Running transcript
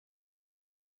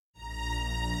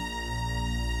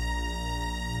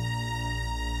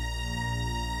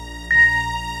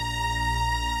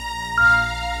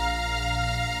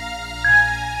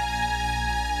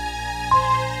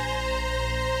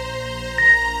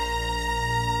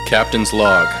Captain's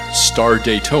Log, Star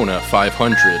Daytona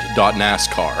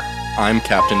 500.NASCAR. I'm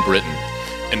Captain Britain.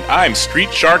 And I'm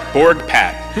Street Shark Borg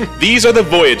Pat. These are the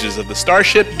voyages of the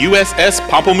starship USS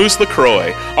Pamplemousse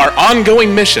LaCroix, our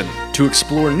ongoing mission. To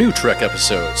explore new Trek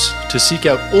episodes, to seek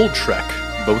out old Trek,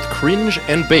 both cringe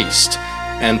and based,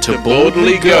 and to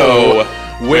boldly go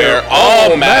where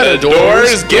all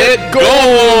matadors get gored!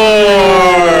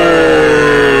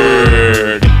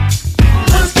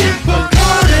 Let's get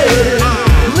Picarded!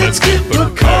 Let's get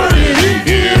Picarded in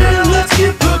here! Let's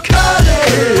get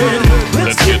Picarded!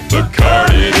 Let's get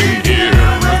Picarded in here!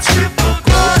 Let's get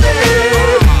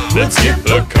Picarded! Let's get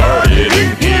Picarded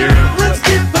in here! Let's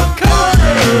get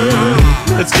Picarded!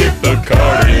 Let's get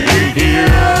Picarded in here!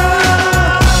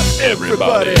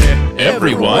 Everybody,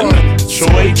 everyone,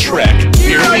 Troy Trek,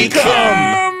 here we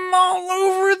come! all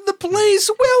over the place.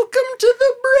 Welcome to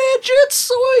the Bridget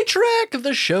Soy Trek,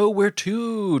 the show where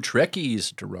two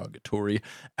Trekkies, derogatory,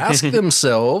 ask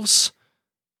themselves,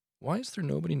 why is there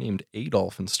nobody named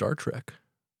Adolf in Star Trek?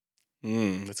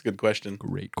 That's a good question.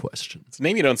 Great question. It's a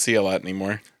name you don't see a lot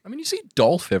anymore. I mean, you see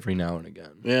Dolph every now and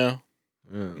again. Yeah.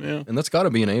 And that's got to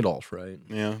be an Adolf, right?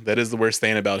 Yeah, that is the worst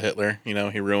thing about Hitler. You know,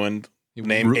 he ruined the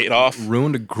name Adolf.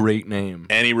 Ruined a great name.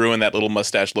 And he ruined that little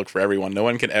mustache look for everyone. No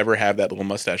one can ever have that little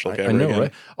mustache look ever I know, again.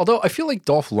 right? Although I feel like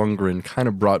Dolph Lundgren kind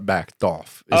of brought back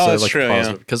Dolph. That's true,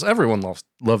 yeah. Because everyone loves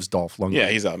Dolph Lundgren. Yeah,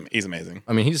 he's amazing.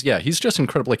 I mean, he's just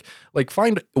incredible. Like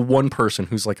find one person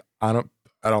who's like, I don't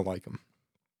like him.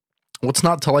 What's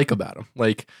not to like about him?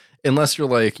 Like, unless you're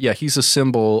like, yeah, he's a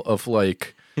symbol of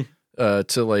like,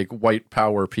 to like white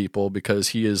power people because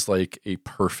he is like a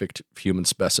perfect human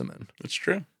specimen. It's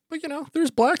true. But, you know,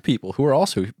 there's black people who are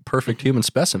also perfect human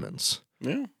specimens.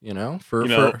 Yeah. You know,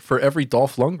 for every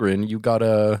Dolph Lundgren, you got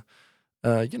a,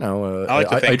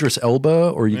 Idris Elba,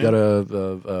 or you got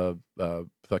a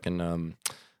fucking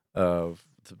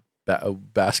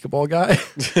basketball guy.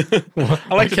 I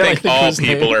like to think all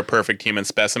people are perfect human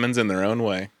specimens in their own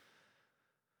way.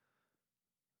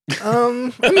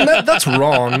 I mean, that's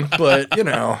wrong, but, you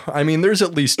know, I mean, there's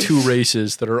at least two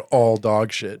races that are all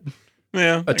dog shit.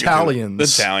 Yeah.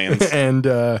 Italians.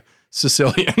 And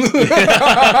Sicilians.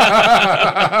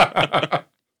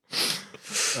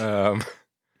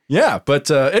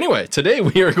 Anyway, today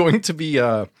we are going to be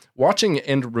watching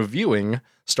and reviewing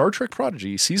Star Trek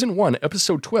Prodigy, Season 1,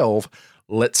 Episode 12,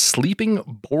 Let Sleeping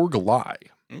Borg Lie.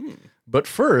 But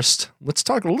first, let's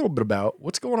talk a little bit about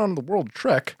what's going on in the world of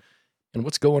Trek and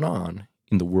what's going on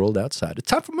in the world outside. It's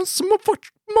time for some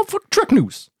motherfucking Trek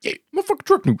news. Yeah. Motherfucking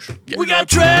Trek news. Yeah. We got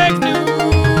Trek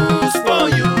news for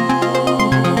you.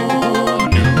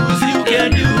 News you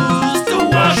can use to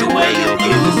wash away your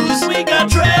blues. We got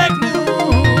Trek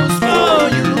news for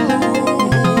you.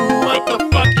 What the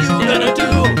fuck you gonna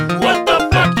do? What the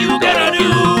fuck you gonna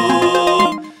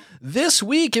do? This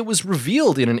week, it was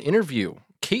revealed in an interview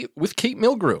with Kate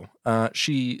Milgrew,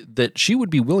 that she would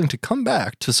be willing to come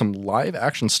back to some live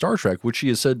action Star Trek, which she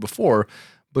has said before,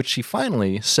 but she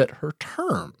finally set her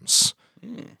terms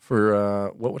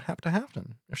for what would have to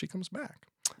happen if she comes back.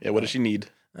 Yeah, what does she need?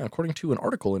 According to an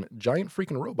article in Giant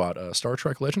Freaking Robot, Star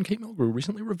Trek legend Kate Milgrew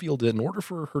recently revealed that in order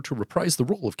for her to reprise the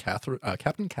role of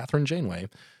Captain Catherine Janeway,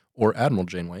 or Admiral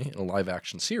Janeway, in a live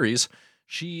action series,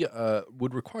 she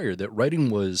would require that writing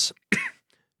was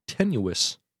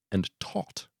tenuous and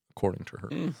taut, according to her.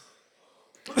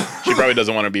 She probably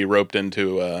doesn't want to be roped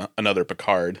into another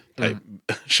Picard type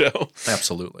show.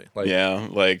 Absolutely. So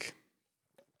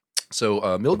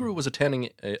Milgrew was attending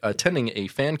a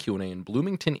fan Q&A in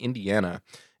Bloomington, Indiana,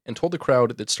 and told the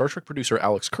crowd that Star Trek producer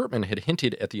Alex Kurtzman had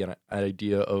hinted at the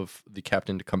idea of the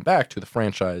captain to come back to the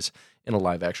franchise in a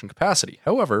live-action capacity.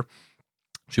 However,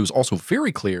 she was also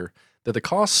very clear that the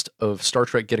cost of Star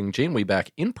Trek getting Janeway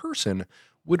back in person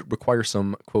would require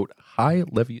some, quote,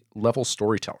 high-level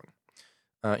storytelling.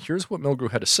 Here's what Milgrew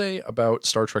had to say about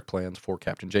Star Trek plans for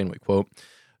Captain Janeway. Quote,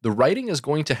 "The writing is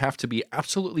going to have to be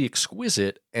absolutely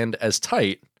exquisite and as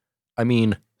tight. I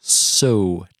mean,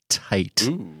 so tight.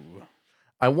 Ooh.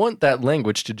 I want that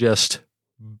language to just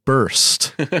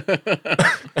burst. I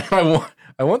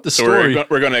want the story. So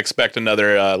we're going to expect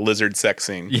another lizard sex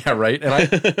scene. Yeah, right.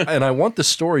 And I want the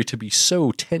story to be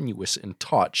so tenuous and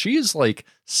taut. She is like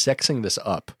sexing this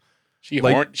up. She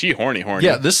horny.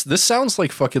 Yeah, this sounds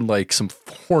like fucking like some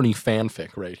horny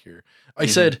fanfic right here. I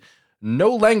said,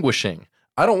 no languishing.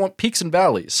 I don't want peaks and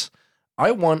valleys.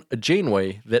 I want a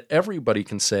Janeway that everybody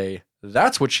can say,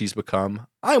 that's what she's become.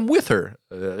 I'm with her.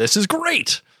 This is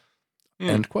great.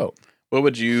 End quote. What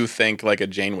would you think like a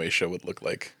Janeway show would look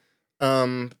like?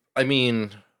 I mean,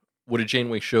 what a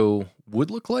Janeway show would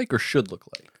look like or should look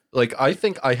like? Like, I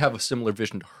think I have a similar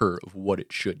vision to her of what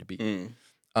it should be.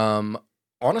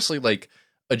 Honestly, like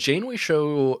a Janeway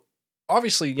show,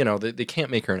 obviously, they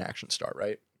can't make her an action star,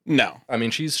 right? No. I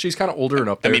mean, she's kind of older and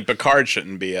up there. I mean, Picard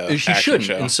shouldn't be a she action shouldn't,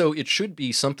 show. and so it should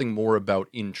be something more about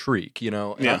intrigue,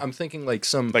 And Yeah. I'm thinking like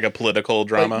some like a political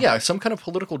drama. yeah, some kind of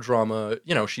political drama.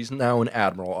 She's now an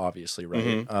admiral, obviously,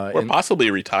 right? Or possibly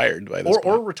retired by this point.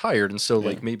 Or retired, and so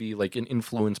like maybe like an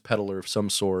influence peddler of some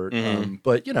sort.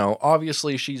 But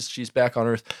obviously she's back on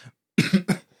Earth.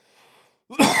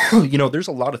 There's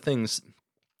a lot of things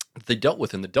they dealt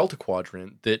with in the Delta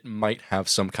Quadrant that might have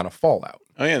some kind of fallout.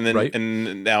 Oh yeah, and then right?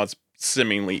 and now it's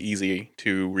seemingly easy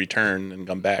to return and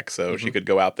come back, so she could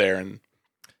go out there and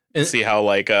see how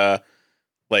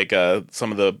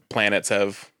some of the planets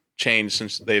have changed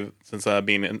since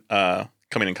being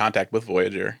coming in contact with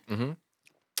Voyager. And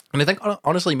I think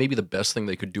honestly, maybe the best thing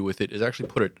they could do with it is actually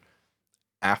put it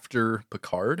after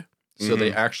Picard, so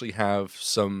they actually have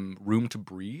some room to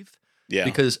breathe. Yeah,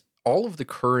 because all of the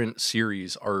current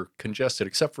series are congested,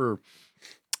 except for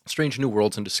Strange New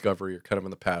Worlds and Discovery are kind of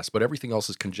in the past, but everything else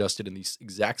is congested in the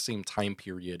exact same time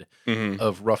period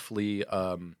of roughly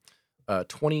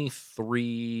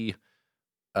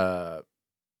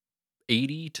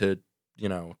 2380 to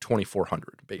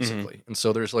 2400 basically. And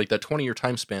so there's like that 20-year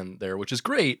time span there, which is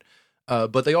great,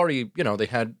 but they already they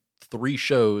had 3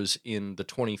 shows in the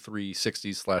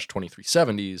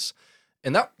 2360s/2370s.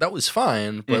 And that was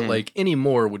fine, but like any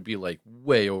more would be like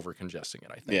way over congesting it,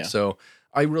 I think. Yeah. So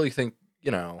I really think,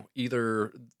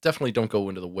 either definitely don't go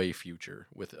into the way future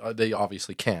with they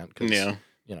obviously can't because,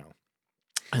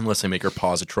 unless they make her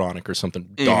positronic or something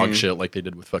dog shit like they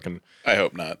did with fucking. I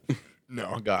hope not.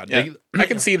 No, God. Yeah. I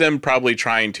can see them probably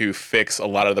trying to fix a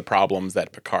lot of the problems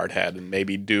that Picard had and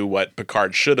maybe do what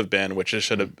Picard should have been, which is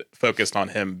should have focused on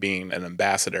him being an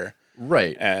ambassador.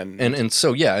 Right. And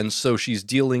so she's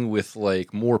dealing with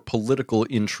like more political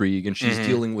intrigue, and she's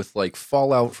dealing with like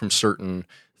fallout from certain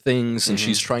things, and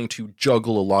she's trying to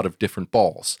juggle a lot of different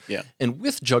balls. Yeah. And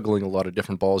with juggling a lot of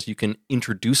different balls, you can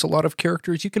introduce a lot of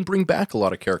characters, you can bring back a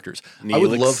lot of characters. Neelix. I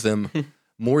would love them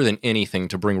more than anything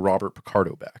to bring Robert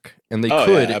Picardo back. And they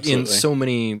could in so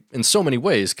many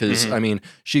ways, because I mean,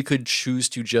 she could choose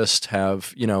to just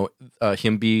have,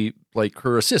 him be like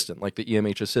her assistant, like the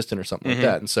EMH assistant or something like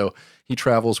that. And so he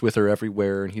travels with her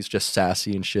everywhere and he's just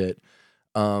sassy and shit.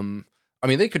 I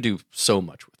mean, they could do so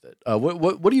much with it.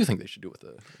 What do you think they should do with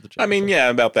the I mean, yeah,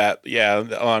 about that. Yeah,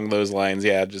 along those lines.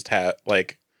 Yeah, just have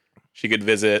like she could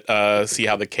visit, see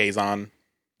how the Kazon,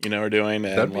 are doing,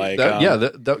 and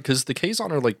because the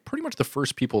Kazon are like pretty much the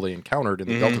first people they encountered in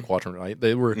the Delta Quadrant, right?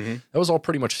 They were that was all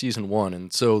pretty much season 1,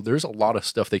 and so there's a lot of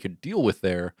stuff they could deal with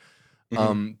there.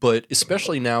 But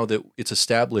especially now that it's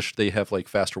established they have like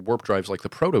faster warp drives, like the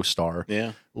Protostar.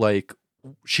 Yeah, like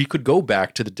she could go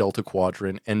back to the Delta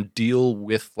Quadrant and deal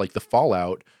with like the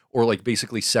fallout, or like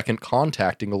basically second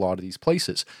contacting a lot of these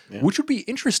places, which would be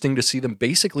interesting to see them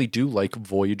basically do like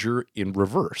Voyager in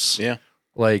reverse. Yeah.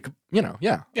 Like, and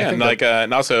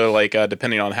and also like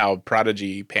depending on how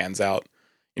Prodigy pans out,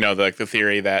 like the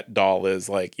theory that Dahl is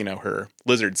like, her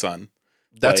lizard son.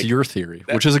 That's like, your theory,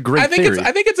 which is a great theory.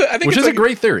 I think it's a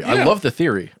great theory. Yeah. I love the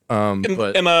theory.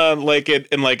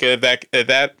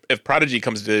 If Prodigy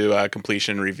comes to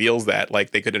completion, reveals that,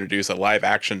 like, they could introduce a live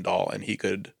action Dahl, and he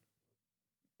could.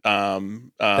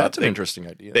 That's an interesting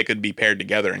idea. They could be paired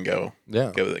together and go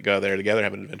there together,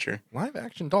 have an adventure. Live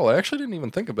action Dahl. I actually didn't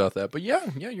even think about that, but yeah,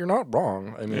 you're not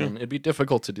wrong. I mean, it'd be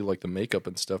difficult to do like the makeup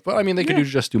and stuff, but I mean, they could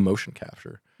just do motion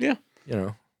capture. Yeah,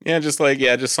 Yeah, just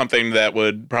something that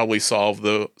would probably solve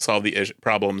the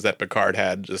problems that Picard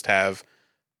had. Just have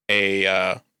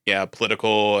a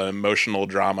political and emotional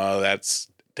drama that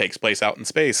takes place out in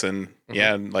space, and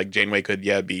and like Janeway could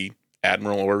be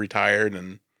admiral or retired,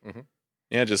 and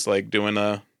just like doing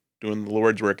the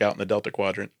Lord's work out in the Delta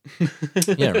Quadrant.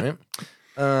 Yeah,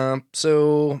 right.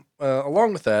 So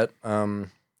along with that,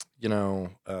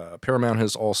 Paramount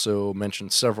has also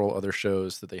mentioned several other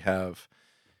shows that they have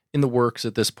in the works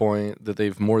at this point that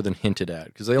they've more than hinted at,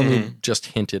 because they only just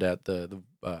hinted at the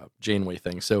Janeway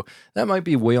thing. So that might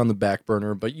be way on the back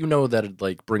burner, but that'd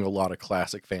like bring a lot of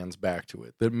classic fans back to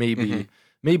it. That maybe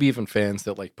even fans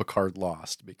that like Picard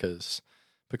lost because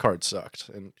Picard sucked.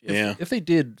 And if they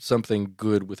did something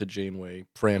good with a Janeway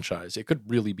franchise, it could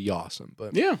really be awesome.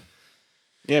 But yeah,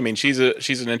 I mean, she's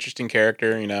an interesting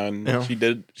character, and she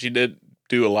did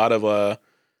do a lot of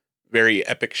very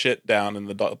epic shit down in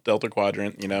the Delta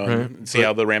Quadrant, and see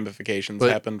how the ramifications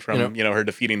happen from, her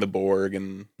defeating the Borg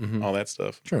and all that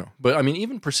stuff. True. But I mean,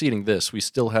 even preceding this, we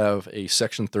still have a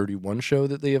Section 31 show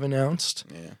that they have announced,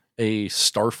 a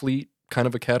Starfleet kind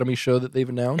of Academy show that they've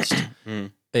announced,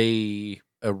 a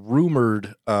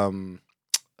rumored,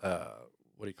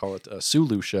 what do you call it, a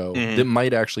Sulu show that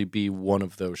might actually be one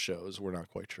of those shows. We're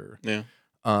not quite sure. Yeah.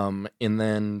 And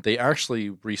then they actually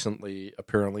recently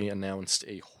apparently announced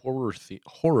a horror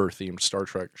themed Star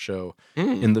Trek show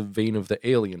in the vein of the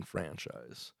Alien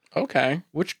franchise. Okay.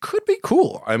 Which could be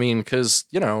cool. I mean, because,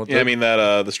 you know... I mean,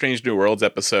 that the Strange New Worlds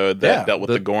episode that dealt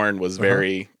with the Gorn was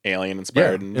very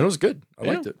Alien-inspired. Yeah, and it was good. I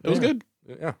liked it. It was good.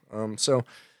 Yeah. So,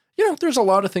 you know, there's a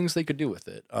lot of things they could do with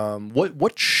it.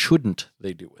 What shouldn't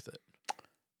they do with it?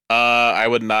 I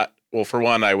would not... Well, for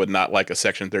one, I would not like a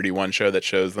Section 31 show that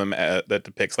shows them, that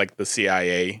depicts, like, the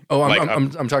CIA. Oh,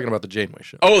 I'm talking about the Janeway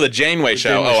show. Oh, the Janeway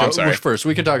show. I'm sorry. Which first,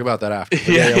 we can talk about that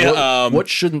after. What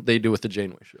shouldn't they do with the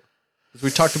Janeway show? We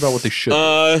talked about what they should.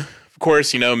 Of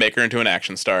course, you know, make her into an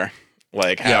action star.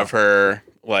 Like, have her,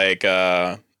 like,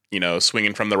 you know,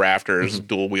 swinging from the rafters,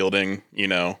 dual wielding, you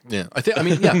know. Yeah. I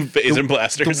mean, yeah. Phaser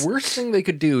blasters. The worst thing they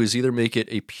could do is either make it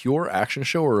a pure action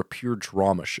show or a pure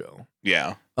drama show.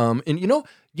 Yeah. And you know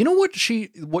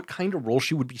what kind of role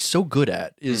she would be so good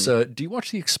at is, do you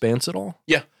watch The Expanse at all?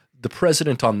 Yeah. The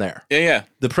president on there. Yeah.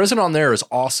 The president on there is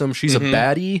awesome. She's a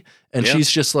baddie, and she's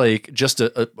just like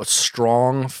a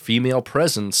strong female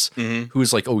presence who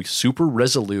is like always super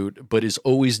resolute, but is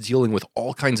always dealing with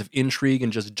all kinds of intrigue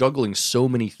and just juggling so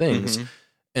many things.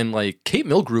 And like Kate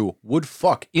Mulgrew would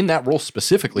fuck in that role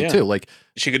specifically too. Like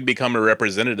she could become a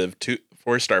representative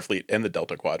for Starfleet and the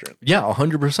Delta Quadrant. Yeah,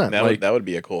 100%. That would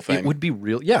be a cool thing. It would be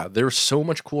real. Yeah, there's so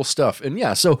much cool stuff. And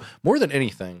yeah, so more than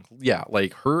anything,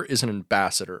 like her as an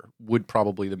ambassador would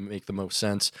probably make the most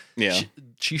sense. Yeah.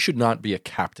 She should not be a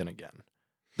captain again.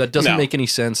 That doesn't make any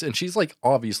sense. And she's like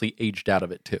obviously aged out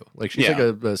of it too. Like she's like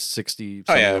a 60.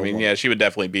 Oh yeah, I mean, she would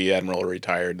definitely be Admiral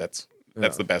retired. That's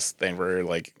the best thing for her.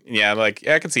 Like,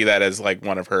 I could see that as like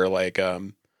one of her like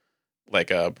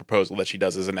a proposal that she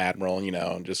does as an admiral, you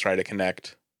know, and just try to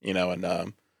connect, you know,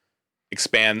 and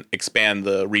expand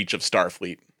the reach of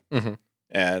Starfleet,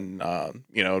 and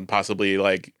you know, and possibly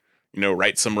like, you know,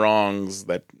 right some wrongs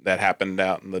that happened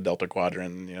out in the Delta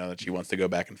Quadrant, you know, that she wants to go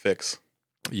back and fix.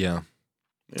 Yeah.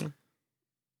 Do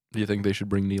you think they should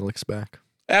bring Neelix back?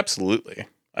 Absolutely,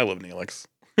 I love Neelix.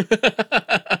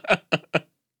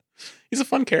 He's a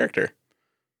fun character.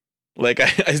 Like I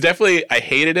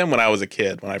hated him when I was a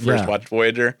kid, when I first watched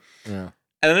Voyager. Yeah.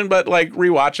 And then, but like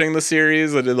rewatching the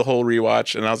series, I did the whole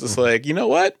rewatch, and I was just like, you know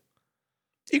what?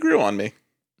 He grew on me.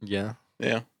 Yeah.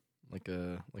 Yeah. Like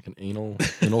an anal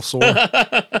sore.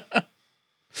 Yeah,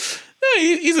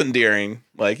 he's endearing.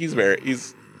 Like he's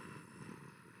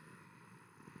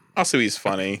also he's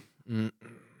funny.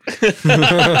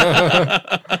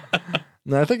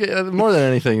 No, I think more than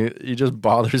anything, it just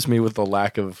bothers me with the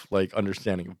lack of like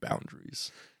understanding of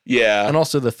boundaries. Yeah, and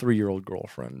also the 3-year-old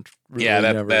girlfriend.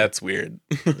 Really that's weird.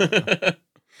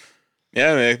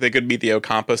 Yeah, they could meet the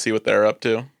Ocampa, see what they're up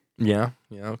to. Yeah,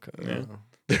 okay. Yeah.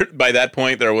 By that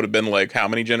point, there would have been like how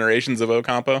many generations of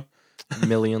Ocampa?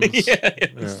 Millions.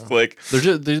 It's like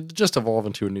they just evolve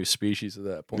into a new species at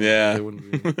that point. Yeah, it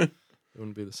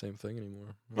wouldn't be the same thing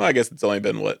anymore. Well, I guess it's only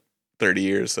been 30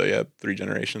 years, so yeah, 3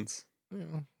 generations.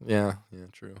 Yeah,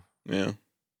 true. Yeah.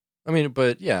 It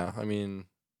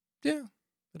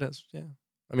has. Yeah.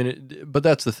 But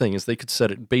that's the thing is they could set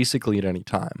it basically at any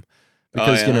time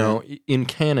because you know in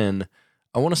canon,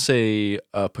 I want to say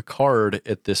Picard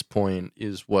at this point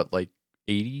is like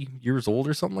 80 years old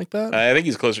or something like that. I think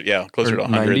he's closer to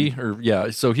 100.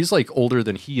 90 so he's like older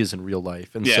than he is in real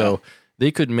life, and so they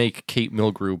could make Kate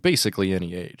Mulgrew basically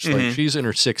any age. Like she's in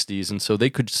her 60s, and so they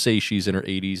could say she's in her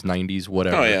 80s, 90s,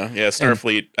 whatever. Oh yeah.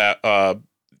 Starfleet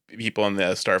people in the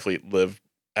Starfleet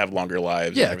have longer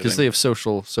lives. Yeah, because they have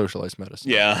socialized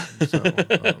medicine. Yeah. So,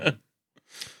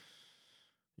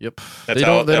 yep. They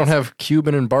don't have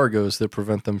Cuban embargoes that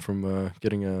prevent them from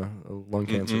getting a lung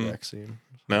cancer vaccine.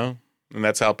 No, and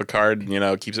that's how Picard, you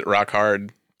know, keeps it rock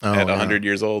hard at 100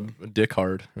 years old. Dick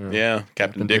Hard. Yeah,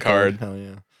 Captain Dick Hard. Hell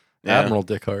yeah. Admiral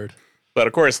Dick Hard. But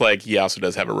of course, like he also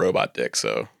does have a robot dick,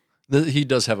 so he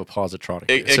does have a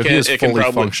positronic. So he is fully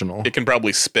functional. It can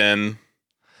probably spin.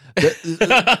 Here's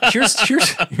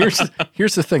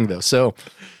the thing though. So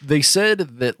they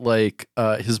said that like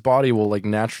his body will like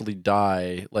naturally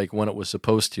die like when it was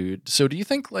supposed to. So do you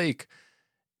think like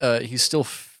he's still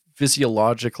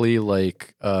physiologically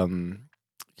like you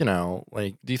know,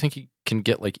 like do you think he can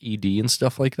get like ED and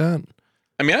stuff like that?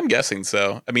 I'm guessing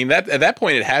so. That at that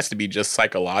point it has to be just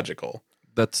psychological.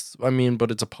 But it's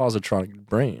a positronic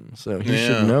brain, so he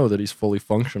should know that he's fully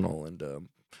functional and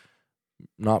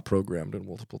not programmed in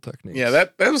multiple techniques. Yeah,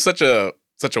 that was such a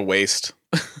waste.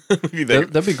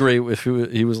 That'd be great if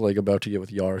he was like about to get with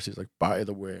Yars. He's like, by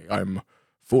the way, I'm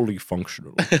fully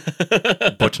functional,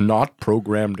 but not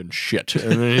programmed and shit.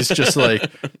 And then he's just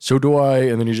like, so do I.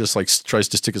 And then he just like tries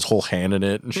to stick his whole hand in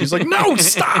it. And she's like, no,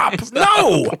 stop.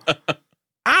 No.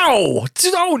 Ow.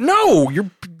 No.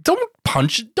 Don't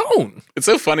punch it. Don't. It's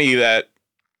so funny that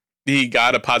he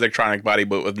got a positronic body,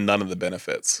 but with none of the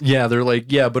benefits. Yeah. They're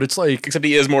like, yeah, but it's like. Except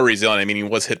he is more resilient. I mean, he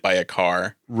was hit by a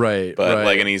car. Right. But right.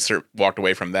 like, and he sort of walked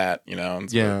away from that, you know?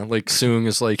 Yeah. Like Soong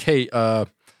is like, hey,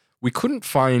 we couldn't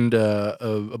find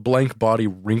a blank body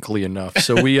wrinkly enough,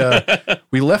 so we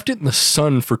left it in the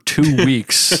sun for 2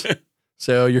 weeks.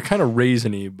 So you're kind of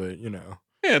raisiny, but you know,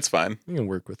 yeah, it's fine. You can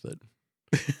work with it.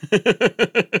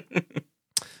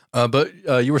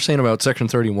 But you were saying about Section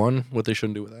 31, what they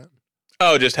shouldn't do with that?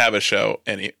 Oh, just have a show,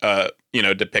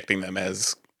 depicting them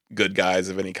as good guys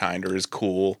of any kind or as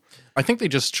cool. I think they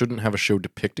just shouldn't have a show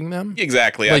depicting them.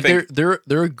 Exactly. Like I think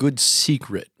they're a good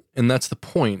secret. And that's the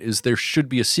point, is there should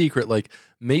be a secret. Like,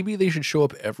 maybe they should show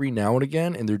up every now and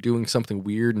again and they're doing something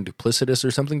weird and duplicitous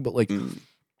or something. But, like, you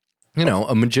know,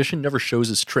 a magician never shows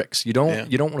his tricks. You don't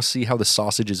want to see how the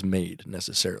sausage is made,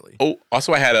 necessarily. Oh,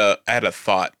 also, I had a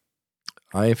thought.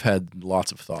 I've had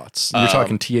lots of thoughts. You're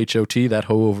talking THOT, that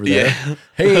hoe over there. Yeah.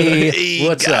 Hey,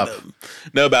 what's up?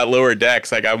 No, about lower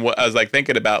decks. Like I was like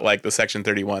thinking about like the Section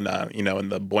 31, in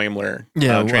the Boimler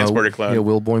transporter clone. Yeah,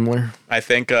 Will Boimler. I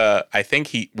think Will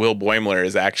Boimler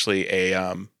is actually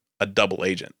a double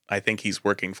agent. I think he's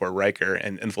working for Riker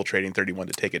and infiltrating 31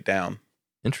 to take it down.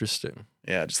 Interesting.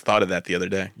 Yeah, I just thought of that the other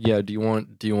day. Yeah. Do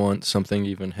you want something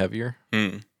even heavier?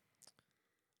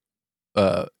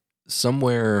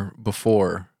 Somewhere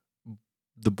before,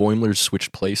 the Boimlers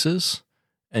switched places,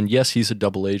 and yes, he's a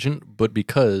double agent, but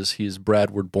because he's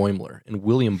Bradward Boimler, and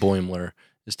William Boimler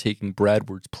is taking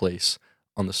Bradward's place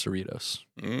on the Cerritos,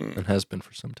 and has been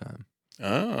for some time.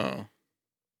 Oh.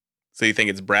 So you think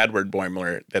it's Bradward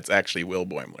Boimler that's actually Will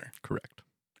Boimler? Correct.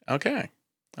 Okay.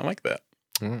 I like that.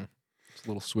 It's a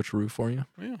little switcheroo for you.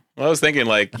 Yeah. Well, I was thinking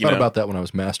like, I thought about that when I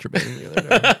was masturbating the other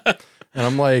day. And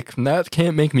I'm like, that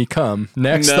can't make me come.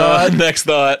 Next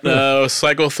thought. No,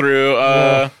 cycle through.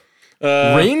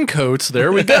 Raincoats.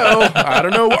 There we go. I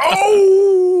don't know.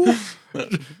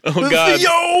 Oh God.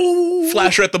 Yo!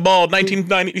 Flasher at the Ball,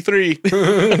 1993.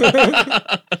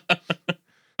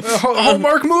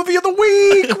 Hallmark movie of the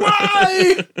week.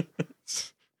 Why?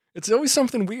 It's always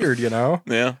something weird, you know?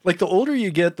 Yeah. Like, the older you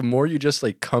get, the more you just,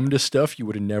 like, come to stuff you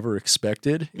would have never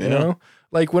expected, you know?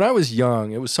 Like, when I was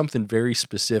young, it was something very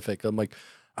specific. I'm like,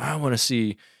 I want to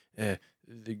see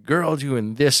the girl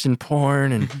doing this in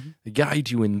porn and the guy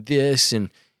doing this, and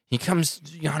he comes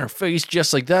on her face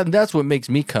just like that, and that's what makes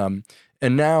me come.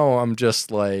 And now I'm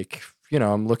just like, you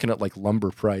know, I'm looking at, like,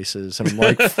 lumber prices, and I'm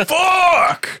like,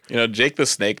 fuck! You know, Jake the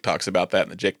Snake talks about that in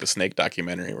the Jake the Snake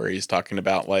documentary, where he's talking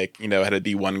about, like, you know, it had to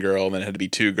be one girl, and then it had to be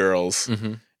two girls.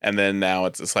 And then now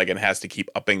it's just like it has to keep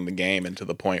upping the game, and to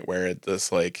the point where it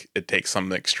just like it takes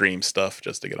some extreme stuff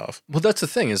just to get off. Well, that's the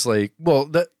thing is like,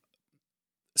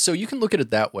 so you can look at it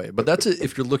that way, but that's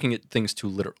if you're looking at things too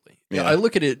literally. Yeah. I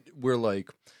look at it where like,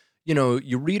 you know,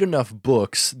 you read enough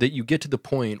books that you get to the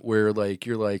point where like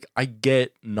you're like, I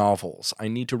get novels. I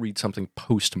need to read something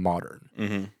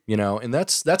postmodern. You know, and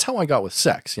that's how I got with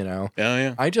sex. You know,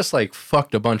 yeah. I just like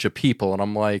fucked a bunch of people, and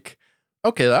I'm like,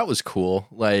 okay, that was cool.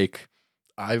 Like,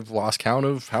 I've lost count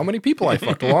of how many people I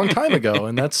fucked a long time ago,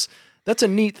 and that's a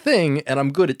neat thing, and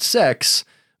I'm good at sex,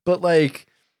 but like,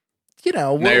 you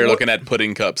know, now you're looking at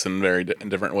pudding cups in in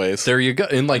different ways. There you go.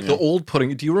 And like the old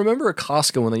pudding. Do you remember at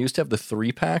Costco when they used to have the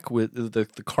 3-pack with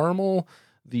the caramel,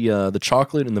 the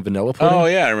chocolate, and the vanilla pudding? Oh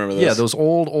yeah, I remember those. Yeah, those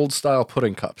old style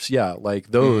pudding cups. Yeah, like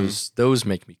those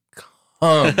make me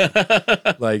come.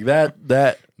 Like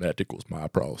that tickles my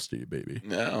prostate, baby.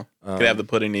 No, could have the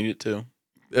pudding eat it too.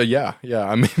 Yeah.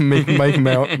 I mean, make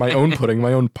my own pudding,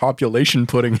 my own population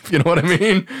pudding, if you know what I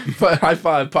mean. But high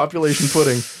five, population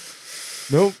pudding.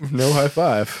 Nope, no high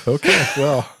five. Okay,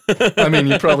 well, I mean,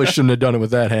 you probably shouldn't have done it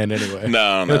with that hand anyway.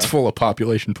 No. That's full of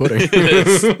population pudding. It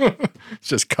is. It's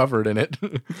just covered in it.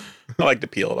 I like to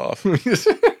peel it off.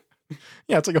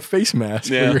 Yeah, it's like a face mask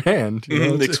for your hand. You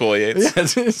know? Exfoliates. Yeah,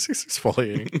 it's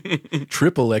exfoliating.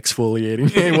 Triple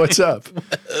exfoliating. Hey, what's up?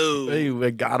 Hey,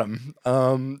 we got him.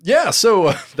 Yeah,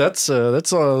 so that's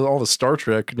all the Star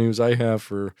Trek news I have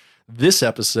for this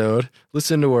episode.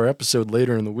 Listen to our episode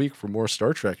later in the week for more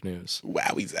Star Trek news.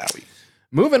 Wowie zowie.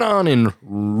 Moving on in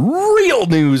real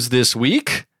news this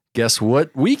week. Guess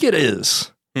what week it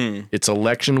is? It's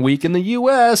election week in the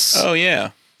U.S. Oh,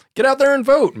 yeah. Get out there and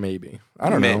vote, maybe. I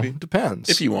don't know. Maybe. Depends.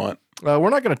 If you want. We're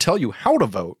not going to tell you how to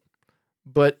vote,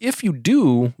 but if you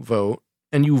do vote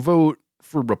and you vote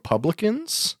for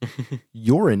Republicans,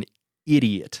 you're an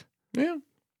idiot. Yeah.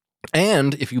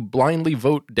 And if you blindly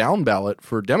vote down ballot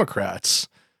for Democrats,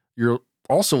 you're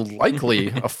also likely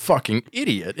a fucking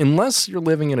idiot, unless you're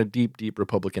living in a deep, deep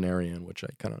Republican area, in which I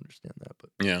kind of understand that. But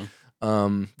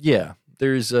yeah,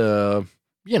 there's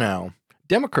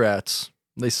Democrats,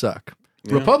 they suck.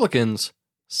 Yeah. Republicans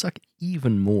suck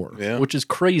even more, Yeah. which is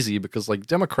crazy because like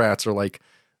Democrats are like,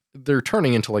 they're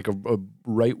turning into like a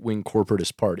right-wing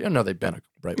corporatist party. I know they've been a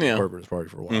right-wing corporatist party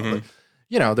for a while,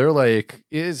 but they're like,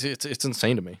 it's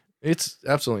insane to me. It's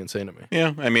absolutely insane to me.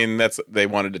 Yeah, I mean they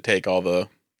wanted to take all the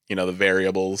the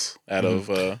variables out of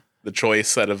the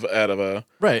choice out of a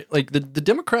right. Like the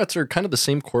Democrats are kind of the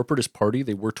same corporatist party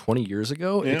they were 20 years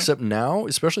ago, except now,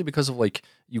 especially because of like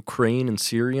Ukraine and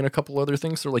Syria and a couple other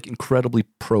things, they're like incredibly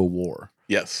pro-war.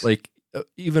 Yes, like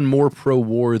even more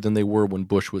pro-war than they were when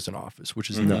Bush was in office, which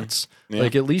is nuts. Yeah.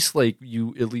 Like at least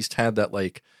had that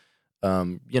like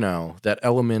that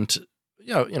element.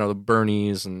 The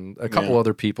Bernies and a couple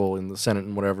other people in the Senate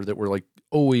and whatever that were like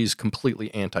always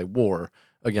completely anti-war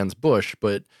against Bush,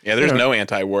 but there's no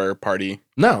anti-war party.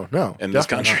 No, in this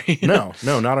country. no,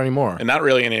 not anymore, and not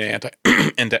really any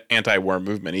anti-war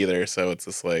movement either. So it's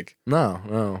just like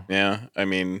no. Yeah, I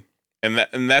mean, and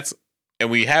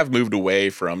we have moved away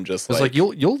from just it's like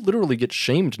you'll literally get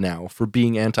shamed now for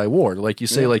being anti-war. Like you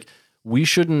say like, we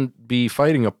shouldn't be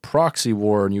fighting a proxy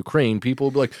war in Ukraine. People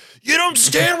will be like, you don't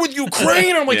stand with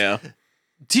Ukraine. I'm like,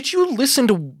 did you listen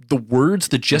to the words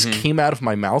that just came out of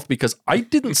my mouth? Because I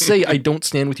didn't say I don't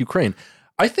stand with Ukraine.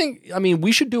 I mean,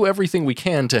 we should do everything we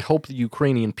can to help the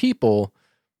Ukrainian people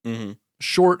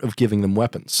short of giving them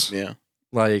weapons. Yeah.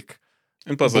 Like,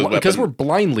 and plus because we're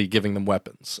blindly giving them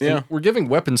weapons. Yeah. And we're giving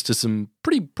weapons to some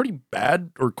pretty bad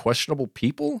or questionable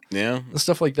people. Yeah. And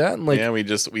stuff like that. And like, we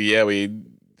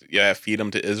feed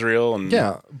them to Israel and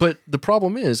but the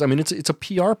problem is, I mean, it's a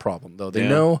PR problem though. They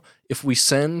know if we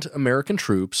send American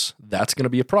troops, that's going to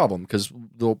be a problem because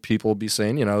people will be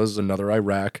saying, this is another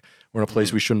Iraq. We're in a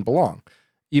place we shouldn't belong.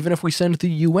 Even if we send the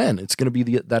UN, it's going to be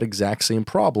that exact same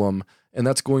problem, and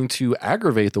that's going to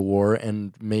aggravate the war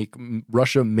and make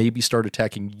Russia maybe start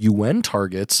attacking UN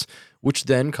targets, which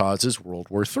then causes World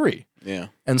War III. Yeah,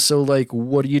 and so like,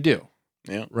 what do you do?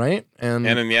 Yeah. Right. I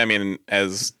mean,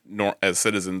 as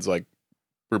citizens, like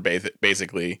we're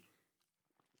basically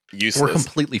useless. We're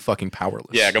completely fucking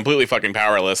powerless. Yeah, completely fucking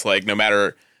powerless. Like no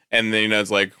matter, and then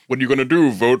it's like, what are you gonna do?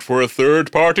 Vote for a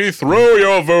third party? Throw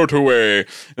your vote away.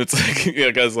 It's like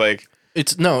because like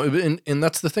it's no, and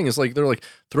that's the thing is like they're like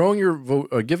throwing your vote,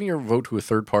 giving your vote to a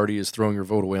third party is throwing your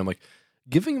vote away. I'm like,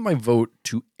 giving my vote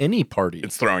to any party,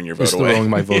 it's throwing your vote away. Throwing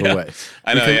my vote away.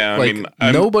 I know. Because, I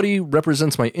mean, nobody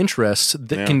represents my interests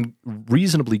that can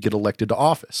reasonably get elected to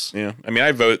office. Yeah, I mean,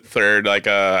 I vote third. Like,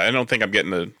 I don't think I'm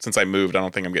getting since I moved. I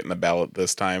don't think I'm getting the ballot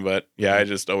this time. But I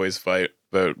just always vote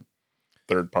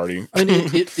third party. I mean,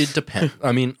 it depends.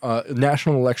 I mean,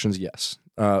 national elections, yes.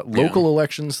 Local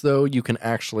elections, though, you can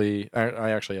actually. I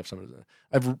actually have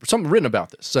I've something written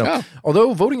about this. So,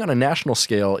 although voting on a national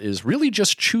scale is really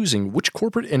just choosing which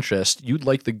corporate interest you'd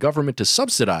like the government to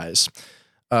subsidize,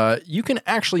 you can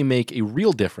actually make a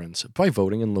real difference by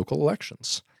voting in local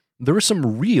elections. There are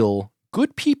some real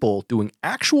good people doing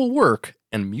actual work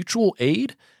and mutual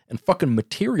aid and fucking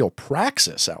material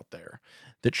praxis out there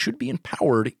that should be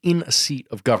empowered in a seat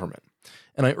of government.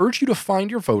 And I urge you to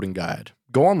find your voting guide.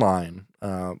 Go online,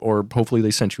 or hopefully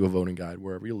they sent you a voting guide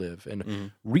wherever you live,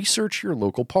 and research your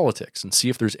local politics and see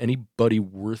if there's anybody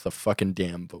worth a fucking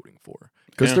damn voting for.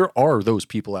 Because there are those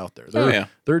people out there.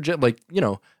 They're just like,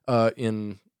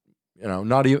 in,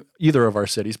 not either of our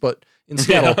cities, but in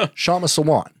Seattle, Shama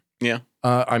Sawan. Yeah.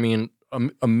 I mean,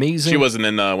 amazing. She wasn't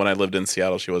in, when I lived in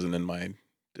Seattle, she wasn't in my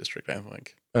district, I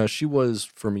think. She was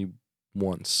for me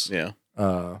once. Yeah.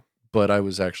 But I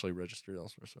was actually registered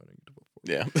elsewhere, so I didn't get to vote for it.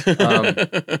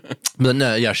 Yeah. But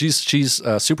no, yeah, she's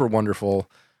super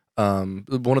wonderful. One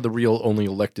of the real only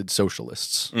elected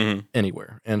socialists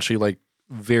anywhere. And she like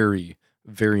very,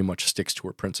 very much sticks to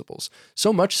her principles.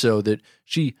 So much so that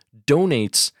she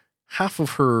donates half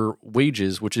of her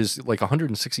wages, which is like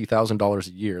 $160,000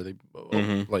 a year. They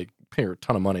like pay her a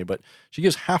ton of money, but she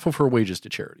gives half of her wages to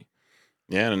charity.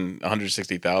 Yeah, and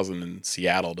 160,000 in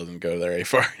Seattle doesn't go there very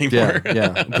far anymore.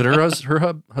 Yeah. But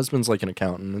her husband's like an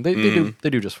accountant, and they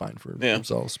do just fine for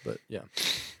themselves. But yeah.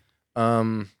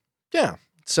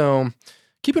 So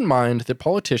keep in mind that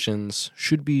politicians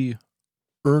should be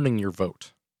earning your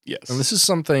vote. Yes, and this is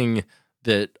something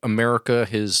that America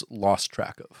has lost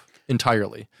track of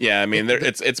entirely. Yeah, I mean,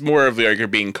 it's more of like you're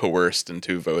being coerced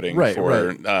into voting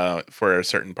for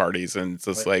certain parties, and it's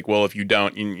just like, well, if you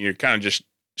don't, you're kind of just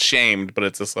shamed. But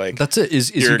it's just like that's it.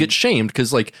 Is you get shamed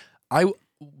because like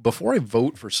before I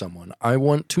vote for someone, I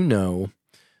want to know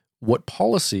what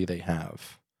policy they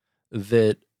have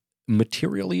that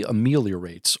materially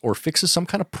ameliorates or fixes some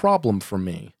kind of problem for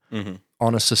me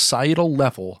on a societal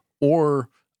level or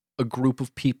a group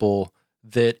of people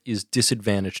that is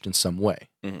disadvantaged in some way.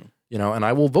 You know, and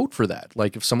I will vote for that.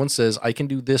 Like if someone says, I can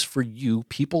do this for you,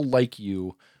 people like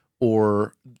you,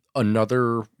 or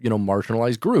another, you know,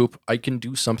 marginalized group, I can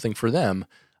do something for them,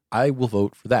 I will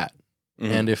vote for that.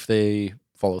 And if they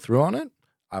follow through on it,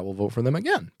 I will vote for them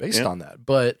again based on that.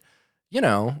 But, you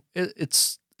know,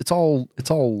 it's all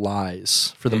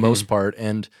lies for the most part.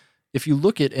 And if you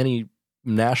look at any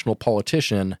national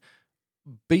politician,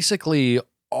 basically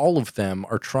all of them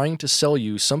are trying to sell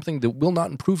you something that will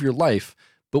not improve your life,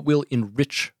 but will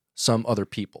enrich some other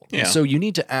people. Yeah. And so you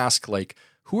need to ask, like,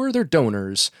 who are their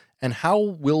donors and how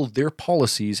will their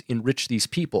policies enrich these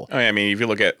people? I mean, if you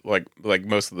look at like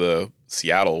most of the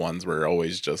Seattle ones were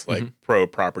always just like pro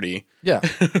property. Yeah.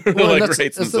 Like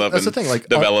rates and stuff. That's the thing. Like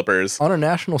developers. On a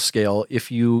national scale, if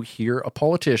you hear a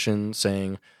politician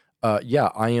saying, yeah,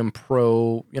 I am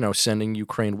pro, you know, sending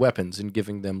Ukraine weapons and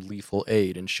giving them lethal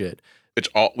aid and shit.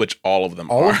 Which all of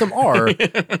them all are. of them are.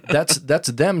 That's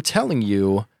them telling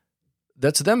you,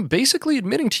 that's them basically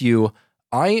admitting to you,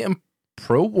 I am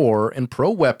pro-war and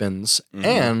pro-weapons,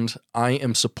 and I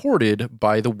am supported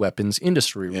by the weapons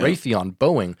industry, Raytheon,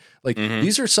 Boeing. Like,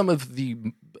 these are some of the,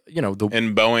 you know...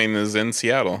 And Boeing is in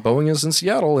Seattle. Boeing is in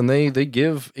Seattle, and they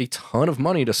give a ton of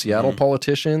money to Seattle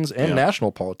politicians and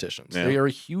national politicians. They are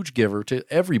a huge giver to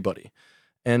everybody.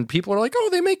 And people are like, oh,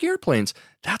 they make airplanes.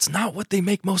 That's not what they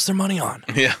make most of their money on.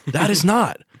 Yeah. That is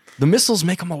not. The missiles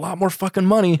make them a lot more fucking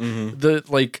money.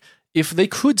 If they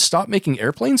could stop making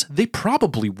airplanes, they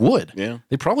probably would. Yeah.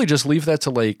 They probably just leave that to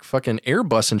like fucking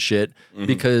Airbus and shit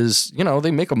because, you know,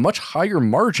 they make a much higher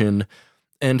margin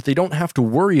and they don't have to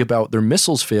worry about their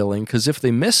missiles failing because if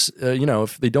they miss,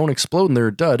 if they don't explode and they're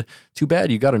a dud, too bad,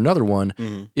 you got another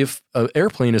one. If an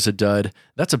airplane is a dud,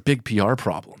 that's a big PR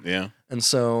problem. Yeah. And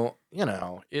so, you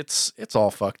know, it's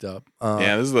all fucked up.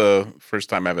 This is the first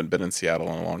time I haven't been in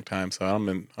Seattle in a long time, so I'm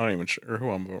not even sure who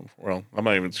I'm voting for. Well, I'm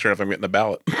not even sure if I'm getting the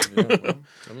ballot.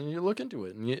 I mean, you look into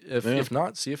it, and if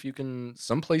not, see if you can.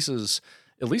 Some places,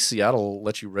 at least Seattle,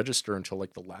 let you register until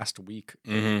like the last week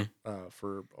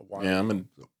for a while. Yeah,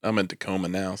 I'm in Tacoma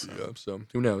now, so so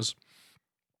who knows?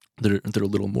 They're a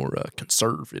little more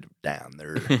conservative down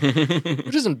there,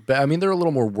 which isn't bad. I mean, they're a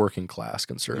little more working class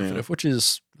conservative, which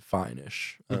is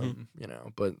fine-ish, you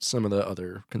know. But some of the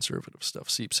other conservative stuff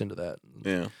seeps into that.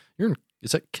 Yeah,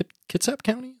 is that Kitsap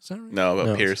County? Is that right?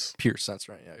 No, Pierce. Pierce, that's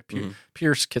right. Yeah,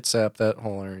 Pierce, Kitsap, that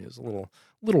whole area is a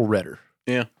little redder.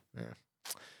 Yeah.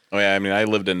 Oh yeah, I mean, I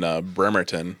lived in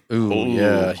Bremerton. Ooh,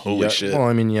 yeah, holy shit. Well,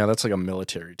 I mean, yeah, that's like a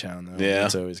military town, though. Yeah,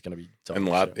 it's always going to be. And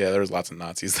there was lots of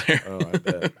Nazis there. Oh, I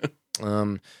bet.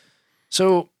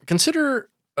 So consider.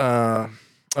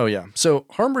 So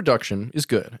harm reduction is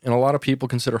good, and a lot of people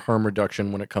consider harm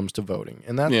reduction when it comes to voting,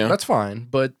 and that's fine.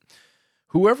 But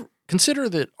consider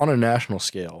that on a national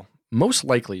scale, most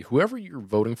likely whoever you're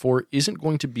voting for isn't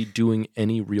going to be doing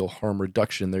any real harm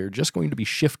reduction. They're just going to be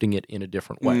shifting it in a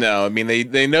different way. No, I mean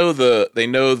they know the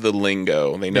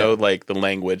lingo. They know like the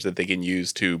language that they can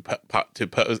use to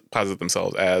posit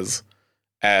themselves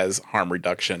as harm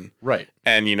reduction. Right.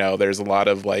 And there's a lot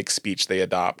of like speech they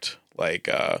adopt, like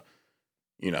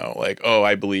oh,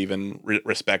 I believe in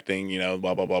respecting,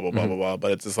 blah blah blah blah blah blah blah.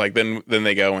 But it's just like then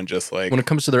they go and just like when it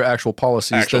comes to their actual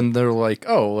policies, then they're like,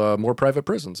 more private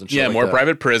prisons and shit. Yeah, like more that.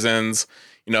 Private prisons.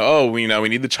 We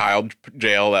need the child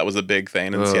jail. That was a big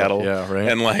thing in Seattle. Yeah, right.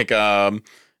 And like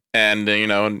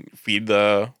and feed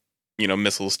the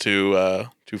missiles to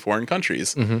foreign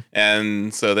countries.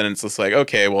 And so then it's just like,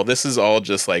 okay, well, this is all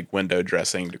just like window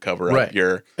dressing to cover up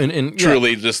your and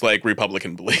truly just like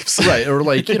Republican beliefs. Right. Or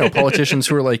like, politicians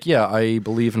who are like, yeah, I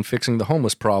believe in fixing the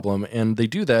homeless problem. And they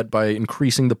do that by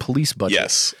increasing the police budget.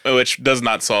 Yes. Which does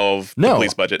not solve the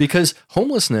police budget. Because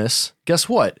homelessness, guess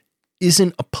what?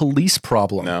 Isn't a police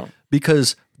problem. No.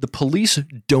 Because the police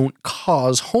don't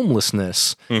cause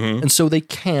homelessness. And so they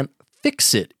can't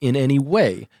fix it in any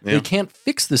way. Yeah. They can't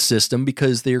fix the system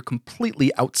because they're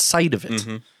completely outside of it.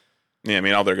 Yeah, I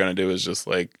mean, all they're going to do is just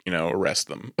like arrest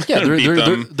them. Yeah, they're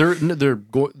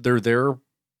there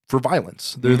for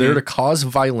violence. They're there to cause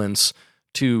violence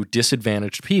to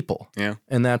disadvantaged people. Yeah,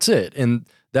 and that's it. And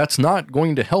that's not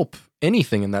going to help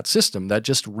anything in that system. That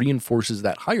just reinforces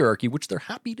that hierarchy, which they're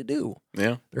happy to do.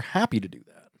 Yeah, they're happy to do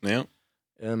that. Yeah,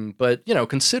 but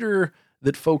consider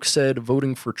that folks said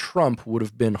voting for Trump would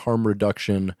have been harm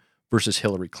reduction versus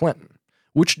Hillary Clinton,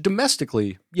 which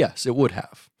domestically, yes, it would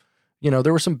have.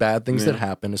 There were some bad things that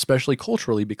happened, especially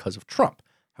culturally because of Trump.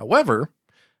 However,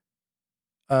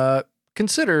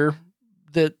 consider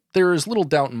that there is little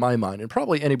doubt in my mind, and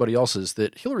probably anybody else's,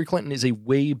 that Hillary Clinton is a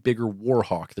way bigger war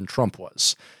hawk than Trump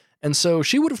was. And so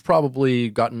she would have probably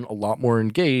gotten a lot more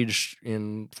engaged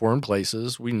in foreign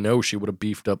places. We know she would have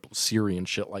beefed up Syria and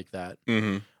shit like that.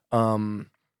 Mm-hmm.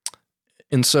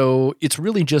 And so it's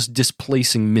really just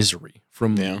displacing misery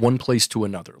from one place to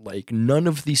another. Like, none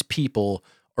of these people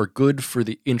are good for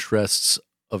the interests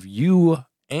of you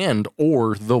and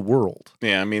or the world.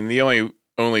 Yeah, I mean, the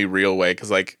only real way, because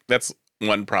like that's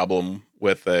one problem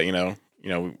with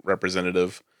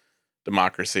representative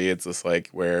democracy. It's just like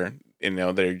where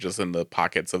they're just in the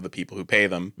pockets of the people who pay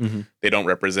them. Mm-hmm. They don't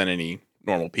represent any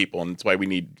normal people, and that's why we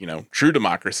need true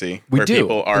democracy, where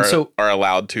people are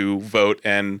allowed to vote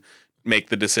and make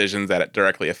the decisions that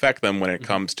directly affect them when it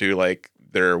comes to like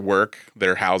their work,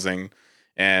 their housing,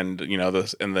 and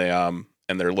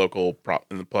their local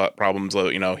problems,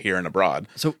 here and abroad.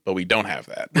 So, but we don't have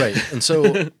that, right? And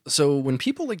so when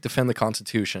people like defend the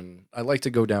Constitution, I like to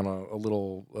go down a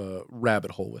little rabbit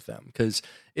hole with them because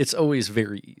it's always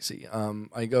very easy.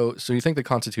 I go, so you think the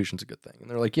Constitution's a good thing? And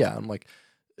they're like, yeah. I'm like,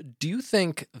 do you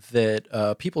think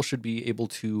that people should be able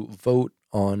to vote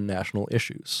on national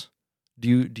issues? Do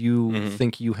you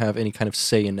think you have any kind of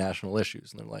say in national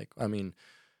issues? And they're like, I mean,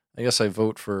 I guess I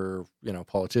vote for,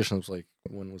 politicians. Like,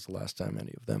 when was the last time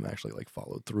any of them actually like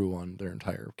followed through on their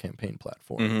entire campaign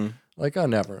platform? Mm-hmm. Like, oh,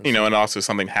 never. And also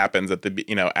something happens at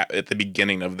the at the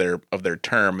beginning of their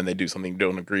term, and they do something you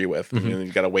don't agree with. Mm-hmm.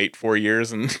 You've got to wait 4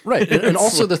 years, and right. And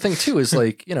also the thing too is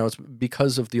like, it's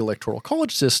because of the electoral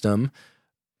college system,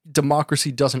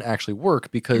 democracy doesn't actually work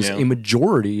because a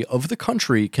majority of the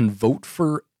country can vote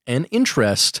for an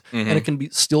interest, and it can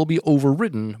still be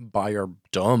overridden by our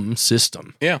dumb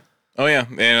system. Yeah. Oh yeah.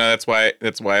 And that's why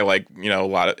like, a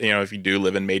lot of, if you do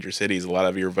live in major cities, a lot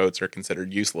of your votes are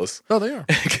considered useless. Oh, they are.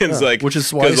 Which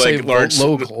is why I say large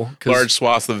local. Large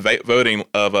swaths of voting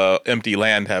of empty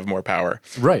land have more power.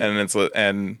 Right. And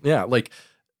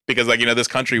because like, this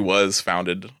country was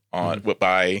founded on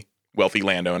by wealthy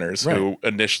landowners who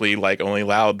initially like only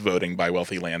allowed voting by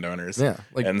wealthy landowners. Yeah.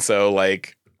 And so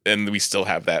like, and we still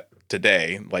have that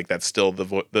today. Like, that's still the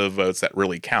votes that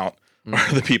really count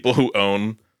are the people who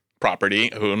own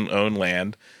property, who own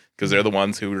land, because they're the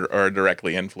ones who are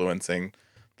directly influencing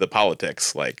the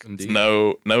politics. Like,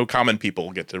 no common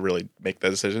people get to really make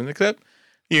that decision, except,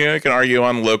 you can argue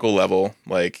on local level.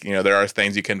 Like, there are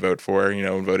things you can vote for,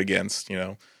 and vote against,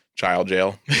 child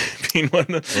jail being one.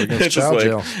 It's just like,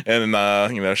 jail.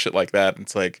 And, shit like that.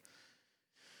 It's like,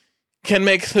 can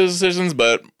make those decisions,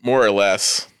 but more or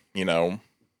less, I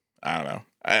don't know.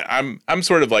 I'm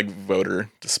sort of like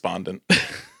voter despondent.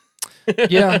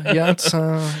 yeah.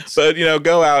 But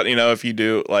go out. If you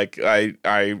do, like,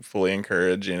 I fully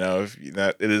encourage. If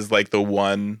that it is like the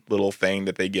one little thing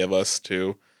that they give us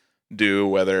to do,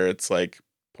 whether it's like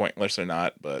pointless or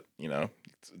not. But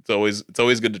it's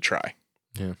always good to try.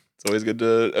 Yeah, it's always good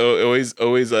to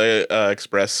always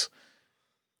express.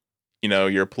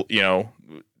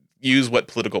 Use what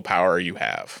political power you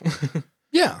have.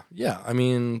 Yeah. I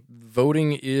mean,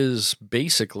 voting is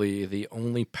basically the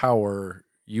only power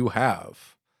you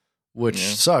have, which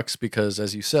sucks because,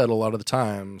 as you said, a lot of the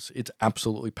times it's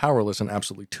absolutely powerless and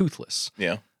absolutely toothless.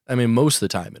 Yeah. I mean, most of the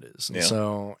time it is. And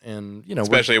so,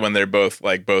 especially when they're both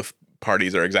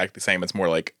parties are exactly the same. It's more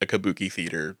like a kabuki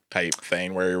theater type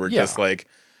thing where we're just like,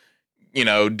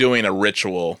 doing a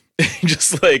ritual,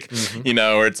 just like,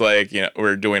 where it's like,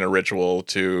 we're doing a ritual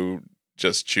to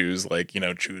just choose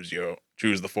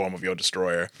choose the form of your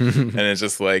destroyer. And it's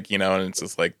just like, and it's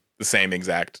just like the same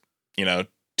exact,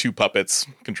 two puppets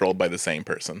controlled by the same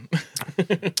person.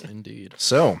 Indeed.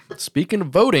 So, speaking of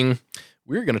voting,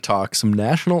 we're going to talk some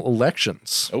national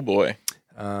elections. Oh boy.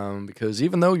 Because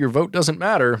even though your vote doesn't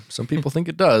matter, some people think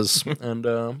it does. And,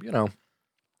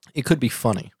 it could be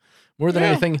funny. More than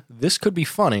anything, this could be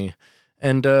funny.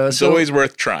 And it's always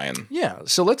worth trying. Yeah.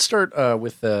 So let's start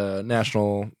with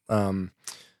national.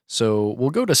 So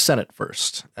we'll go to Senate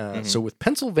first. So with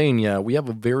Pennsylvania, we have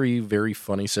a very, very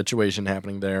funny situation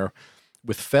happening there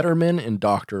with Fetterman and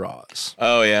Dr. Oz.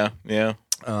 Oh, yeah. Yeah.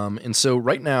 And so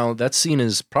right now, that's seen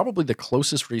as probably the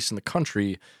closest race in the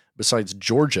country besides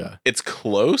Georgia. It's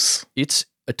close? It's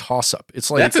a toss-up.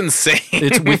 It's like that's insane.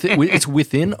 It's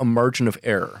within a margin of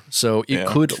error. So it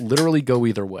could literally go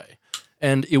either way.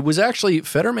 And it was actually,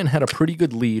 Fetterman had a pretty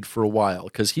good lead for a while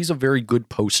because he's a very good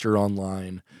poster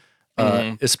online.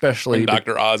 Especially and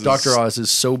Dr. Oz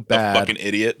is so bad. A fucking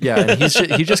idiot. Yeah, and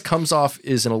he just comes off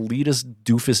as an elitist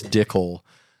doofus dickhole.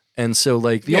 And so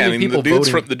like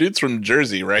the dude's from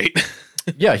Jersey, right?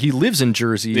 Yeah, he lives in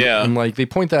Jersey. Yeah. And like they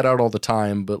point that out all the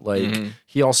time, but like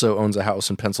he also owns a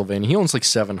house in Pennsylvania. He owns like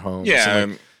 7 homes. Yeah.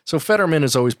 So Fetterman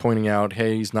is always pointing out,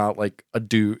 hey, he's not like a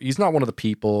dude. He's not one of the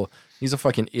people. He's a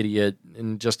fucking idiot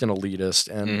and just an elitist.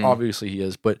 And obviously he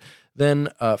is. But then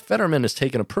Fetterman has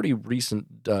taken a pretty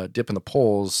recent dip in the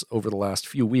polls over the last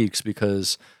few weeks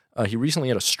because he recently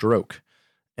had a stroke.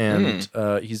 And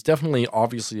he's definitely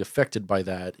obviously affected by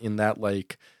that in that,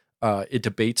 like, it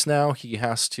debates now. He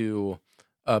has to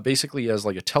basically as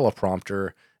like a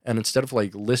teleprompter. And instead of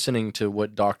like listening to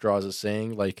what Dr. Oz is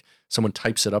saying, like someone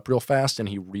types it up real fast and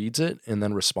he reads it and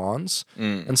then responds.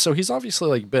 And so he's obviously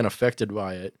like been affected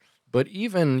by it. But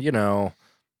even, you know,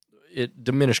 it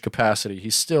diminished capacity,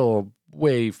 he's still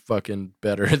way fucking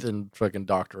better than fucking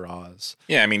Dr. Oz.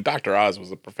 Yeah, I mean, Dr. Oz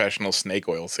was a professional snake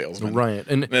oil salesman. Right.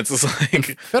 And it's just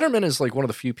like... Fetterman is like one of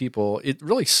the few people, it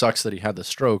really sucks that he had the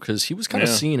stroke because he was kind of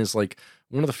seen as like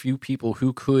one of the few people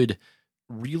who could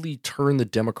really turn the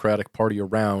Democratic Party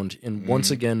around and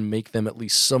once again make them at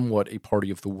least somewhat a party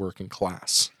of the working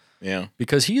class. Yeah.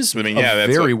 Because he's a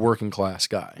very working class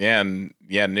guy. Yeah, and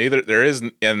neither there is,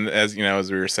 and as you know,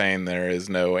 as we were saying, there is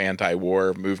no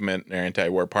anti-war movement or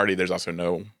anti-war party. There's also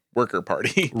no worker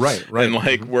party. Right. And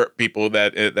like work people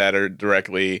that are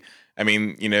directly, I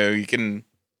mean, you know, you can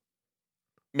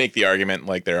make the argument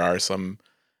like there are some,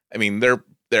 I mean, there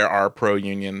are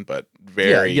pro-union, but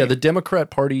very... Yeah, the Democrat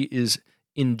Party is,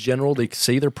 in general, they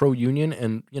say they're pro-union,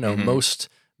 and, you know, most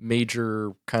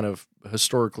major kind of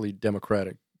historically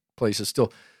democratic places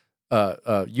still,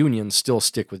 unions still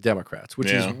stick with Democrats,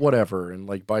 which is whatever. And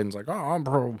like Biden's like, oh, I'm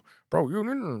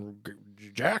pro-union,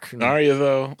 Jack. And are you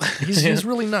though? He's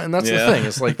really not, and that's the thing.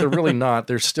 It's like they're really not.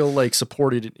 They're still like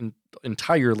supported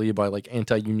entirely by like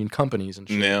anti-union companies and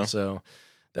shit. Yeah. So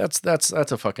that's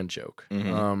a fucking joke.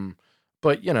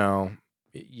 But you know,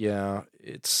 yeah,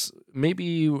 it's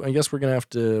maybe I guess we're gonna have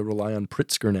to rely on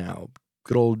Pritzker now.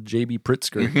 Good old JB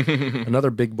Pritzker,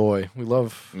 another big boy. We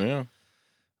love. Yeah.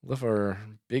 Love our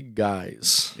big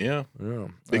guys. Yeah.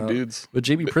 Big dudes. But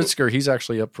JB Pritzker, he's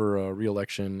actually up for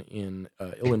re-election in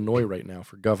Illinois right now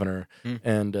for governor,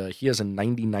 and he has a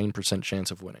 99%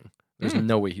 chance of winning. There's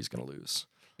no way he's going to lose,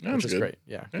 which is great.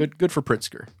 Yeah. Good for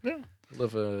Pritzker. Yeah.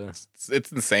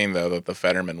 It's insane, though, that the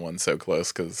Fetterman one's so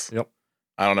close, because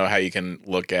I don't know how you can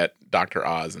look at Dr.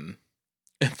 Oz and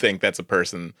think that's a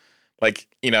person. Like,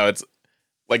 you know, it's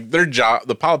like their job,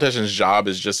 the politician's job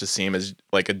is just to seem as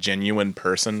like a genuine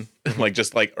person, like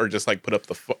just like put up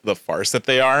the farce that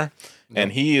they are.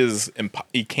 And he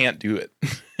can't do it.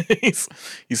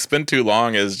 he's spent too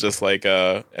long as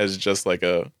a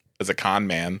con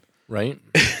man. Right.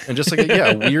 And just like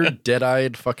a weird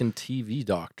dead-eyed fucking TV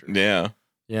doctor. Yeah.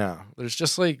 Yeah. There's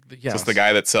just like, just the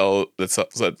guy that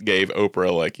gave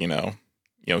Oprah, like, you know,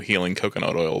 healing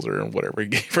coconut oils or whatever he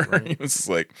gave her. Right. He was just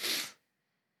like,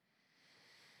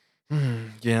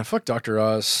 yeah, fuck Dr.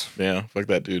 Oz. Yeah, fuck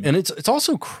that dude. And it's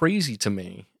also crazy to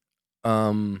me.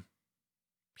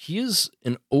 He is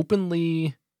an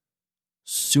openly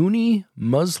Sunni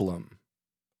Muslim.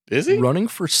 Is he? Running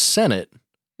for Senate.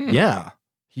 Yeah,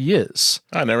 he is.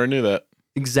 I never knew that.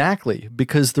 Exactly,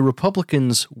 because the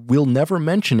Republicans will never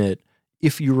mention it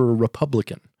if you're a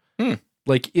Republican.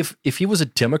 Like, if he was a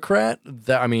Democrat,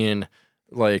 that, I mean,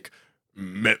 like...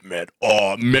 Mehmet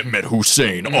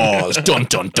Hussein Oz, dun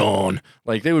dun dun.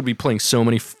 Like, they would be playing so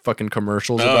many fucking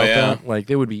commercials about that. Like,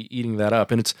 they would be eating that up.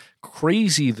 And it's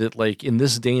crazy that, like, in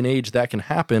this day and age, that can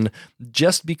happen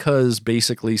just because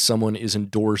basically someone is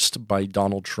endorsed by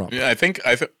Donald Trump. Yeah, I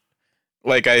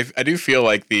do feel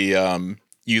like the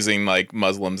using like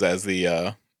Muslims as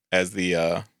the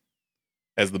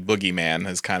boogeyman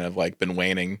has kind of like been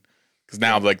waning. Because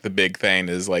now, like, the big thing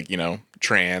is, like, you know,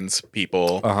 trans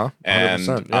people, and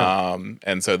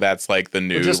so that's like the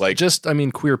new, I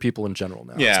mean, queer people in general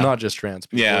now. Yeah. It's not just trans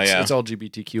people. It's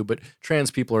LGBTQ, but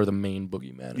trans people are the main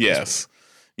boogeyman. Yes,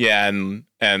 yeah,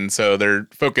 and so they're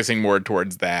focusing more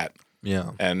towards that.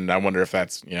 Yeah, and I wonder if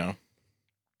that's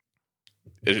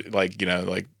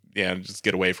just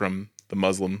get away from the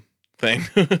Muslim thing.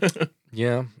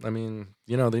 Yeah, I mean,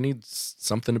 they need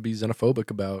something to be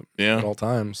xenophobic about at all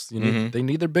times. They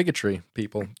need their bigotry,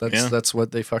 people. That's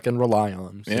what they fucking rely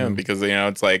on. So. Yeah, because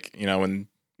it's like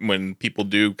when people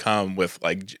do come with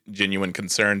like genuine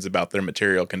concerns about their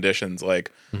material conditions,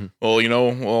 like,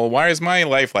 why is my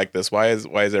life like this? Why is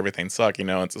everything suck?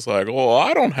 It's just like, well,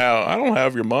 I don't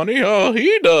have your money. Oh,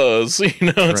 he does.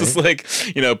 It's just like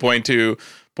point to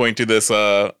this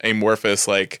amorphous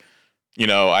like.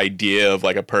 Idea of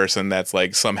like a person that's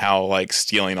like somehow like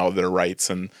stealing all of their rights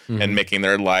and making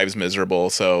their lives miserable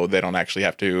so they don't actually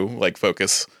have to like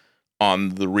focus on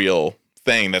the real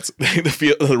thing that's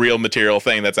the real material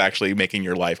thing that's actually making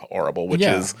your life horrible, which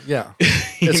is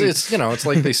it's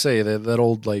like they say that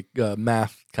old like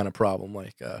math kind of problem,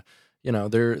 like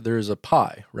there's a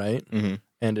pie, right? Mm-hmm.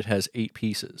 And it has 8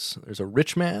 pieces. There's a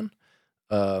rich man,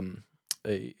 a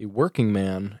working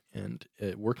man, and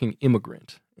a working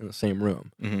immigrant in the same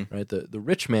room, right? The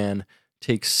rich man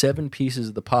takes 7 pieces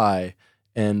of the pie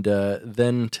and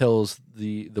then tells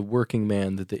the working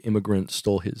man that the immigrant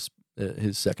stole his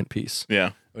second piece.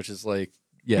 Yeah, which is like,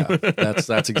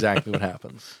 that's exactly what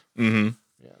happens. Mm-hmm.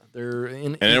 Yeah,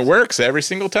 and it works every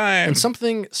single time. And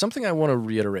something I want to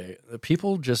reiterate that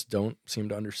people just don't seem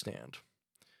to understand.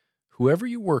 Whoever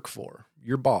you work for,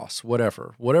 your boss,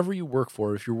 whatever you work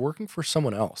for, if you're working for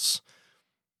someone else,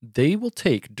 they will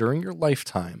take during your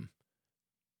lifetime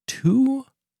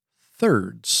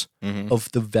 2/3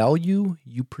 of the value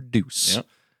you produce. Yep.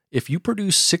 If you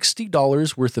produce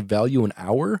 $60 worth of value an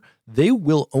hour, they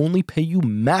will only pay you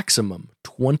maximum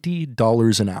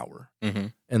 $20 an hour. Mm-hmm.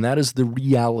 And that is the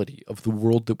reality of the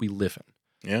world that we live in.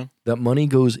 Yeah. That money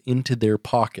goes into their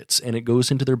pockets and it goes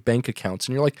into their bank accounts.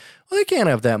 And you're like, well, they can't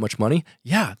have that much money.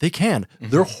 Yeah, they can.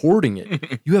 They're hoarding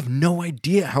it. You have no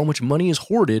idea how much money is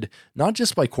hoarded, not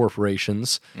just by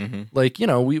corporations. Mm-hmm. Like,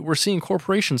 we're seeing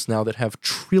corporations now that have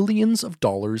trillions of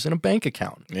dollars in a bank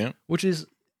account. Yeah. Which is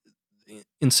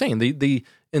insane. They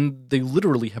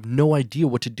literally have no idea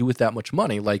what to do with that much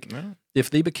money. Like, if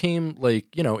they became like,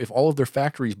 if all of their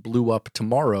factories blew up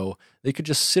tomorrow, they could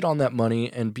just sit on that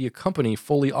money and be a company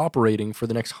fully operating for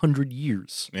the next 100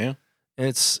 years. Yeah. And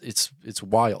it's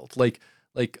wild. Like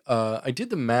I did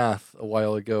the math a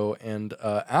while ago, and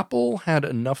Apple had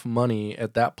enough money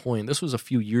at that point, this was a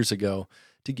few years ago,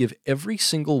 to give every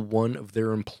single one of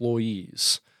their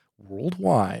employees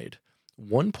worldwide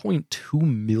 $1.2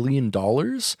 million,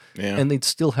 and they'd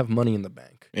still have money in the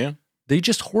bank. Yeah. They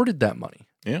just hoarded that money.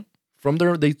 Yeah. From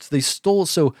they stole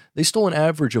an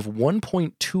average of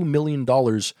 $1.2 million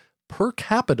per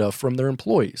capita from their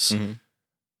employees. Mm-hmm.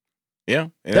 Yeah.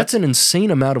 That's an insane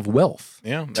amount of wealth.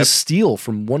 Yeah. To steal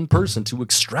from one person, to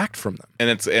extract from them. And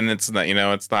it's not,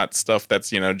 it's not stuff that's,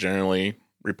 generally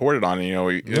reported on,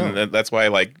 and that's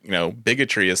why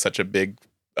bigotry is such a big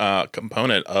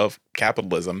component of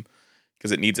capitalism,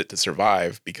 because it needs it to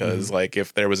survive. Because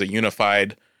if there was a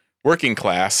unified working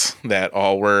class that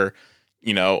all were,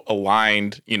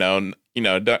 aligned,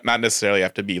 not necessarily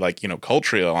have to be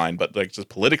culturally aligned, but just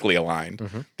politically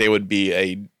aligned, they would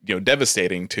be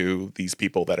devastating to these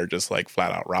people that are just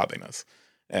flat out robbing us.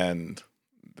 And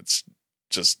it's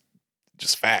just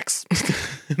facts.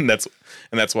 and that's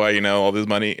why, all this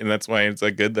money, and that's why it's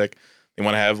good that they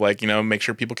want to have make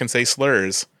sure people can say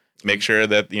slurs, make sure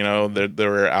that, that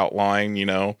they're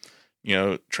outlawing,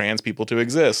 trans people to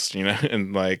exist,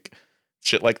 and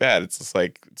shit like that. It's just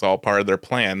it's all part of their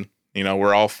plan.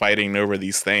 We're all fighting over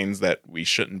these things that we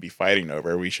shouldn't be fighting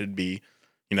over. We should be,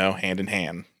 hand in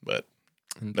hand, but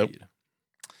Indeed. Nope.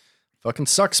 Fucking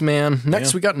sucks, man.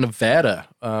 Next, we got Nevada,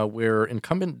 where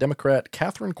incumbent Democrat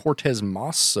Catherine Cortez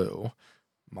Masto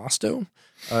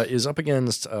is up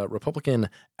against Republican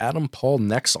Adam Paul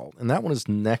Nexall, and that one is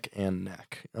neck and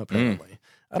neck, apparently.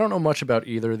 I don't know much about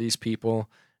either of these people.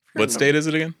 What state is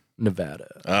it again?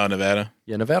 Nevada. Oh, Nevada.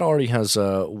 Yeah, Nevada already has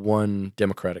one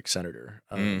Democratic senator,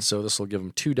 so this will give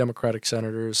them 2 Democratic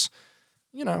senators.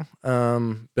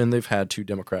 And they've had 2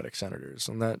 Democratic senators,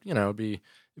 and that it'd be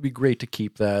great to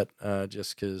keep that,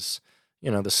 just because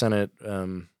the Senate,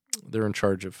 they're in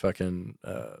charge of fucking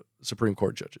Supreme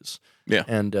Court judges. Yeah,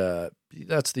 and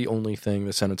that's the only thing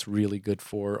the Senate's really good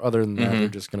for. Other than that, they're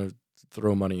just gonna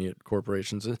throw money at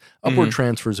corporations, upward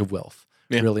transfers of wealth.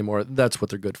 Really more. That's what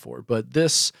they're good for. But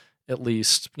this, at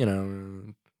least,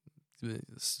 the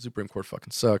Supreme Court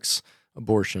fucking sucks.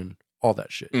 Abortion, all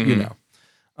that shit,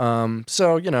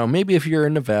 So, maybe if you're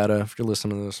in Nevada, if you're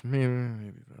listening to this,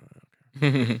 maybe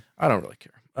I don't really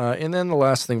care. And then the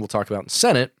last thing we'll talk about in the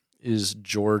Senate is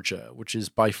Georgia, which is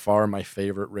by far my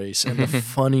favorite race and the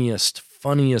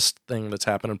funniest thing that's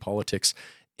happened in politics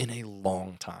in a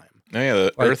long time. Oh yeah,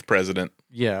 the Earth president.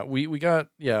 Yeah, we got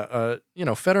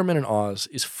Fetterman and Oz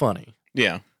is funny.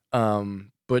 Yeah.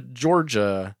 But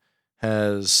Georgia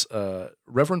has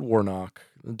Reverend Warnock,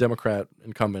 the Democrat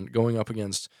incumbent, going up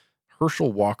against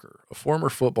Herschel Walker, a former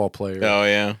football player. Oh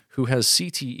yeah. Who has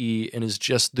CTE and is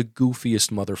just the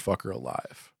goofiest motherfucker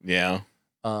alive. Yeah.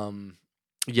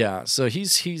 Yeah. So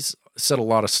he's said a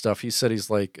lot of stuff. He said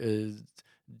he's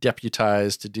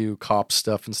deputized to do cop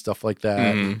stuff and stuff like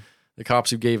that. The cops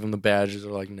who gave him the badges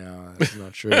are like, no, that's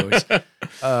not true.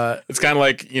 It's kind of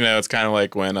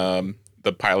like when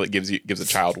the pilot gives a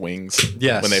child wings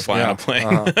when they fly on a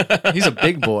plane. He's a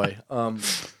big boy.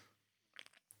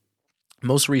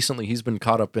 most recently he's been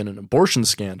caught up in an abortion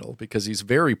scandal because he's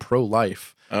very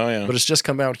pro-life. Oh yeah. But it's just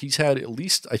come out he's had at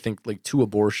least, I think, like 2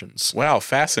 abortions. Wow,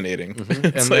 fascinating.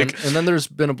 And then there's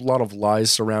been a lot of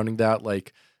lies surrounding that.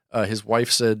 Like his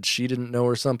wife said she didn't know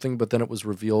or something, but then it was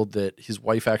revealed that his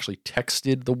wife actually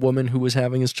texted the woman who was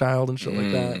having his child and shit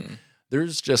like that.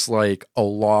 There's just like a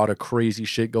lot of crazy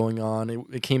shit going on.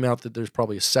 It came out that there's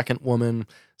probably a second woman.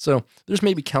 So there's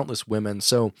maybe countless women.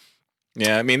 So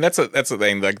yeah, I mean that's the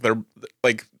thing. Like they're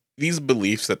like these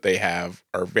beliefs that they have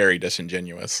are very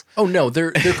disingenuous. Oh no,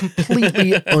 they're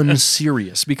completely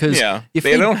unserious because if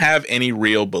they don't have any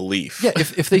real belief. Yeah,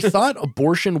 if they thought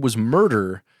abortion was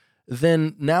murder,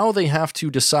 then now they have to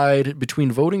decide between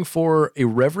voting for a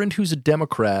reverend who's a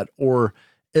Democrat or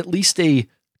at least a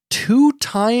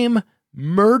 2-time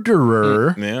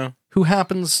murderer who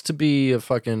happens to be a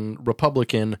fucking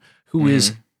Republican who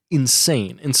is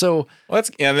insane. And so that's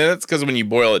because when you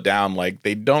boil it down, like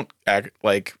they don't act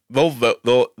like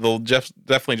they'll just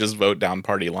definitely just vote down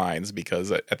party lines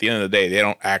because at the end of the day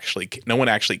no one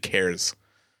actually cares.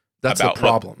 That's about the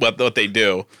problem. What they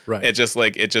do. Right. It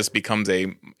just becomes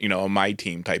a my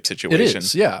team type situation. It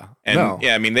is, yeah. And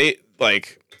I mean they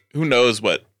like who knows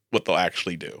what they'll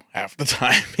actually do half the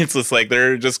time. It's just like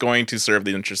they're just going to serve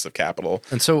the interests of capital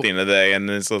and so, at the end of the day. And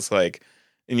it's just like,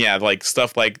 and like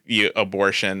stuff like the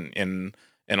abortion and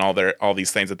all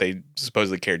these things that they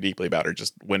supposedly care deeply about are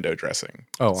just window dressing.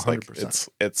 Oh, it's 100%.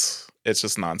 Like, it's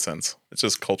just nonsense. It's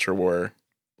just culture war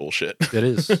bullshit. It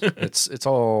is. It's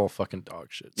all fucking dog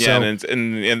shit. Yeah, so,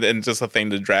 and just a thing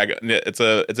to drag. It's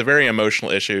a very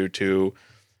emotional issue to.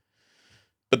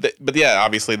 But yeah,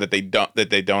 obviously that they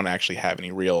don't actually have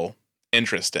any real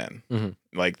interest in.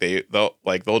 Like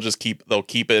they'll just keep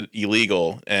it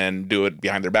illegal and do it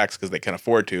behind their backs because they can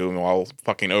afford to while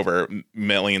fucking over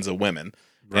millions of women,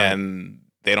 and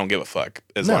they don't give a fuck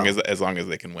as long as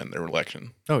they can win their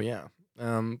election. Oh yeah,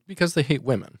 because they hate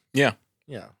women. Yeah.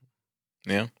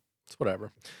 It's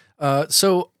whatever.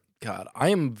 So God, I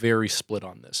am very split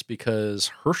on this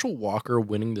because Herschel Walker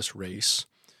winning this race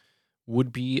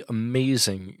would be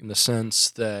amazing in the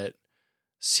sense that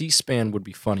C-SPAN would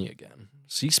be funny again.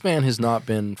 C-SPAN has not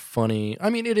been funny. I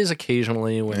mean, it is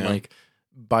occasionally when like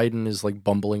Biden is like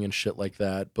bumbling and shit like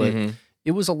that, but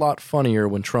it was a lot funnier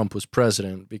when Trump was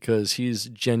president because he's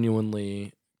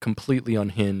genuinely completely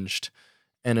unhinged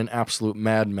and an absolute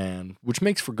madman, which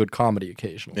makes for good comedy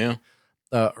occasionally. Yeah.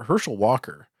 Herschel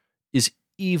Walker is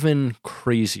even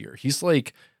crazier. He's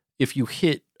like if you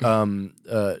hit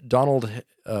Donald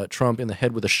Trump in the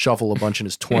head with a shovel a bunch in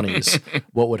his 20s,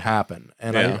 what would happen?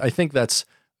 And I think that's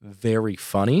very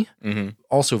funny,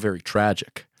 also very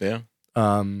tragic. Yeah.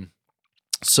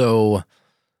 So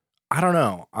I don't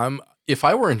know. If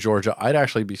I were in Georgia, I'd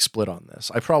actually be split on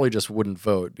this. I probably just wouldn't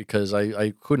vote because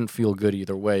I couldn't feel good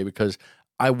either way because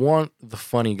I want the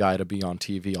funny guy to be on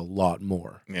TV a lot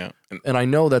more. Yeah. And I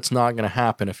know that's not going to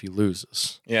happen if he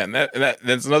loses. Yeah. And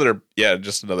that's another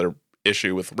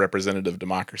issue with representative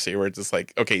democracy where it's just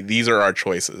like, okay, these are our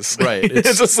choices. Right.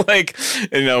 It's just like,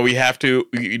 we have to,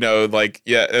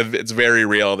 it's very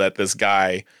real that this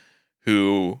guy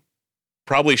who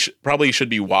probably should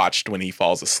be watched when he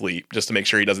falls asleep just to make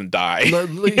sure he doesn't die.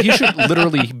 He should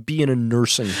literally be in a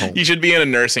nursing home. He should be in a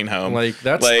nursing home.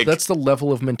 That's the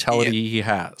level of mentality he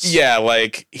has. Yeah,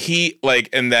 but he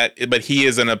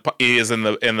is in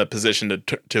the position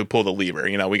to pull the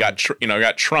lever. We got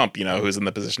Trump, who's in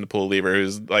the position to pull the lever,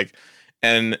 who's like,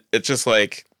 and it's just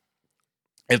like,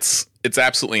 it's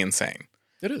absolutely insane.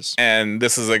 It is. And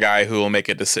this is a guy who will make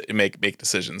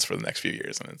decisions for the next few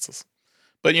years, and it's just.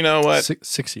 But you know what?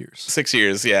 6 years. 6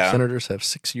 years, yeah. Senators have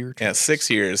 6 years. Yeah, 6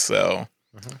 years. So,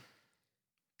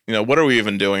 what are we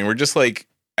even doing? We're just like,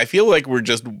 I feel like we're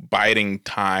just biding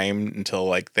time until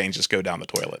like things just go down the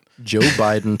toilet. Joe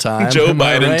Biden time. Joe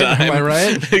Biden time. Am I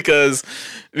right? because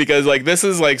like this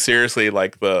is like seriously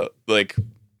like the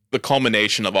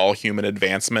culmination of all human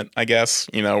advancement. I guess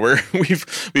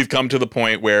we've come to the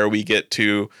point where we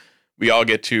all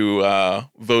get to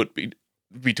vote.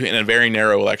 Between a very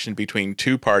narrow election between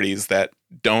two parties that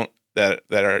don't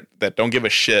give a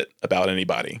shit about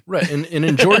anybody. Right. And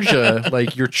in Georgia,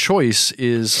 like your choice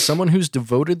is someone who's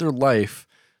devoted their life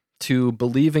to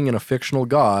believing in a fictional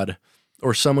God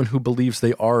or someone who believes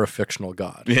they are a fictional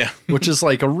God. Yeah. Which is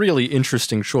like a really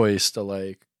interesting choice to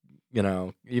like,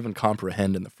 even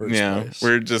comprehend in the first place.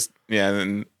 We're just,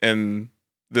 and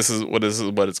this is what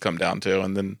it's come down to.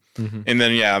 And then, and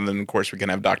then of course we can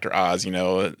have Dr. Oz,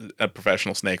 a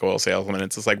professional snake oil salesman.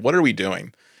 It's just like, what are we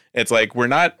doing? It's like, we're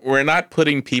not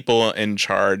putting people in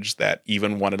charge that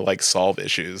even want to like solve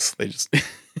issues. They just,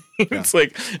 It's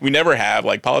like we never have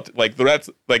like like that's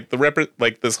like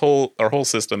our whole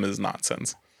system is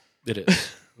nonsense. It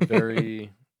is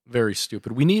very, very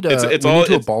stupid. We need It's we all- need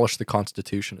to it's- abolish the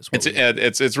Constitution as well.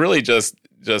 It's really just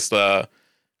an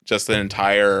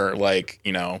entire like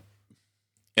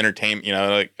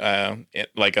entertainment,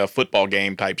 like a football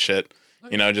game type shit.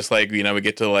 Just like we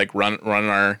get to like run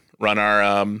our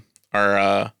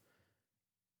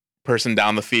person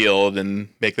down the field and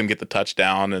make them get the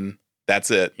touchdown, and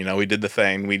that's it. We did the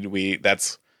thing.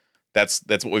 That's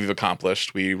what we've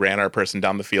accomplished. We ran our person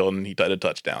down the field and he got a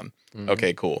touchdown. Mhm.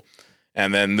 Okay, cool.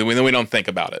 And then we don't think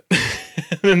about it.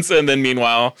 and then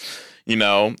meanwhile,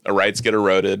 our rights get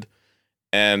eroded,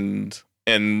 and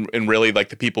really like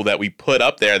the people that we put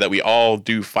up there that we all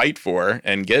do fight for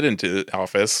and get into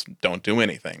office don't do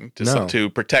anything to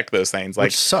protect those things. Like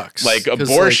Which sucks. Like 'Cause,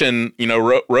 abortion,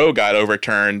 Roe got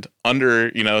overturned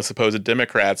under supposed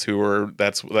Democrats who were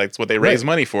that's what they raised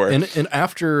money for. And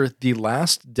after the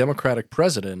last Democratic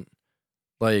president,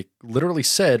 like literally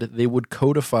said they would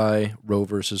codify Roe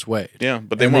versus Wade. Yeah,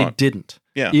 but they and won't. They didn't.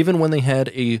 Yeah, even when they had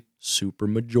a super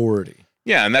majority.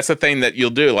 Yeah, and that's the thing that you'll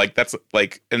do. Like that's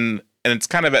like and it's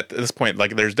kind of at this point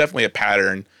like there's definitely a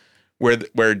pattern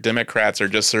where Democrats are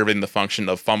just serving the function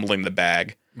of fumbling the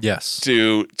bag. Yes.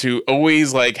 To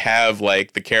always like have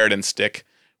like the carrot and stick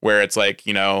where it's like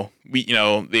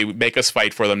they make us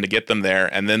fight for them to get them there,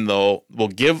 and then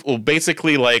we'll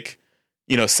basically like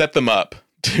set them up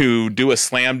to do a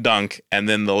slam dunk, and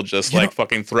then they'll just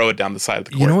fucking throw it down the side of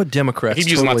the court. You know what Democrats keep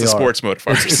using totally lots of are? sports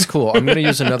metaphors. It's cool. I'm going to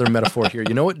use another metaphor here.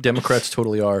 You know what Democrats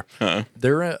totally are? Huh.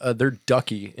 They're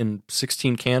Ducky in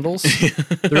 16 Candles.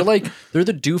 They're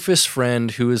the doofus friend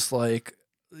who is like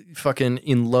fucking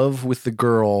in love with the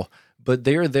girl, but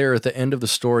they're there at the end of the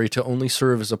story to only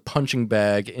serve as a punching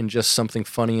bag and just something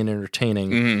funny and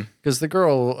entertaining. Because the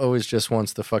girl always just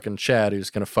wants the fucking Chad who's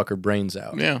going to fuck her brains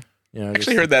out. Yeah. I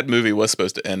actually heard that movie was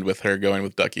supposed to end with her going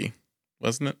with Ducky,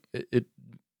 wasn't it?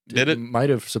 It might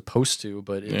have supposed to,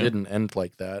 but it didn't end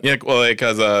like that. Yeah, well,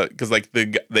 because like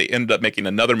they ended up making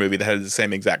another movie that had the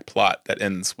same exact plot that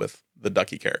ends with the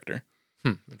Ducky character.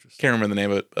 Interesting. Can't remember the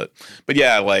name of it, but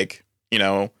yeah, like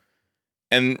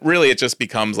and really it just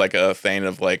becomes like a thing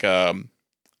of like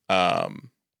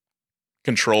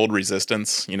controlled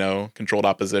resistance, controlled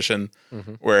opposition,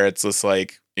 where it's just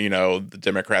like the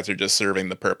Democrats are just serving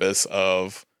the purpose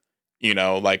of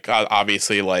like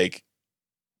obviously like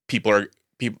people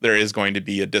there is going to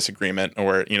be a disagreement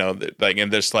or like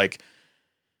and there's like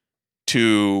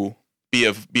to be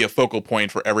a focal point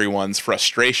for everyone's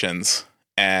frustrations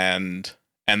and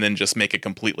then just make it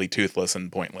completely toothless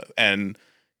and pointless and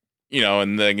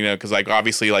and then because like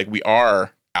obviously like we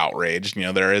are outraged,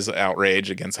 there is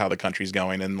outrage against how the country's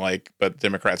going, and like but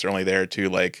Democrats are only there to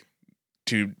like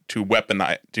to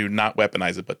weaponize, to not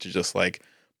weaponize it, but to just like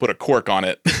put a cork on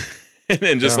it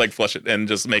and just like flush it and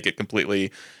just make it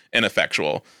completely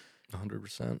ineffectual.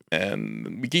 100%.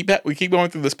 And we keep going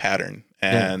through this pattern.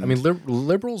 And I mean,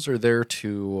 liberals are there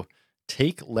to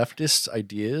take leftists'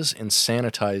 ideas and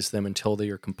sanitize them until they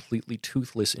are completely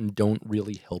toothless and don't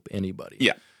really help anybody.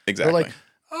 Yeah, exactly. They're like,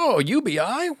 oh,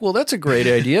 UBI? Well, that's a great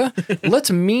idea.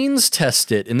 Let's means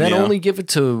test it and then only give it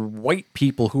to white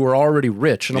people who are already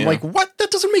rich. And I'm like, what? That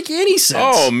doesn't make any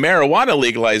sense. Oh, marijuana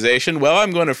legalization. Well,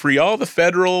 I'm going to free all the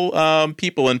federal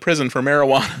people in prison for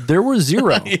marijuana. There were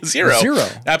zero. Zero.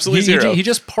 Absolutely zero. He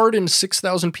just pardoned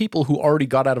 6,000 people who already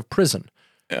got out of prison.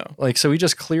 Yeah. Like, so he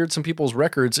just cleared some people's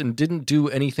records and didn't do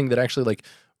anything that actually, like,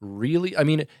 really, I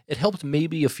mean, it helped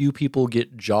maybe a few people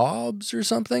get jobs or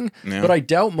something, but I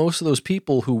doubt most of those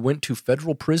people who went to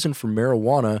federal prison for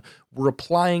marijuana were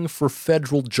applying for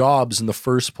federal jobs in the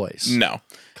first place. No.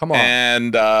 Come on.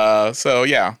 And so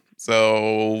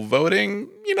voting,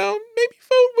 maybe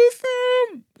vote with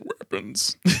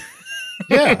weapons.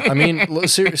 Yeah, I mean,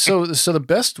 so the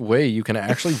best way you can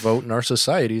actually vote in our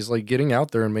society is like getting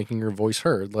out there and making your voice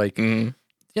heard. Like,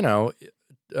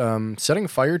 setting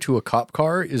fire to a cop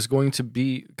car is going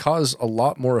to cause a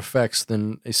lot more effects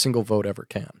than a single vote ever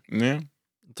can. Yeah.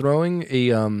 Throwing a,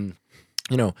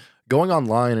 going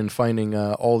online and finding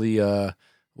all the,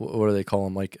 what do they call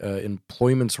them? Like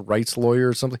employment rights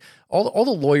lawyers, something. All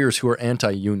the lawyers who are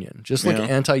anti-union, just like an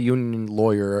anti-union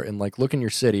lawyer, and like look in your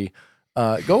city.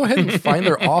 Go ahead and find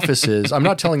their offices. I'm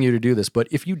not telling you to do this, but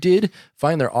if you did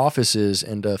find their offices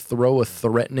and throw a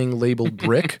threatening labeled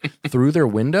brick through their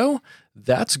window,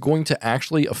 that's going to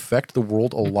actually affect the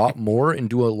world a lot more and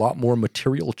do a lot more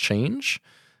material change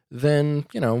than,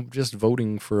 just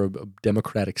voting for a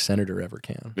Democratic senator ever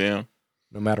can. Yeah.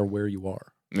 No matter where you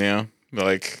are. Yeah.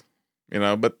 Like,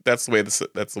 but that's the way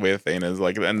the thing is.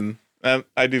 Like, and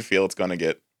I do feel it's going to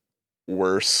get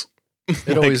worse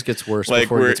It always gets worse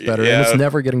before it gets better, yeah, and it's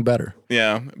never getting better.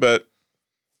 Yeah, but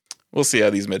we'll see how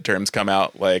these midterms come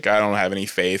out. Like, I don't have any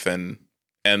faith in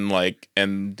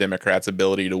Democrats'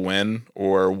 ability to win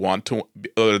or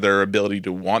their ability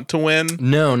to want to win.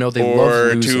 No, they or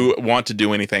love losing. to want to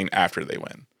do anything after they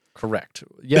win. Correct.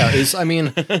 Yeah,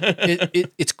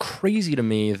 it's crazy to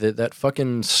me that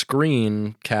fucking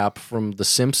screen cap from The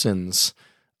Simpsons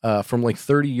from like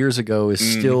 30 years ago is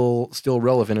still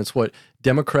relevant. It's what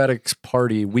Democratic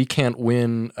Party, we can't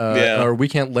win or we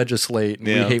can't legislate and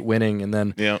we hate winning, and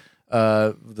then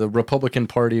the Republican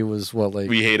Party was what, like,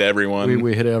 we hate everyone.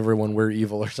 We hate everyone. We're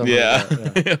evil or something. Yeah.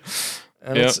 Like that. Yeah.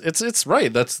 And it's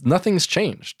right. That's nothing's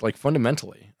changed, like,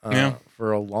 fundamentally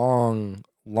for a long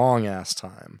ass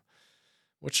time,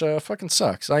 which fucking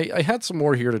sucks. I had some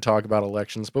more here to talk about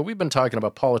elections, but we've been talking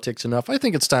about politics enough. I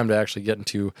think it's time to actually get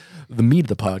into the meat of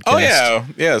the podcast. Oh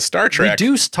yeah, Star Trek. We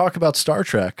do talk about Star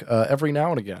Trek every now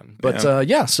and again, but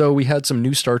so we had some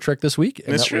new Star Trek this week,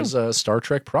 and That's that true. was Star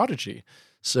Trek Prodigy.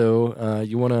 So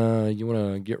you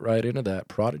wanna get right into that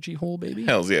Prodigy hole, baby?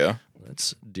 Hells yeah.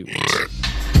 Let's do it.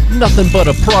 Nothing but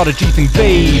a Prodigy thing,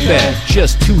 baby.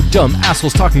 Just two dumb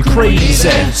assholes talking crazy.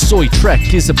 Soy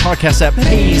Trek is a podcast that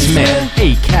pays, man.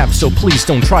 Hey, Cap, so please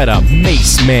don't try to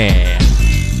mace, man.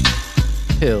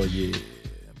 Hell yeah.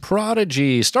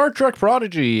 Prodigy, Star Trek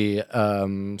Prodigy,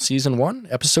 Season 1,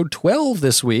 Episode 12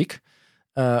 this week.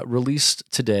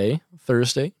 Released today,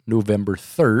 Thursday, November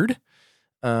 3rd.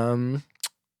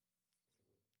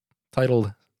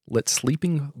 Titled Let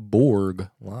Sleeping Borg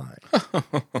Lie.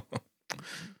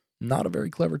 Not a very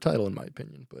clever title, in my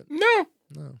opinion, but No.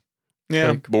 Yeah,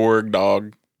 Like- Borg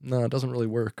dog. no, it doesn't really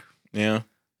work. Yeah.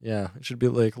 Yeah, it should be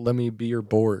like, let me be your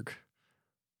Borg.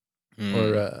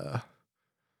 Or,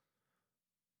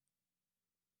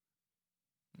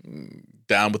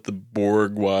 Down with the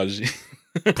Borgwaji.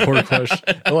 Borg Crush.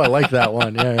 Oh, I like that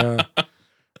one. Yeah.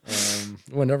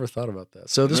 I never thought about that.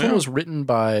 So this one was written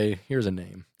by, here's a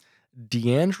name,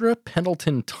 Deandra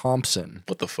Pendleton Thompson.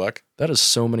 What the fuck? That is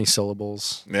so many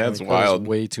syllables. Yeah, it's that is wild.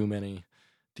 way too many.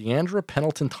 Deandra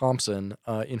Pendleton Thompson,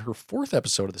 in her 4th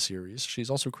episode of the series, she's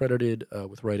also credited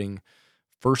with writing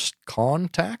First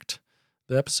Contact,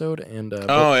 the episode, and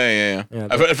Yeah.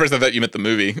 At first I thought you meant the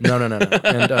movie. no,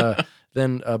 and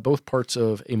then both parts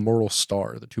of A Mortal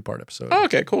Star, the 2-part episode. Oh,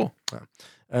 okay, cool.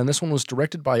 And this one was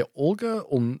directed by Olga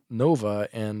Olnova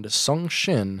and Sung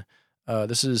Shin.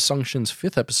 This is Sung Shin's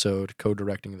 5th episode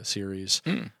co-directing the series.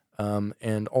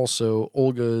 And also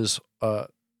Olga's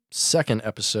 2nd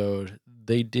episode,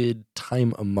 they did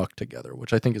Time Amok together,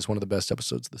 which I think is one of the best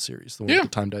episodes of the series. The one with the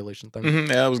time dilation thing. Yeah,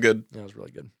 that was good. Yeah, it was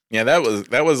really good. Yeah, that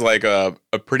was like a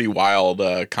pretty wild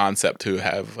concept to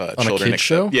have On children a kid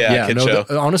show? Yeah, kid show.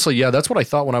 Honestly, yeah, that's what I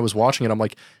thought when I was watching it. I'm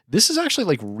like, this is actually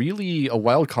like really a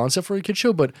wild concept for a kid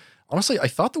show, but honestly, I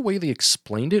thought the way they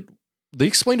explained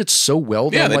it so well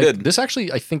that Yeah, I'm they like, did. this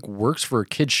actually I think works for a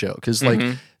kid show, because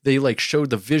like they like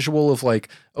showed the visual of like,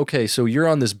 okay, so you're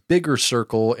on this bigger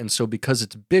circle, and so because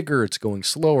it's bigger, it's going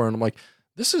slower, and I'm like,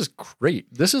 this is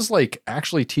great. This is like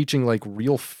actually teaching like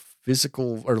real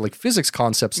physical or like physics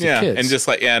concepts to kids. And just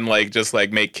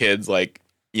like make kids like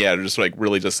just like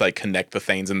really just like connect the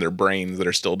things in their brains that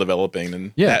are still developing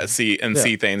and see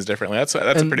things differently. That's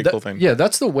a pretty cool thing. Yeah,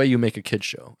 that's the way you make a kid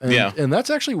show. And, Yeah. and that's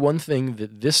actually one thing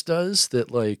that this does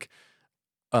that like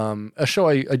a show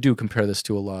I do compare this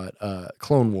to a lot.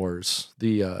 Clone Wars,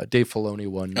 the Dave Filoni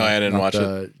one. Oh, I didn't watch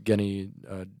it. Genny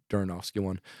Duranovsky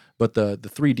one, but the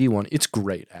 3D one. It's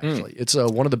great actually. It's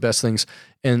one of the best things,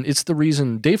 and it's the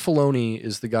reason Dave Filoni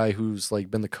is the guy who's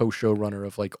like been the co-showrunner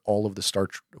of like all of the Star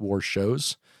Wars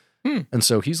shows, and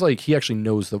so he's like he actually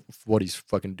knows what he's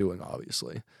fucking doing,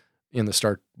 obviously, in the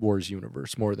Star Wars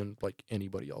universe more than like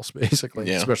anybody else, basically,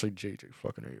 especially JJ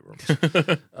fucking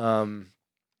Abrams.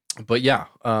 But yeah,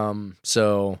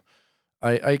 so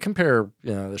I compare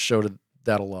the show to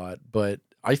that a lot, but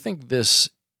I think this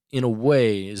in a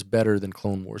way is better than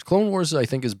Clone Wars. Clone Wars I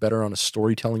think is better on a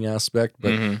storytelling aspect,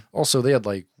 but also they had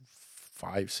like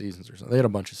 5 seasons or something. They had a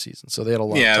bunch of seasons, so they had a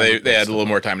lot. Yeah, of time they had a little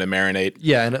more time to marinate.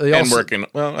 Yeah, and they also working.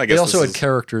 Well, I guess they also had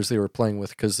characters they were playing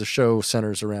with, because the show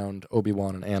centers around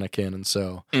Obi-Wan and Anakin, and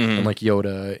so and like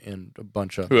Yoda and a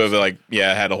bunch of who have like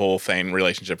had a whole thing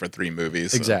relationship for 3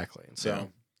 movies. So. Exactly. And so.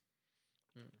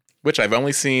 Which I've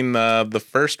only seen the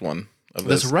first one of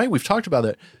this. That's right. We've talked about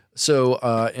that. So,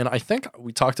 and I think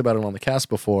we talked about it on the cast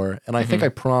before, and I think I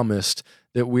promised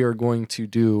that we are going to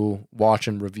do watch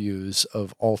and reviews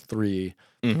of all 3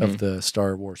 of the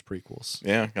Star Wars prequels.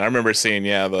 Yeah, I remember seeing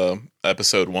the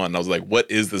episode 1. I was like, "What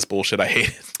is this bullshit? I hate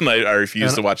it." And I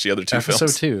refused to watch the other 2 films.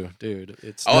 Episode 2, dude.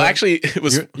 It's actually, it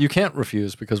was. You can't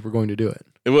refuse because we're going to do it.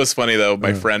 It was funny though.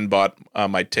 My friend bought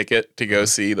my ticket to go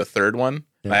see the 3rd one.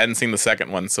 Yeah. I hadn't seen the 2nd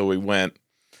one, so we went.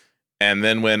 And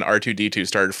then when R2-D2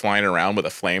 started flying around with a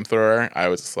flamethrower, I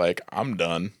was just like, "I'm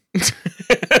done,"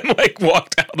 and like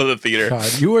walked out of the theater.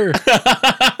 God, you were.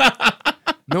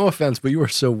 No offense, but you are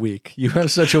so weak. You have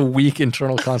such a weak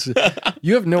internal concept.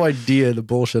 You have no idea the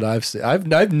bullshit I've seen.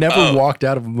 I've never walked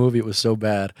out of a movie. It was so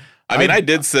bad. I mean, I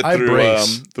did sit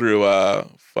through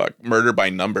Murder by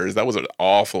Numbers. That was an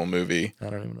awful movie. I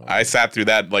don't even know. I sat through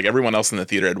that. Like everyone else in the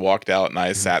theater had walked out, and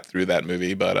I sat through that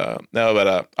movie. But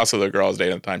also the girl I was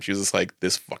dating at the time, she was just like,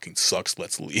 "This fucking sucks.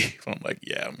 Let's leave." I'm like,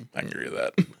 "Yeah, I can agree with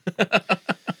that."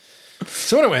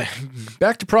 So anyway,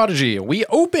 back to Prodigy. We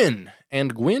open,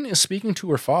 and Gwyn is speaking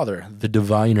to her father, the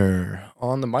Diviner,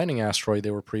 on the mining asteroid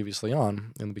they were previously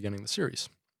on in the beginning of the series.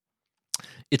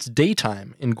 It's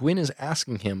daytime, and Gwyn is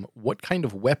asking him what kind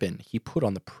of weapon he put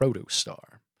on the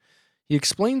protostar. He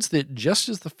explains that just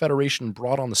as the Federation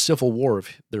brought on the civil war of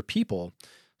their people,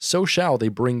 so shall they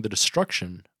bring the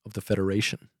destruction of the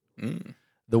Federation.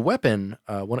 The weapon,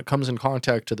 when it comes in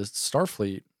contact to the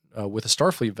Starfleet, with a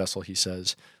Starfleet vessel, he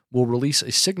says, will release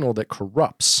a signal that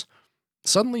corrupts.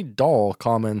 Suddenly, Dahl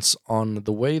comments on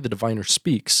the way the Diviner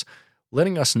speaks,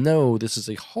 letting us know this is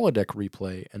a holodeck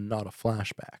replay and not a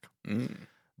flashback.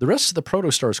 The rest of the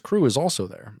Protostar's crew is also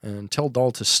there, and tell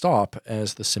Dahl to stop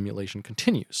as the simulation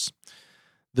continues.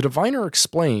 The Diviner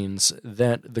explains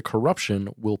that the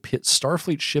corruption will pit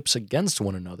Starfleet ships against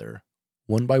one another,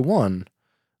 one by one,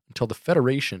 until the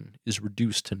Federation is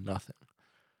reduced to nothing.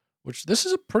 Which, this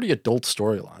is a pretty adult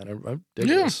storyline. I dig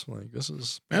this. Like, this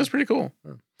is... That's pretty cool.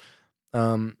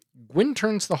 Gwyn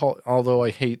turns although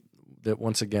I hate that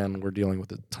once again we're dealing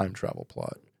with a time travel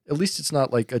plot. At least it's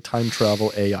not like a time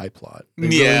travel AI plot. They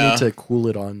really need to cool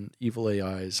it on evil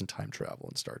AIs and time travel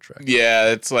in Star Trek.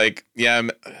 Yeah, it's like,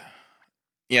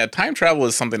 time travel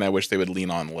is something I wish they would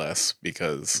lean on less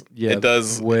because it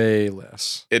does... Way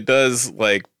less. It does,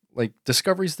 like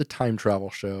Discovery's the time travel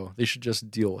show. They should just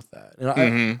deal with that.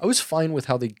 And I was fine with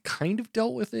how they kind of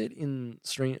dealt with it in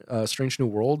Strange New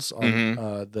Worlds on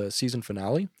the season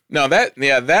finale. No,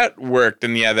 that worked,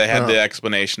 and they had the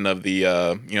explanation of the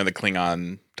the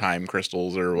Klingon time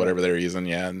crystals or whatever they're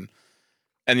using, and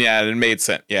it made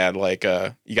sense. Yeah, like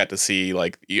you got to see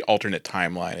like the alternate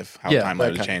timeline of how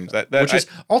timeline has changed.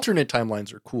 Alternate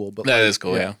timelines are cool, but that is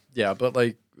cool. Yeah, but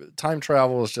like time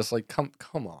travel is just like come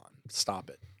on, stop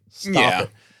it. Stop it.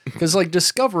 Because like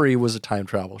Discovery was a time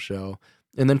travel show,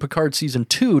 and then Picard season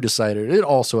 2 decided it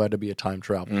also had to be a time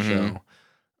travel show.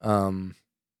 And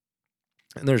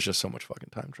there's just so much fucking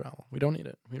time travel. We don't need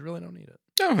it. We really don't need it.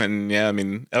 No, and I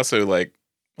mean, also like,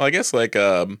 well, I guess like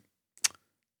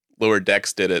Lower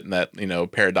Decks did it in that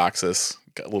Paradoxus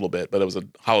a little bit, but it was a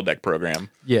holodeck program.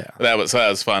 Yeah, that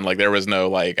was fun. Like there was no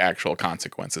like actual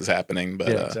consequences happening, but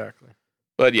exactly.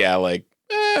 But yeah, like.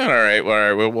 All right.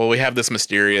 Well, we have this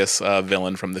mysterious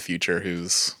villain from the future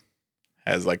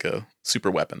has like a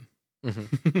super weapon.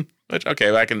 Which I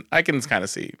can kind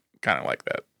of like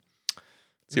that.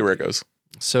 See where it goes.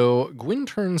 So Gwyn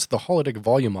turns the holodeck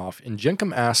volume off, and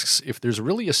Jenkum asks if there's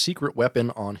really a secret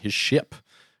weapon on his ship.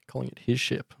 Calling it his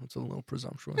ship. It's a little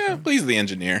presumptuous. Yeah, but he's the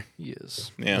engineer. He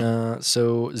is. Yeah.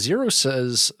 So Zero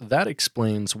says that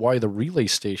explains why the relay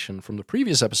station from the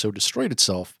previous episode destroyed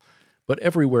itself, but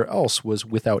everywhere else was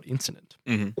without incident.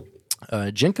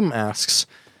 Jenkum asks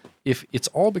if it's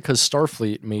all because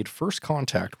Starfleet made first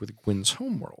contact with Gwyn's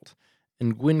homeworld,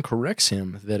 and Gwyn corrects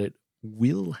him that it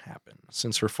will happen,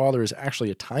 since her father is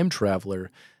actually a time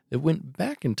traveler that went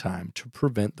back in time to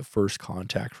prevent the first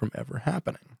contact from ever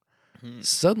happening.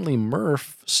 Suddenly,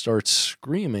 Murph starts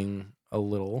screaming a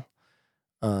little,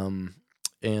 and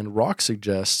Rock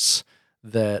suggests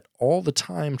that all the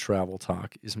time travel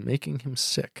talk is making him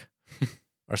sick.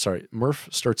 Murph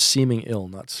starts seeming ill,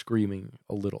 not screaming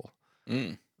a little.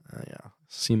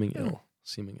 Seeming ill.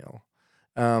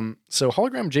 So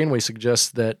Hologram Janeway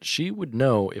suggests that she would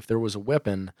know if there was a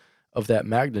weapon of that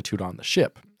magnitude on the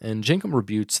ship, and Jenkum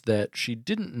rebutes that she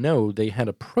didn't know they had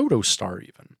a protostar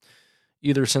even,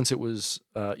 either since it was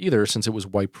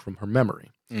wiped from her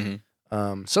memory.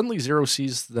 Suddenly, Zero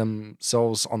sees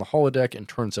themselves on the holodeck and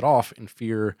turns it off in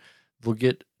fear they'll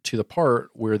get to the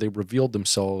part where they revealed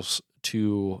themselves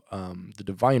to the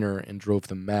diviner and drove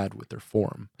them mad with their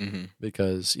form. Mm-hmm.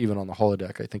 Because even on the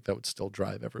holodeck, I think that would still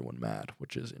drive everyone mad,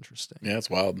 which is interesting. Yeah, it's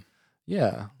wild.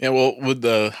 Yeah. Yeah, well, would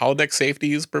the holodeck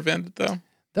safeties prevent it, though?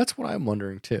 That's what I'm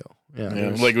wondering, too.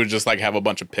 Yeah. Like, it would just, like, have a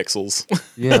bunch of pixels.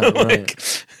 Yeah,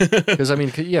 right. Because, I mean,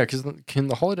 because can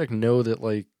the holodeck know that,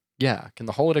 like, can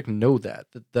the holodeck know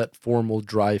that form will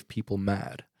drive people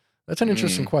mad? That's an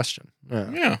interesting question.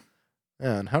 Yeah.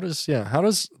 Yeah, and how does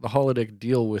the holodeck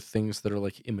deal with things that are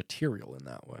like immaterial in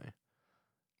that way?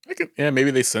 Maybe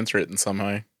they censor it in some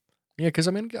way. Yeah, because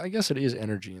I mean, I guess it is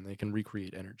energy, and they can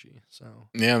recreate energy. So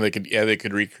yeah, they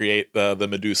could recreate the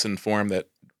Medusan form that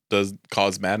does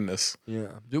cause madness.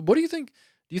 Yeah. What do you think?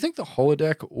 Do you think the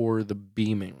holodeck or the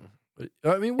beaming?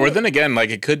 I mean, or then again,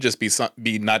 like it could just be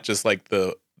not just like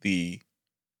the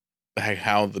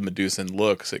how the Medusan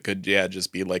looks. It could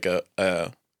just be like a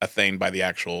thing by the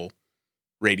actual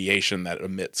radiation that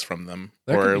emits from them,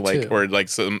 or like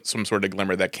some sort of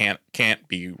glimmer that can't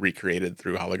be recreated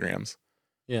through holograms.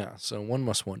 Yeah, so one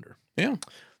must wonder. Yeah.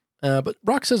 But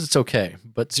Rock says it's okay,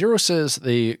 but Zero says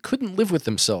they couldn't live with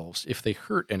themselves if they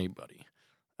hurt anybody.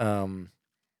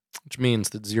 Which means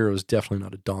that Zero is definitely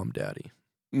not a dom daddy.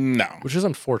 No. Which is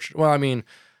unfortunate. Well, I mean,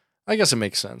 I guess it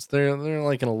makes sense. They're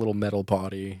like in a little metal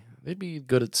body. They'd be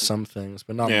good at some things,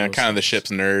 but not most kind of things. The ship's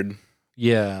nerd.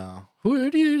 Yeah.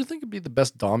 Who do you think would be the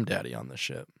best dom daddy on this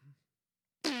ship?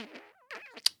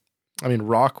 I mean,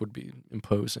 Rock would be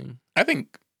imposing. I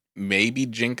think maybe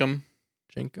Jinkum.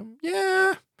 Jinkum?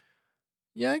 Yeah.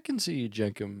 Yeah, I can see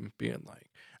Jinkum being like,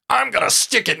 I'm going to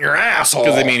stick it in your asshole.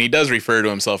 Because, I mean, he does refer to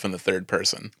himself in the third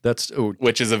person.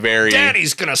 Which is a very...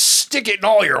 Daddy's going to stick it in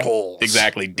all your holes.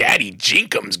 Exactly. Daddy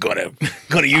Jinkum's going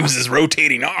to use his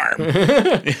rotating arm.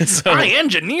 I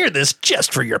engineered this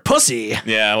just for your pussy.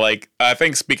 Yeah, like, I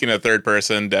think speaking of third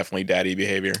person, definitely daddy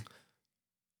behavior.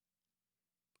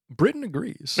 Britain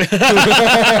agrees.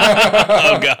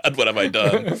 Oh, God, what have I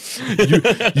done?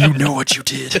 You know what you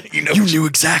did. You knew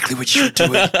exactly what you were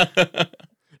doing.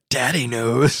 Daddy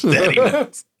knows. Daddy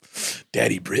knows.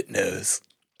 Daddy Brit knows.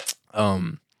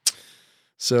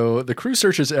 So the crew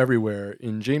searches everywhere.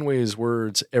 In Janeway's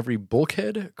words, every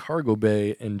bulkhead, cargo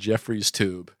bay, and Jeffrey's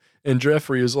tube. And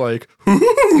Jeffrey is like, but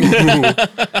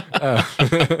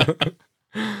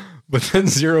then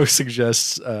Zero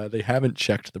suggests they haven't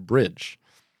checked the bridge,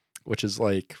 which is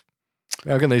like,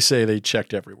 how can they say they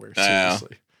checked everywhere?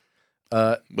 Seriously.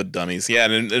 With dummies.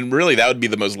 Yeah, and really that would be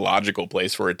the most logical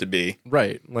place for it to be.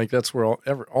 Right. Like that's where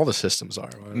all the systems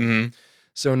are. Mm-hmm.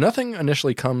 So nothing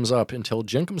initially comes up until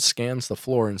Jenkum scans the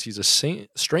floor and sees a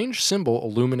strange symbol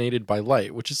illuminated by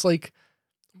light, which is like,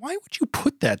 why would you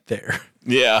put that there?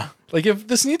 Yeah. Like if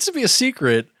this needs to be a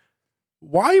secret,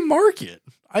 why mark it?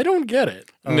 I don't get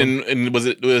it. And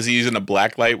was he using a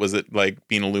black light? Was it like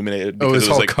being illuminated? Because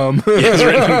it's all like, cum. Yeah, it's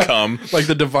written cum. Like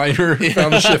the diviner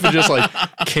found the ship and just like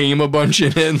came a bunch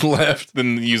in it and left.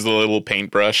 Then used a little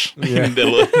paintbrush. Yeah. And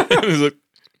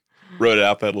wrote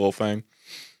out that little thing.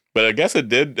 But I guess it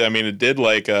did. I mean, it did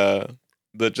like the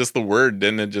word,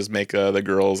 didn't it? Just make the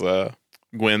girl's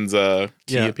Gwen's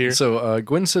key appear. So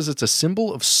Gwen says it's a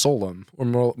symbol of Solum, or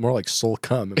more like soul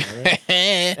cum. Am I right?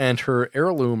 And her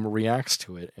heirloom reacts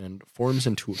to it and forms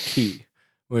into a key,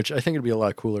 which I think it'd be a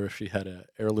lot cooler if she had an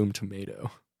heirloom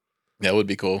tomato. That would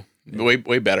be cool. Yeah.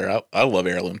 Way better. I love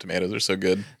heirloom tomatoes. They're so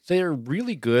good. They're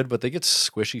really good, but they get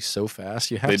squishy so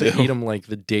fast. You have to eat them like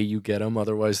the day you get them.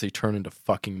 Otherwise, they turn into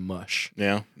fucking mush.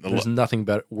 Yeah. There's nothing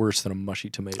worse than a mushy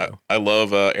tomato. I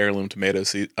love heirloom tomato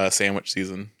sandwich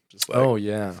season. Just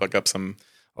like, fuck up some.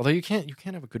 Although you can't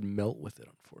have a good melt with it,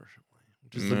 unfortunately,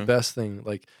 which is the best thing.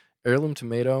 Like heirloom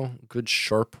tomato, good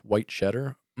sharp white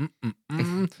cheddar.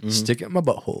 Stick it in my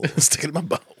butthole. Stick it in my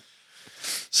butthole.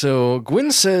 So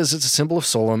Gwen says it's a symbol of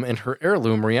Solum, and her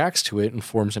heirloom reacts to it and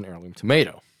forms an heirloom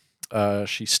tomato.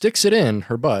 She sticks it in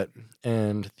her butt,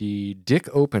 and the dick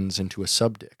opens into a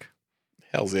subdick.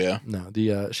 Hells yeah. No,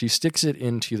 she sticks it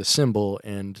into the symbol,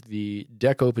 and the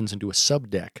deck opens into a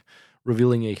subdeck,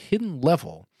 revealing a hidden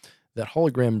level that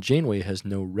hologram Janeway has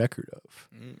no record of.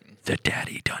 The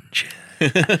daddy dungeon.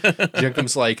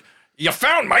 Jenkum's like, you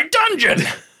found my dungeon!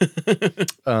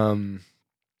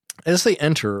 As they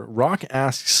enter, Rock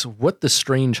asks what the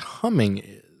strange humming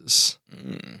is.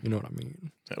 You know what I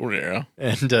mean? Oh, yeah.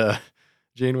 And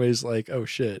Janeway's like, oh,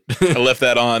 shit. I left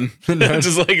that on.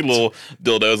 Just like little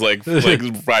dildos like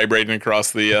vibrating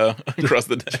across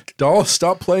the deck. Doll,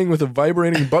 stop playing with a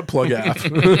vibrating butt plug app.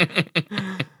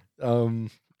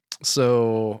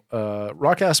 So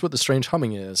Rock asks what the strange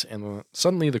humming is, and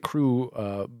suddenly the crew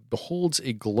beholds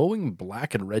a glowing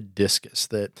black and red discus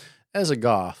that, as a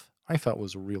goth, I thought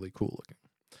was really cool looking.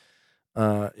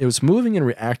 It was moving and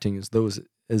reacting as though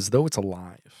it's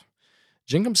alive.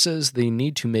 Jenkum says they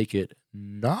need to make it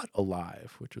not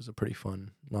alive, which was a pretty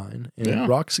fun line. And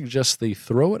Rock suggests they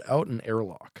throw it out an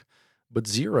airlock. But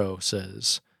Zero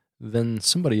says, then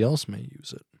somebody else may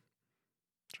use it.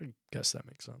 I guess that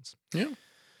makes sense. Yeah.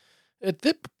 At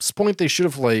this point, they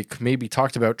should have maybe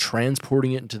talked about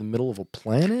transporting it into the middle of a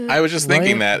planet. I was just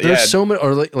thinking that. There's so many,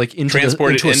 or like into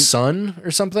a sun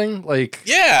or something.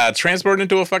 Transport it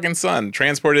into a fucking sun.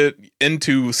 Transport it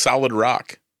into solid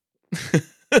rock.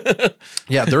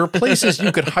 Yeah, there are places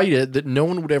you could hide it that no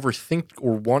one would ever think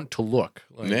or want to look.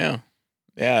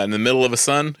 Yeah, in the middle of a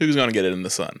sun. Who's going to get it in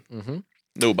the sun? Mm-hmm.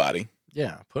 Nobody.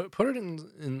 Yeah, put it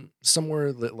in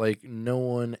somewhere that no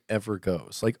one ever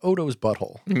goes, like Odo's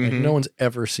butthole. Mm-hmm. No one's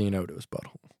ever seen Odo's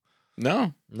butthole.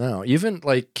 No. Even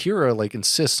Kira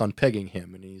insists on pegging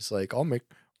him, and he's like, "I'll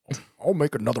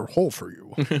make another hole for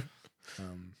you."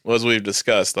 Well, as we've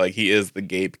discussed, he is the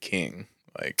gape king.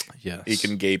 Yes, he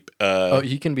can gape.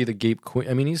 He can be the gape queen.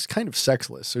 I mean, he's kind of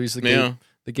sexless, so he's the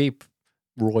gape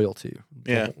royalty.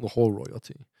 The whole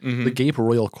royalty, the gape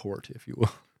royal court, if you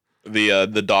will.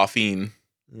 The Dauphin.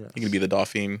 Yeah, he can be the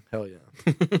Dauphin. Hell yeah.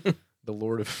 The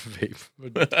Lord of Vape.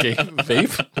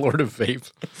 Vape? Lord of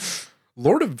Vape.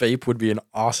 Lord of Vape would be an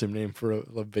awesome name for a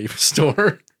vape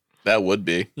store. That would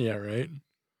be. Yeah, right?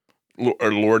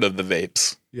 Or Lord of the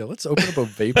Vapes. Yeah, let's open up a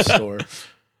vape store.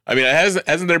 I mean,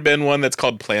 hasn't there been one that's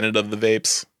called Planet of the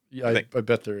Vapes? Yeah, I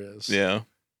bet there is. Yeah.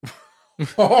 That's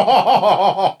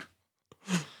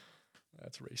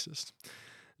racist.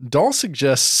 Dahl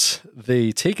suggests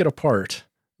they take it apart,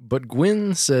 but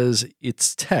Gwyn says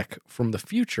it's tech from the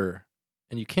future,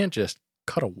 and you can't just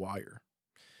cut a wire.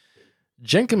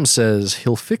 Jenkum says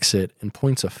he'll fix it and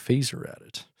points a phaser at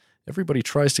it. Everybody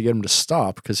tries to get him to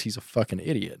stop because he's a fucking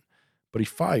idiot, but he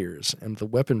fires, and the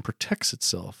weapon protects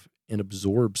itself and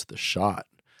absorbs the shot.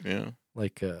 Yeah.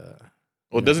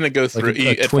 Doesn't it go through?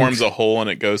 It forms a hole and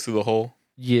it goes through the hole?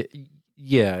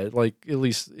 Yeah, at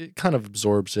least it kind of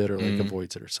absorbs it or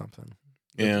avoids it or something.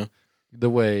 Yeah.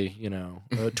 The way,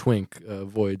 a twink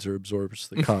avoids or absorbs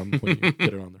the cum when you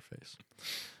get it on their face.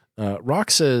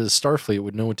 Rock says Starfleet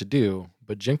would know what to do,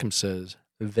 but Jenkum says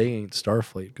they ain't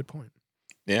Starfleet. Good point.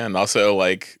 Yeah, and also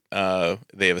they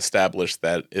have established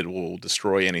that it will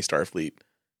destroy any Starfleet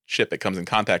ship it comes in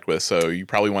contact with, so you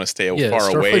probably want to stay far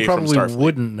away from Starfleet. Probably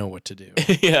wouldn't know what to do.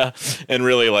 Yeah, and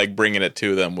really bringing it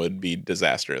to them would be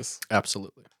disastrous.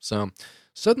 Absolutely. So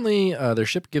suddenly their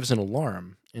ship gives an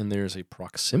alarm, and there's a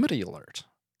proximity alert.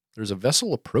 There's a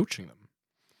vessel approaching them.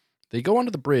 They go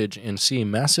onto the bridge and see a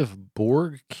massive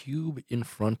Borg cube in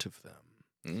front of them.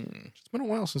 It's been a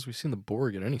while since we've seen the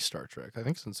Borg in any Star Trek. I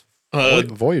think since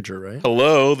Voyager, right?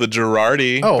 Hello, the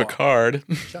Girardi, Picard.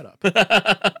 Shut up.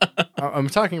 I'm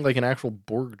talking an actual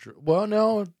Borg. Well,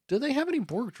 no. Did they have any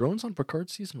Borg drones on Picard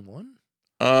season 1?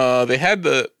 They had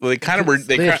they kind of were.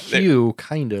 They had Hugh,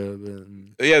 kind of.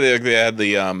 Yeah, they had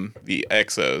the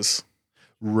Exos.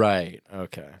 Right.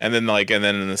 Okay. And then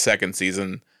in the second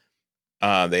season,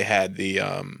 they had the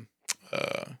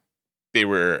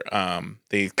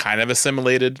they kind of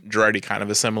assimilated. Girardi kind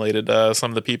of assimilated some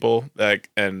of the people but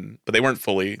they weren't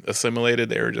fully assimilated.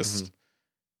 They were just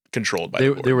controlled by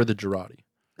the Borg. They were the Girardi.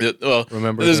 Well,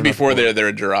 remember this is before they're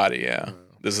a Girardi. Yeah,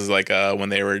 this is when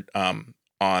they were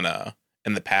on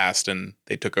in the past and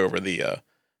they took over the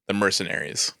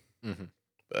mercenaries. Mm-hmm.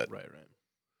 But right.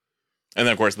 And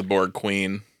then of course the Borg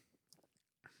Queen.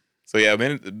 So yeah, I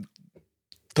mean,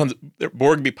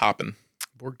 Borg be popping.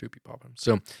 Borg do be popping.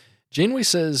 So Janeway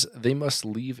says they must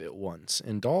leave at once,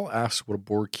 and Dahl asks what a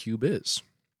Borg cube is.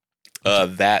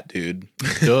 That dude.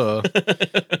 Duh.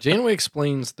 Janeway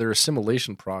explains their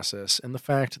assimilation process and the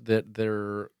fact that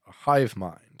they're a hive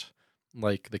mind,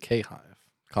 like the K-Hive,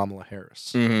 Kamala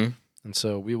Harris. Mm-hmm. And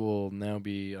so we will now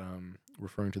be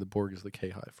referring to the Borg as the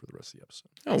K-Hive for the rest of the episode.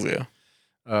 Oh,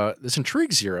 yeah. This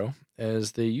intrigues Zero,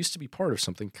 as they used to be part of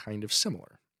something kind of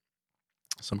similar.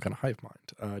 Some kind of hive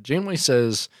mind. Janeway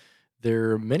says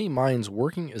there are many minds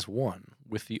working as one,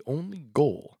 with the only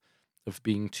goal of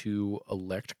being to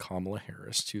elect Kamala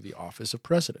Harris to the office of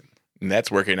president. And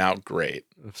that's working out great.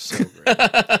 So great.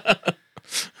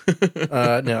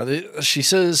 She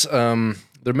says there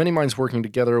are many minds working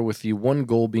together with the one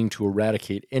goal being to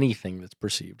eradicate anything that's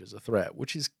perceived as a threat,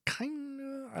 which is kind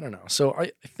of, I don't know. So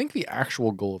I think the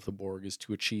actual goal of the Borg is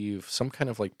to achieve some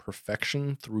kind of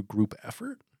perfection through group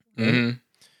effort. Mm-hmm.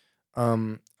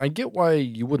 I get why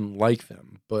you wouldn't like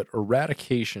them, but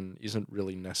eradication isn't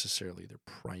really necessarily their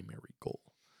primary goal.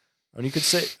 And you could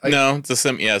say it's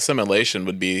assimilation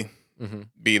would be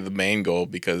the main goal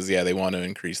because they want to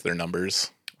increase their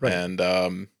numbers, right.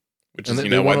 And Which And is,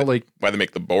 they why wanna, why they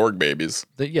make the Borg babies.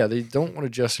 they don't want to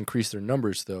just increase their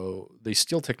numbers though. They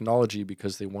steal technology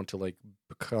because they want to like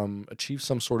achieve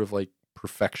some sort of like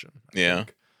perfection. I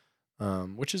think.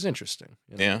 Which is interesting.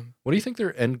 Yeah. What do you think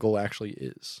their end goal actually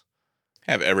is?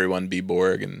 Have everyone be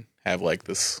Borg and have like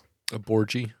this A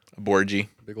Borgy. Borgy.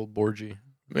 Big old Borgy.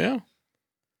 Yeah.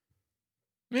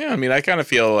 Yeah, I mean, I kind of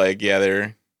feel like,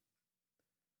 they're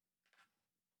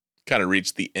kind of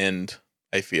reached the end,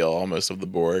 I feel, almost of the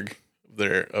Borg. I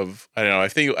don't know, I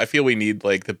feel we need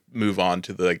like to move on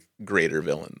to the like greater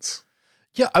villains.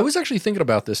 Yeah, I was actually thinking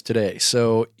about this today.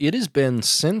 So it has been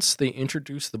since they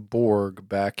introduced the Borg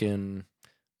back in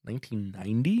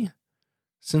 1990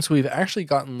 since we've actually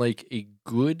gotten like a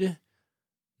good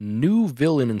new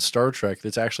villain in Star Trek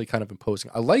that's actually kind of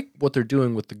imposing. I like what they're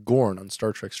doing with the Gorn on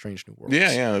Star Trek Strange New Worlds.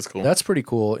 Yeah, that's cool. That's pretty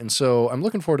cool. And so I'm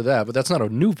looking forward to that, but that's not a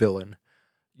new villain,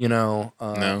 No.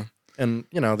 And,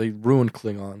 they ruined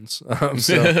Klingons.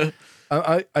 So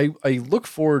I look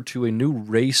forward to a new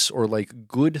race or like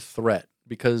good threat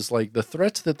because like the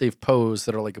threats that they've posed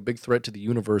that are like a big threat to the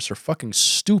universe are fucking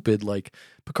stupid. Like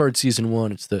Picard season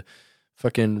 1, it's the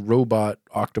fucking robot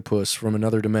octopus from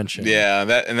another dimension. Yeah,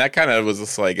 that kind of was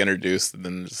just like introduced and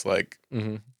then just like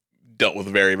dealt with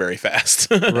very, very fast.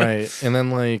 Right. And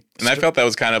then like I felt that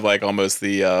was kind of like almost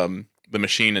the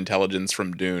machine intelligence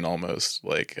from Dune almost.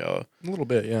 Like a little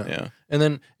bit, yeah. Yeah. And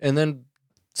then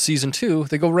season 2,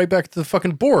 they go right back to the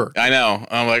fucking Borg. I know.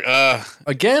 I'm like,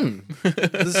 again.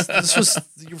 This was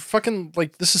you're fucking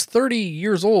like this is 30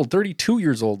 years old, 32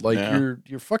 years old. Like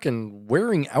you're fucking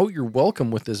wearing out your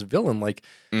welcome with this villain. Like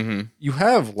you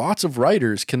have lots of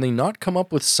writers. Can they not come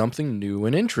up with something new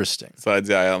and interesting? Besides,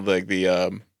 I don't like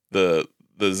the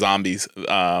zombies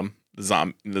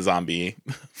the zombie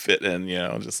fit in,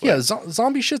 just like,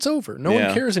 zombie shit's over. No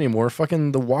one cares anymore.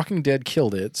 Fucking The Walking Dead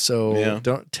killed it. So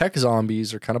tech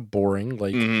zombies are kind of boring.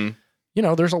 Like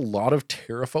there's a lot of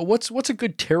terrifying. What's a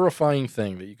good terrifying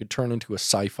thing that you could turn into a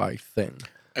sci-fi thing?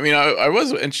 I mean, I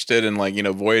was interested in like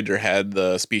Voyager had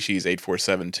the species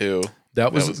 847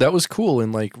 That was cool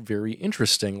and like very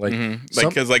interesting. Like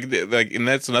because like and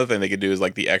that's another thing they could do is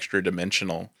like the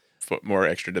more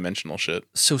extra dimensional shit.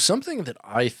 So something that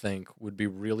I think would be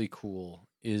really cool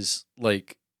is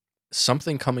like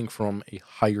something coming from a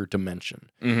higher dimension,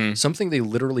 something they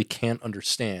literally can't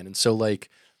understand. And so like,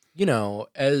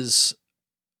 as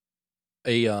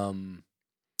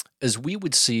we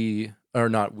would see, or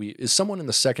not we, is someone in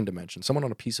the second dimension, someone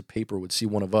on a piece of paper would see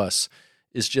one of us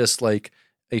is just like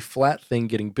a flat thing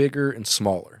getting bigger and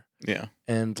smaller. Yeah.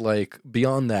 And like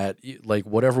beyond that, like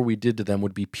whatever we did to them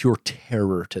would be pure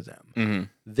terror to them.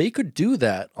 They could do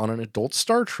that on an adult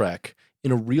Star Trek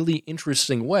in a really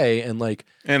interesting way. And like,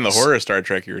 and the horror Star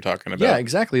Trek you were talking about. Yeah,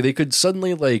 exactly. They could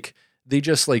suddenly like, they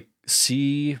just like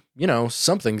see,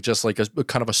 something just like a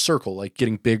kind of a circle, like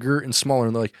getting bigger and smaller.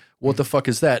 And they're like, what the fuck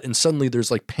is that? And suddenly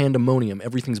there's like pandemonium.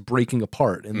 Everything's breaking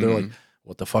apart. And they're like,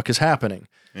 what the fuck is happening?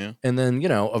 Yeah. And then,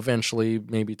 eventually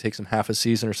maybe it takes them half a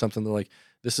season or something. They're like,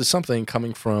 this is something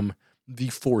coming from the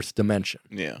fourth dimension.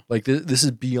 Yeah. Like this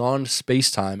is beyond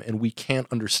space-time and we can't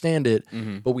understand it,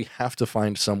 but we have to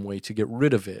find some way to get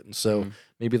rid of it. And so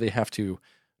maybe they have to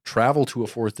travel to a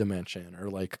fourth dimension or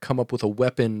like come up with a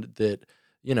weapon that,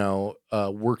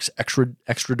 works extra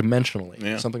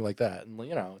dimensionally, something like that. And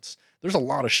there's a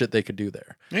lot of shit they could do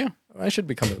there. Yeah. I should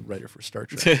become a writer for Star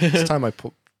Trek. It's time I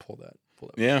pull that.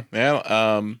 Yeah.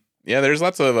 There's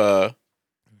lots of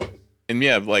and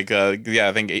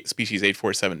I think species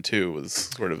 8472 was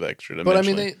sort of extra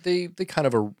dimensional. But I mean, they kind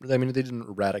of they didn't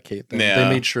eradicate them. Yeah. They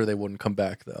made sure they wouldn't come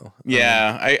back though.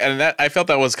 Yeah, I felt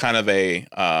that was kind of a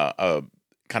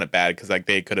kind of bad because like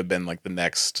they could have been like the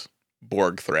next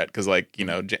Borg threat because like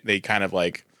they kind of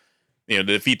like to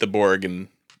defeat the Borg and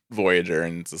Voyager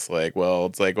and it's just like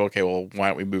okay, well why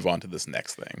don't we move on to this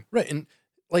next thing? Right. And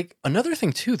like another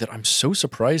thing too that I'm so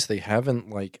surprised they haven't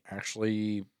like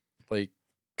actually like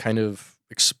kind of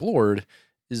explored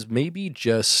is maybe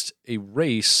just a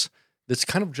race that's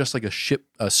kind of just like a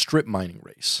strip mining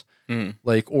race.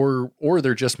 Like or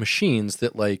they're just machines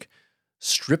that like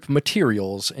strip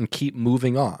materials and keep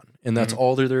moving on and that's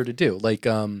all they're there to do. Like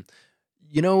it'd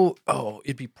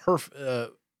be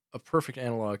a perfect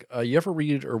analog. You ever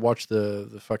read or watch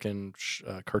the fucking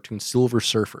cartoon Silver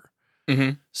Surfer?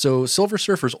 So Silver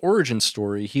Surfer's origin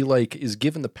story, he like is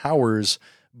given the powers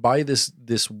by this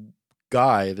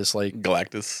guy, this like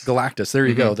Galactus. There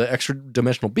you go, the extra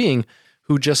dimensional being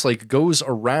who just like goes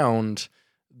around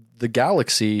the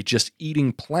galaxy just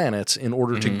eating planets in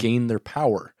order to gain their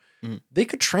power. They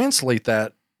could translate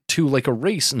that to like a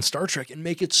race in Star Trek and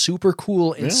make it super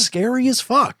cool and scary as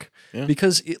fuck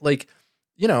because it like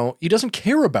you know, he doesn't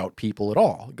care about people at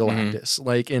all, Galactus.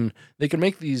 Like, and they can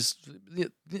make these,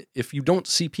 if you don't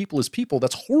see people as people,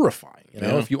 that's horrifying. You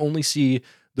know, if you only see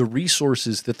the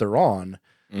resources that they're on,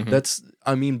 that's,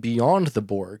 I mean, beyond the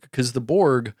Borg, because the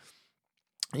Borg,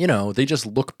 you know, they just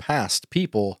look past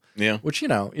people, which, you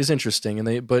know, is interesting.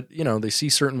 And but, you know, they see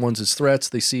certain ones as threats.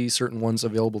 They see certain ones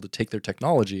available to take their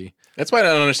technology. That's why I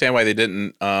don't understand why they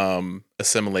didn't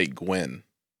assimilate Gwen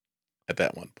at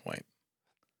that one point.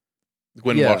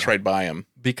 Gwen walks right by him.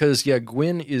 Because,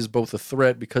 Gwen is both a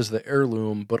threat because of the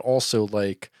heirloom, but also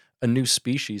like a new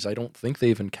species I don't think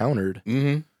they've encountered.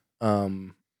 It's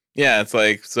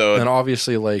like, so. And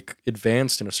obviously like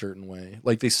advanced in a certain way.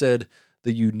 Like they said,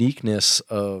 the uniqueness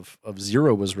of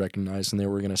Zero was recognized and they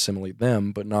were going to assimilate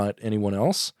them, but not anyone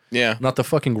else. Yeah. Not the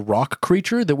fucking rock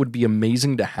creature that would be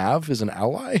amazing to have as an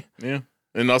ally. Yeah.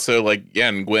 And also like,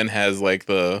 and Gwen has like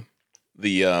the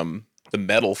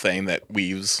metal thing that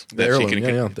weaves that heirloom, she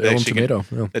can, the heirloom tomato,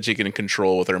 that she can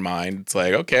control with her mind. It's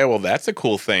like, okay, well that's a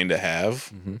cool thing to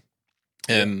have.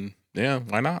 And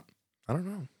why not? I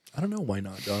don't know why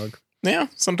not, dog. Yeah.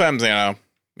 Sometimes, you know,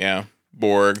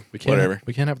 Borg, whatever.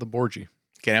 We can't have the Borgy.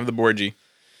 Can't have the Borgy.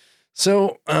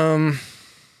 So,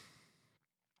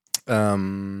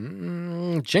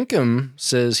 Jenkum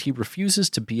says he refuses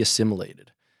to be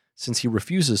assimilated since he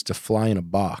refuses to fly in a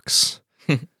box,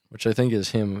 which I think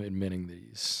is him admitting that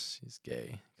he's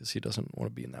gay because he doesn't want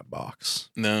to be in that box.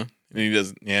 No, he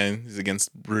doesn't. Yeah, he's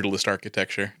against brutalist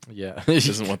architecture. Yeah, he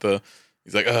doesn't want the.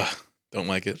 He's like, ugh, don't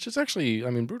like it. Which is actually,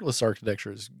 I mean, brutalist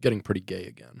architecture is getting pretty gay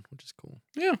again, which is cool.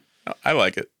 Yeah, I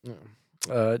like it.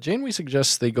 Yeah. Janeway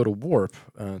suggests they go to warp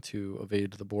to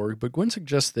evade the Borg, but Gwen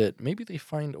suggests that maybe they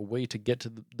find a way to get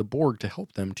to the Borg to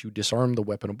help them to disarm the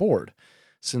weapon aboard,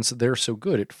 since they're so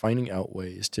good at finding out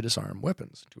ways to disarm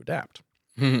weapons, to adapt.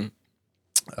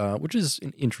 Which is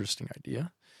an interesting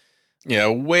idea. Yeah,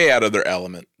 way out of their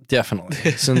element. Definitely.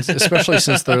 Especially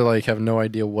since they're like have no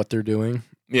idea what they're doing.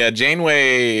 Yeah,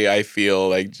 Janeway, I feel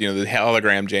like, you know, the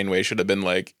hologram Janeway should have been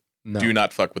like, do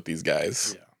not fuck with these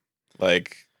guys. Yeah.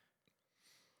 Like,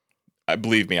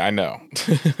 believe me, I know.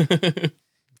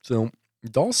 So,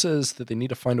 Dahl says that they need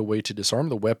to find a way to disarm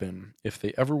the weapon if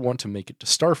they ever want to make it to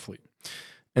Starfleet.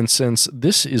 And since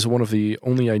this is one of the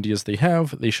only ideas they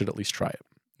have, they should at least try it.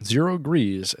 Zero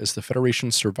agrees, as the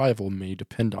Federation's survival may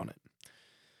depend on it.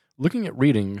 Looking at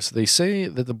readings, they say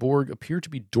that the Borg appear to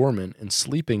be dormant and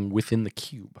sleeping within the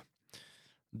cube.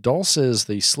 Dahl says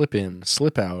they slip in,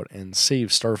 slip out, and save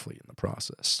Starfleet in the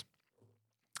process.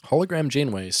 Hologram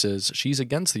Janeway says she's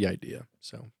against the idea,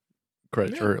 so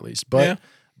credit to her at least. But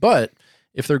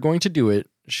if they're going to do it,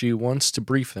 she wants to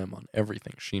brief them on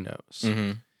everything she knows.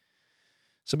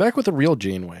 So back with the real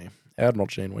Janeway, Admiral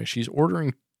Janeway, she's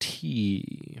ordering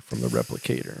tea from the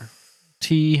replicator.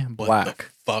 Tea black. What the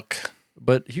fuck?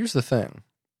 But here's the thing.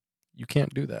 You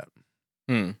can't do that.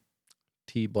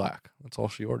 Tea black. That's all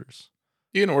she orders.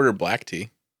 You can order black tea.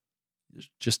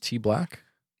 Just tea black?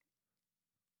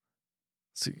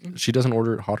 See, she doesn't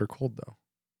order it hot or cold, though.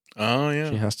 Oh, yeah.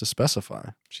 She has to specify.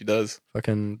 She does.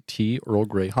 Fucking tea Earl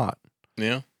Grey hot.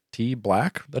 Yeah. Tea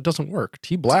black? That doesn't work.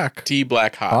 Tea black. Tea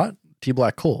black hot. Tea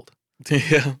black cold.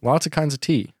 Yeah. Lots of kinds of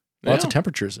tea. Lots of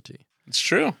temperatures of tea. It's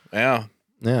true. Yeah.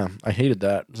 Yeah, I hated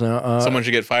that. So, someone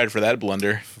should get fired for that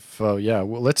blunder. Oh, yeah.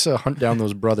 Well, let's hunt down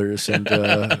those brothers and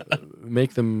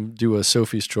make them do a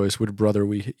Sophie's Choice, which brother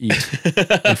we eat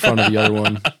in front of the other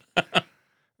one.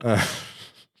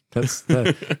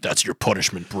 That's your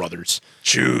punishment, brothers.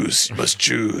 Choose. You must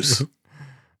choose.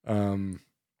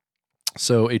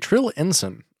 So a Trill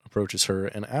ensign approaches her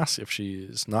and asks if she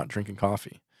is not drinking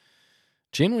coffee.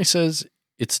 Janeway says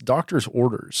it's doctor's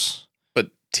orders.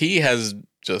 But tea has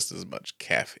just as much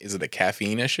caffeine. Is it a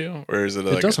caffeine issue? Or is it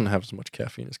It doesn't have as much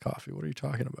caffeine as coffee. What are you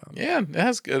talking about? Yeah, it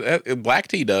has. Black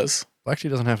tea does. Black tea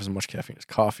doesn't have as much caffeine as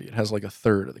coffee. It has like a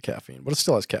third of the caffeine, but it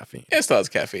still has caffeine. Yeah, it still has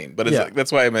caffeine, but it's like,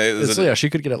 that's why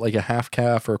she could get it like a half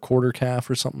calf or a quarter calf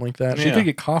or something like that. She could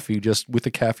get coffee just with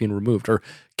the caffeine removed. Or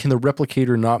can the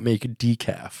replicator not make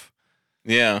decaf?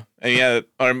 Yeah, and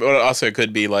or also it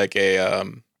could be like a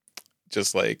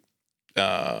just like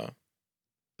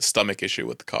stomach issue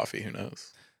with the coffee. Who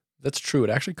knows? That's true. It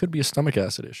actually could be a stomach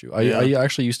acid issue. I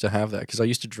actually used to have that because I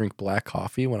used to drink black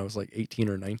coffee when I was like 18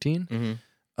 or 19. Mm-hmm.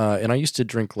 And I used to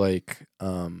drink like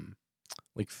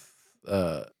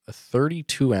a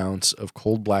 32 ounce of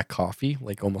cold black coffee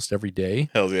like almost every day.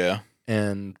 Hell yeah.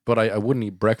 But I wouldn't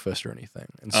eat breakfast or anything.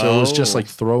 And so it was just like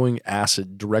throwing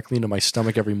acid directly into my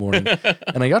stomach every morning.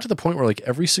 And I got to the point where like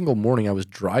every single morning I was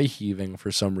dry heaving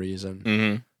for some reason.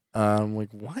 Mm-hmm. I'm like,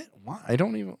 what? Why?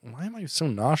 Why am I so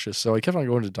nauseous? So I kept on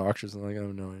going to doctors and like, I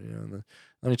have no idea. And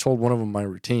then I told one of them my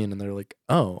routine, and they're like,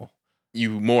 oh,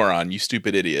 You moron, you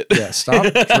stupid idiot. yeah,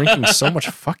 stop drinking so much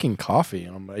fucking coffee.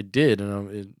 And I did,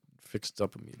 and it fixed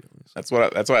up immediately. So.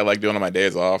 That's what I like doing on my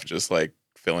days off, just like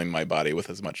filling my body with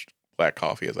as much black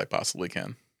coffee as I possibly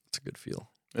can. It's a good feel.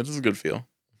 It is a good feel.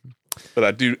 But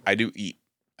I do eat.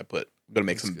 I'm gonna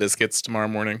make some biscuits tomorrow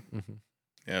morning. Mm-hmm.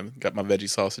 Yeah, got my veggie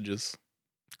sausages.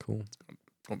 Cool. It's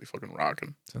gonna be fucking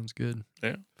rocking. Sounds good.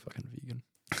 Yeah. Fucking vegan.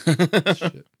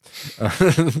 Shit.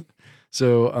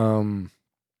 So,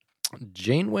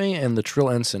 Janeway and the Trill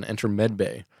Ensign enter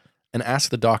medbay and ask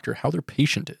the doctor how their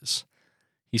patient is.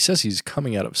 He says he's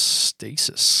coming out of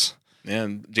stasis.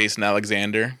 And Jason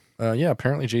Alexander. Yeah,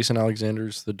 apparently Jason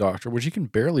Alexander's the doctor, which you can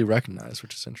barely recognize,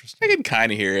 which is interesting. I can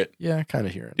kind of hear it. Yeah, I kind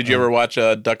of hear it. Did you ever watch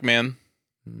Duckman?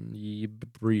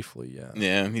 Briefly, yeah.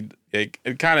 Yeah, I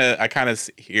kind of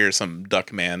hear some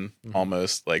Duckman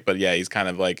almost like, but yeah, he's kind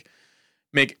of like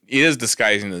he is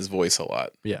disguising his voice a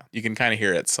lot. Yeah, you can kind of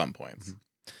hear it at some points.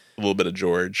 A little bit of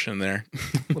George in there.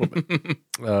 A little bit.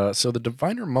 So the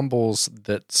diviner mumbles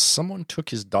that someone took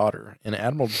his daughter, and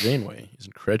Admiral Janeway is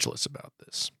incredulous about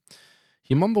this.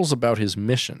 He mumbles about his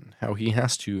mission, how he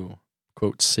has to,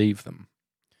 quote, save them.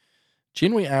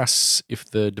 Janeway asks if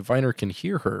the diviner can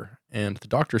hear her, and the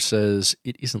doctor says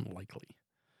it isn't likely.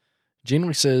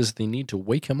 Janeway says they need to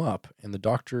wake him up, and the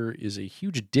doctor is a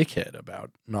huge dickhead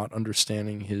about not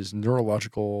understanding his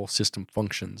neurological system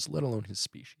functions, let alone his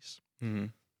species. Mm-hmm.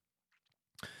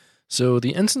 So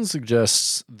the ensign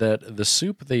suggests that the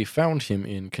soup they found him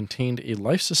in contained a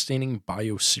life-sustaining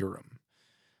bioserum.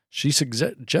 She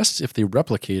suggests if they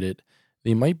replicate it,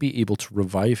 they might be able to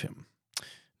revive him.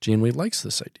 Janeway likes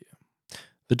this idea.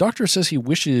 The doctor says he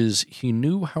wishes he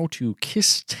knew how to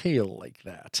kiss tail like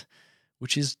that,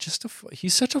 which is just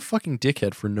he's such a fucking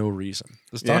dickhead for no reason.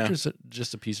 This doctor's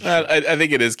just a piece of shit. I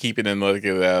think it is keeping in like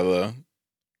the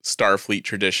Starfleet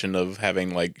tradition of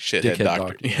having like shithead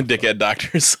dickhead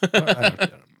doctors. I don't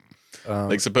get him.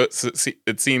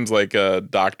 It seems like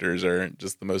doctors are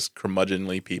just the most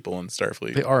curmudgeonly people in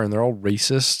Starfleet. They are, and they're all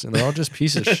racist, and they're all just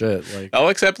pieces of shit. Like, all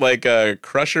except like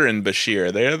Crusher and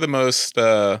Bashir. They're the most.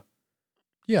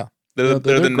 Yeah, they're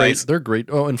the great. nice. They're great.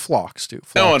 Oh, and Phlox too.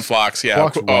 And Phlox. Yeah.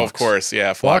 Phlox of course.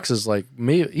 Yeah. Phlox is like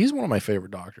he's one of my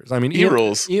favorite doctors. I mean, he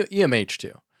rules. EMH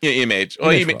too. Yeah, EMH.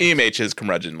 Well, EMH is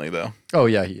curmudgeonly though. Oh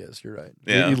yeah, he is. You're right.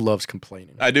 Yeah. He loves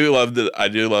complaining. I do love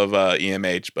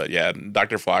EMH, but yeah,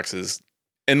 Dr. Phlox is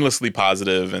endlessly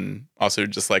positive and also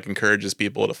just like encourages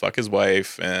people to fuck his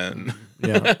wife and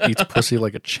eats pussy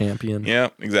like a champion. Yeah,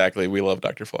 exactly. We love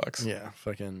Dr. Phlox. Yeah,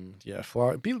 fucking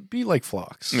Phlox. Be like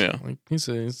Phlox. Yeah, like he's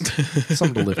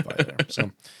something to live by there.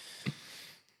 So.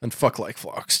 And fuck like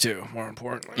Phlox, too, more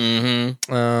importantly.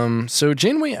 Mm-hmm. So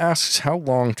Janeway asks how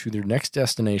long to their next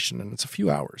destination, and it's a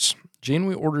few hours.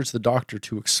 Janeway orders the doctor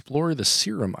to explore the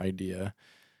serum idea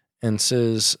and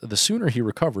says the sooner he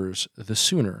recovers, the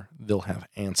sooner they'll have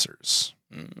answers.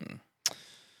 Mm.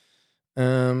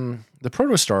 The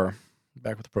Protostar,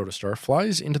 back with the Protostar,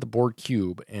 flies into the Borg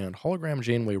cube, and hologram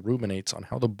Janeway ruminates on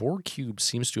how the Borg cube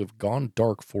seems to have gone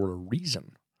dark for a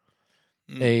reason.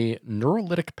 A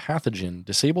neurolytic pathogen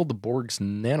disabled the Borg's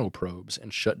nanoprobes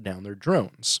and shut down their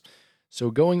drones.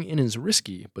 So going in is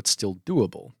risky, but still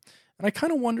doable. And I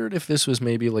kind of wondered if this was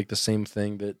maybe like the same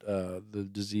thing that the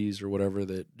disease or whatever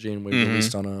that Janeway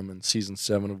released on them in season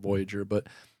 7 of Voyager. But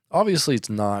obviously it's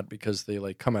not because they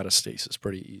like come out of stasis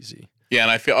pretty easy. Yeah,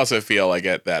 and I also feel like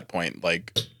at that point,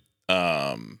 like,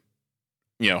 hologram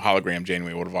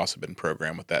Janeway would have also been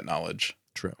programmed with that knowledge.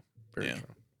 True. Very true.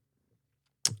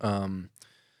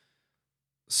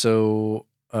 So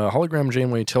hologram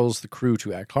Janeway tells the crew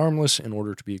to act harmless in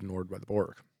order to be ignored by the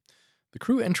Borg. The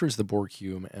crew enters the Borg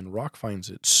cube, and Rock finds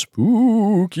it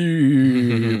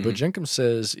spooky. But Jenkum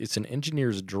says it's an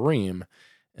engineer's dream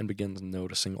and begins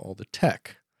noticing all the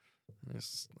tech,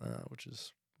 which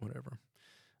is whatever.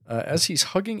 As he's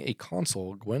hugging a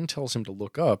console, Gwen tells him to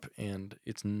look up, and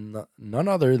it's none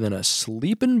other than a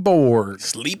sleeping Borg.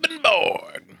 Sleeping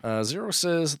Borg. Zero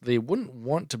says they wouldn't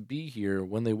want to be here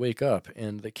when they wake up,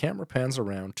 and the camera pans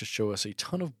around to show us a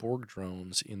ton of Borg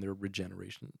drones in their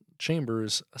regeneration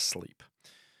chambers asleep.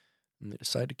 And they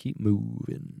decide to keep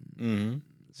moving. Mm-hmm.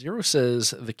 Zero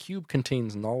says the cube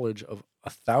contains knowledge of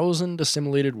 1,000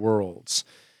 assimilated worlds,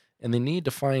 and they need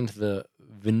to find the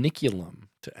vinculum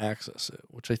to access it,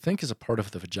 which I think is a part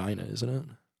of the vagina, isn't it?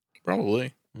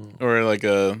 Probably. Or like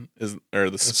I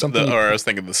was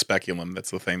thinking the speculum.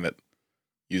 That's the thing that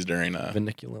used during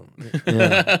vinculum.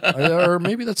 Yeah. Or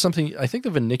maybe that's something. I think the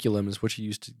vinculum is what you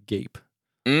use to gape.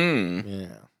 Mm.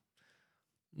 Yeah.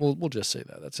 We'll just say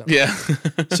that. That sounds Yeah.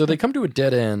 So they come to a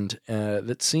dead end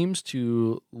that seems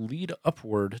to lead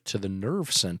upward to the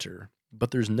nerve center,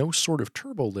 but there's no sort of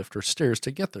turbo lift or stairs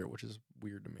to get there, which is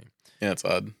weird to me. Yeah, it's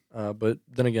odd. But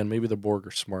then again, maybe the Borg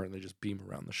are smart and they just beam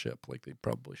around the ship like they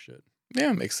probably should.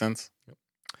 Yeah, makes sense.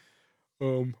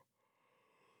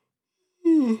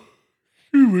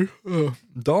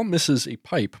 Dahl misses a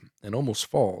pipe and almost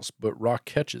falls, but Rock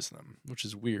catches them, which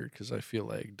is weird because I feel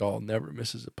like Dahl never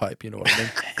misses a pipe. You know what I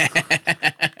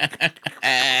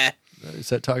mean? Is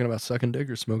that talking about sucking dick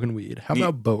or smoking weed? How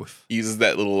about both? He uses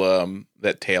that little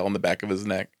that tail on the back of his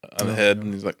neck on the head,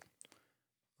 and he's like,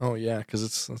 "Oh yeah," because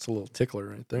that's a little tickler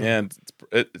right there. Yeah,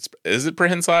 it's is it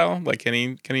prehensile? Like, can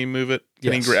he move it?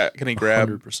 Can Yes, he grab?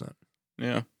 100%.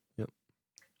 Yeah.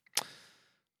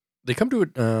 They come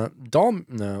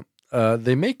to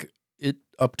they make it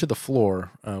up to the floor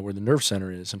where the nerve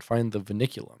center is and find the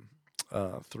vinculum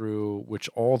through which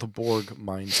all the Borg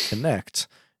minds connect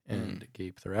and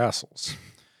gape their assholes.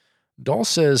 Dahl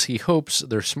says he hopes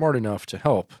they're smart enough to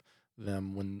help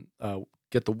them when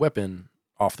get the weapon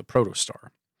off the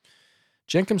protostar.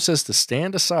 Jenkum says to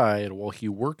stand aside while he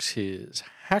works his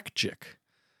hackjick,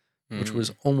 which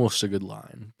was almost a good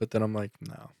line, but then I'm like,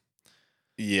 no.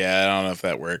 Yeah, I don't know if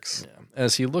that works. Yeah.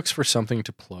 As he looks for something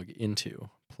to plug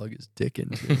his dick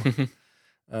into.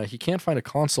 He can't find a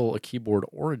console, a keyboard,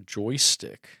 or a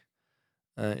joystick.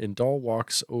 And Dahl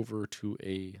walks over to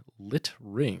a lit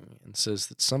ring and says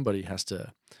that somebody has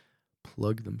to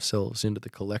plug themselves into the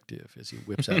collective as he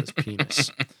whips out his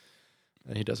penis.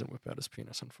 He doesn't whip out his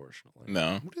penis, unfortunately.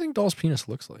 No. What do you think Dahl's penis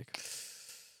looks like?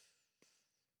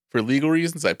 For legal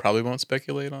reasons, I probably won't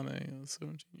speculate on a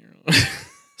 17-year-old.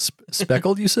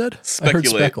 Speckled, you said? Speculate. I heard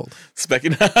speckled.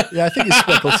 Yeah, I think he's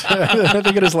speckled. I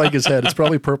think it is like his head. It's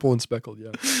probably purple and speckled,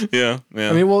 yeah. Yeah.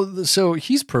 I mean, well, so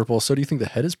he's purple. So do you think the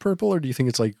head is purple or do you think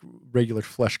it's like regular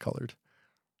flesh colored?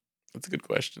 That's a good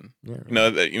question. Yeah,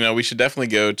 right. We should definitely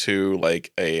go to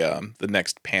like the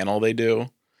next panel they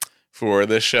do for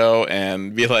this show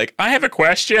and be like, I have a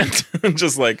question.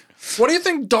 Just like, what do you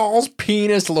think Dahl's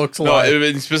penis looks like?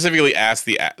 No, specifically ask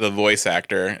the voice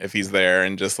actor if he's there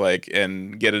and just like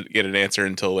and get an answer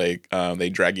until like they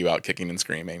drag you out kicking and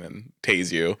screaming and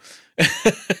tase you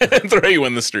and throw you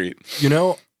in the street. You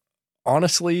know,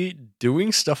 honestly,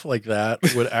 doing stuff like that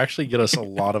would actually get us a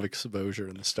lot of exposure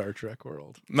in the Star Trek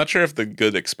world. I'm not sure if the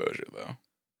good exposure though.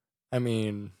 I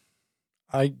mean,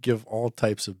 I give all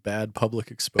types of bad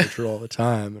public exposure all the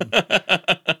time. And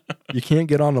you can't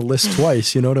get on a list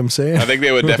twice. You know what I'm saying? I think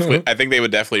they would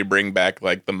definitely bring back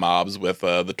like the mobs with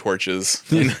the torches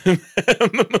and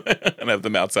have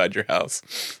them outside your house.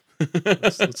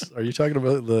 Are you talking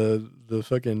about the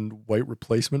fucking white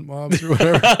replacement mobs or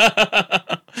whatever?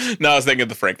 No, I was thinking of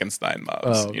the Frankenstein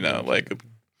mobs. Oh, like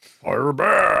fire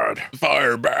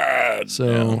bad.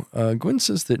 So yeah. Gwyn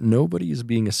says that nobody is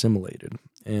being assimilated,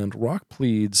 and Rock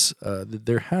pleads that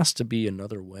there has to be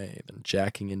another way than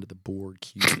jacking into the Borg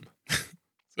cube.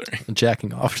 Sorry.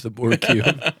 Jacking off to the Borg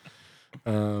cube.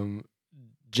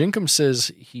 Jenkum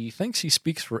says he thinks he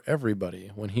speaks for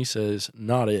everybody when he says,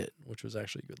 not it, which was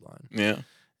actually a good line. Yeah.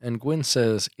 And Gwyn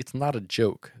says it's not a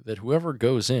joke that whoever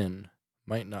goes in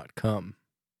might not come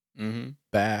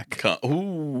back.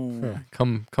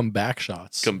 Come back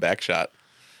shots. Come back shot.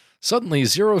 Suddenly,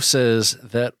 Zero says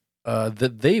that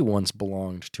they once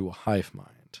belonged to a hive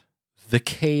mind, the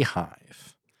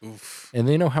K-hive. Oof. And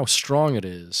they know how strong it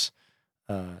is,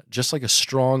 just like a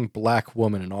strong black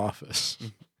woman in office.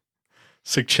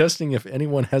 Suggesting if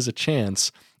anyone has a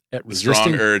chance at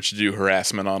resisting... Strong urge to do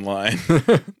harassment online.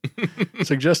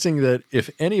 Suggesting that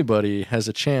if anybody has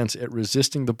a chance at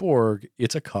resisting the Borg,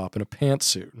 it's a cop in a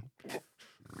pantsuit.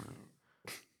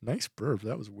 Nice burp.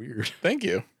 That was weird. Thank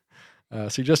you.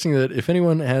 Suggesting that if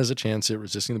anyone has a chance at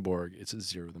resisting the Borg, it's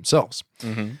Zero themselves.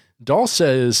 Mm-hmm. Dahl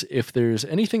says if there's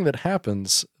anything that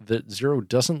happens that Zero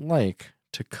doesn't like,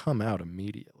 to come out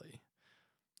immediately.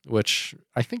 Which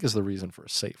I think is the reason for a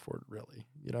safe word, really.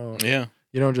 Yeah.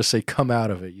 You don't just say come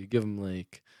out of it. You give them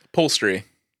like... Upholstery.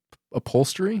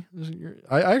 Upholstery?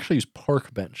 I actually use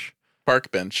park bench.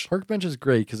 Park bench. Park bench is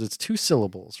great because it's 2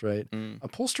 syllables, right?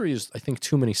 Upholstery is, I think,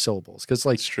 too many syllables. Because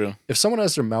like, it's true. If someone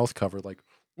has their mouth covered, like...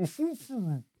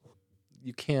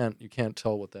 You can't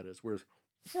tell what that is. Whereas...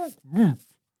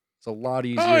 It's a lot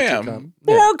easier to come.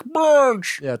 Park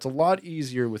bench. Yeah, it's a lot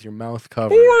easier with your mouth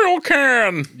covered. Oil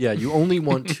can. Yeah, you only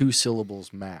want 2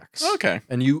 syllables max. Okay.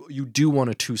 And you do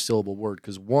want a 2-syllable word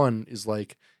because one is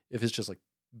like, if it's just like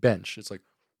bench, it's like,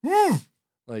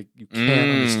 like you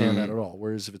can't understand that at all.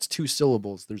 Whereas if it's 2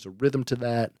 syllables, there's a rhythm to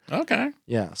that. Okay.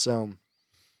 Yeah, so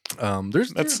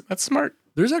that's smart.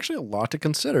 There's actually a lot to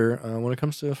consider when it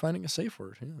comes to finding a safe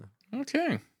word. Yeah.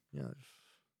 Okay. Yeah.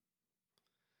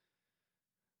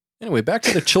 Anyway, back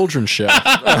to the children's show.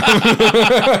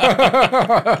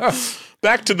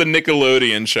 Back to the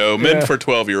Nickelodeon show, meant for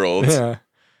 12-year-olds. Yeah.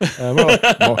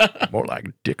 More like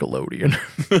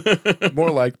Dickelodeon.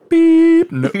 More like beep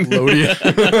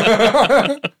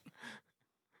Nickelodeon.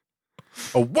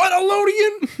 A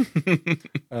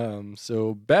what-a-lodeon?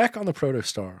 So back on the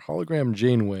Protostar, hologram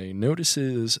Janeway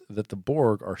notices that the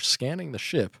Borg are scanning the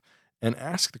ship and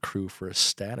ask the crew for a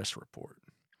status report.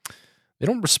 They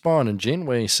don't respond, and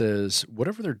Janeway says,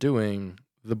 whatever they're doing,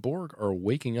 the Borg are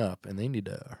waking up and they need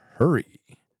to hurry.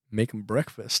 Make them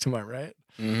breakfast, am I right?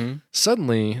 Mm-hmm.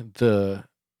 Suddenly, the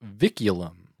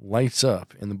Viculum lights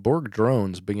up and the Borg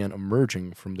drones begin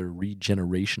emerging from their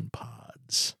regeneration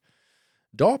pods.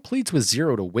 Dahl pleads with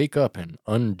Zero to wake up and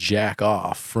unjack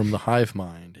off from the hive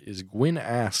mind as Gwyn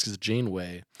asks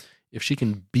Janeway if she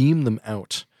can beam them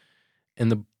out,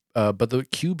 and but the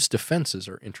cube's defenses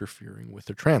are interfering with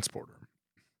their transporter.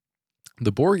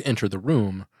 The Borg enter the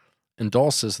room, and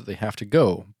Dahl says that they have to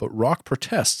go, but Rock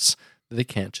protests that they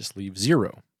can't just leave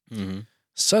Zero. Mm-hmm.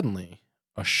 Suddenly,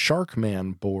 a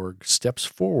Sharkman Borg steps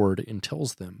forward and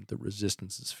tells them the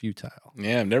resistance is futile.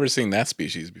 Yeah, I've never seen that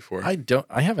species before.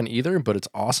 I haven't either, but it's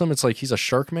awesome. It's like he's a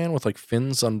Sharkman with like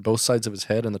fins on both sides of his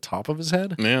head and the top of his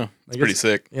head. Yeah, it's pretty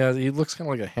sick. Yeah, he looks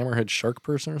kind of like a hammerhead shark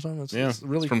person or something. It's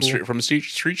really from cool. from Street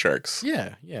Sharks.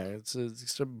 Yeah.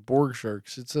 It's a Borg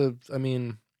sharks. That's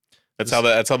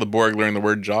how the Borg learned the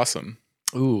word Jossum.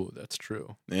 Ooh, that's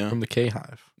true. Yeah. From the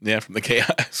K-Hive. Yeah, from the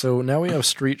K-Hive. So now we have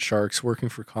Street Sharks working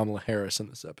for Kamala Harris in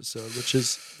this episode, which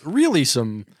is really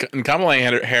some... And Kamala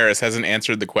Harris hasn't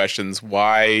answered the questions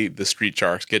why the Street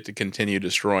Sharks get to continue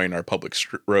destroying our public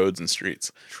roads and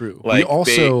streets. True. Like, we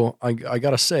also, I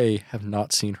gotta say, have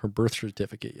not seen her birth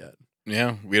certificate yet.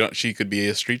 Yeah, she could be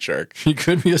a Street Shark. She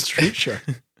could be a Street Shark.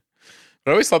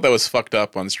 I always thought that was fucked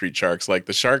up on Street Sharks. Like,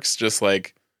 the sharks just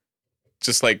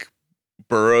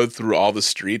burrowed through all the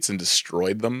streets and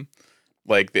destroyed them,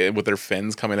 like with their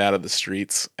fins coming out of the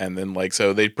streets, and then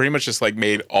so they pretty much just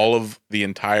made all of the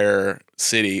entire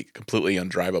city completely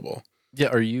undrivable.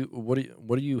 Yeah, what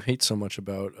do you hate so much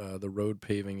about the road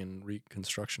paving and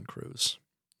reconstruction crews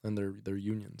and their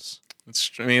unions?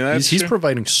 He's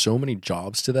providing so many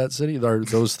jobs to that city.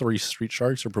 Those three Street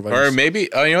Sharks are providing. Or maybe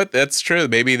you know what? That's true.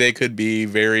 Maybe they could be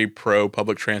very pro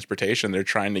public transportation. They're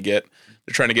trying to get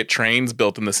trains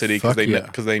built in the city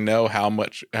because they know how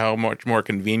much more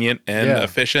convenient and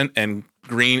efficient and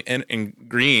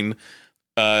green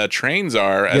trains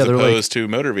are as opposed to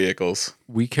motor vehicles.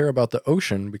 We care about the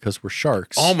ocean because we're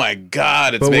sharks. Oh my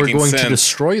God, it's but making sense. We're going to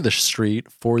destroy the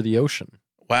street for the ocean.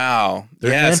 Wow,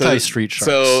 they're anti-street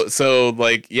sharks. So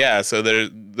there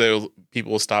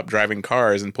people will stop driving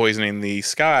cars and poisoning the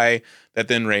sky. That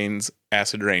then rains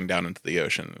acid rain down into the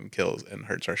ocean and kills and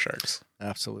hurts our sharks.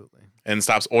 Absolutely, and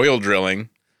stops oil drilling,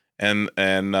 and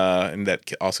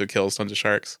that also kills tons of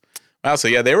sharks. Wow, so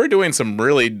yeah, they were doing some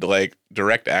really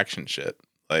direct action shit.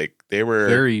 They were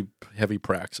very heavy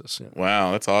praxis. Yeah.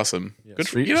 Wow, that's awesome. Yeah, good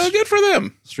for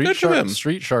them.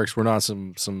 Street Sharks were not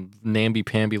some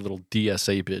namby-pamby little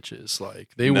DSA bitches.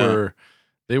 They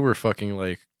were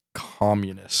fucking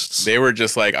communists. They were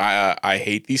just I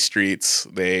hate these streets.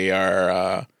 They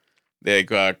are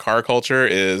car culture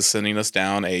is sending us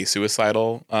down a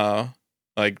suicidal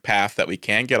path that we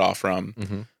can't get off from.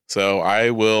 Mm-hmm. So I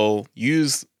will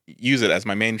use it as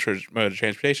my main mode of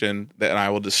transportation, and I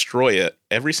will destroy it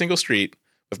every single street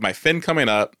with my fin coming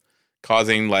up,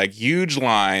 causing huge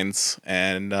lines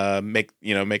and make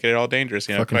it all dangerous.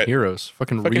 Fucking heroes,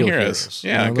 fucking real heroes.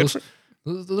 Yeah,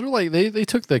 they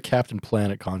took the Captain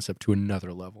Planet concept to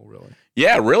another level, really.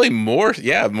 Yeah, really more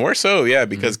so. Yeah,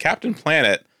 because Captain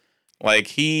Planet,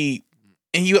 he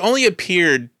only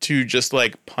appeared to just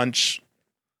punch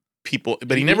people,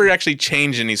 but he never actually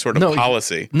changed any sort of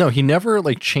policy. He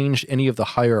never changed any of the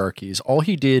hierarchies. All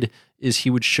he did is he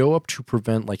would show up to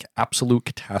prevent absolute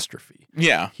catastrophe.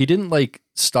 Yeah, he didn't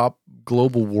stop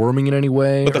global warming in any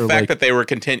way. But the fact that they were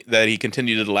that he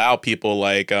continued to allow people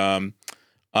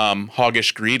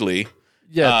Hoggish Greedley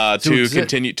to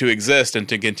continue to exist and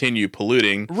to continue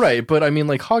polluting. Right, but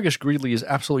Hoggish Greedley is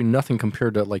absolutely nothing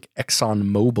compared to Exxon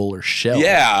Mobil or Shell.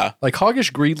 Yeah.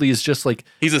 Hoggish Greedley is just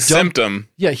he's a symptom.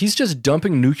 Yeah, he's just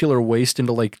dumping nuclear waste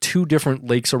into 2 different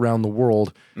lakes around the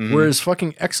world, whereas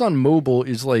fucking Exxon Mobil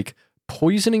is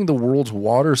poisoning the world's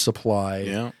water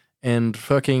supply and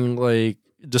fucking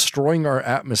destroying our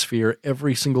atmosphere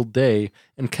every single day,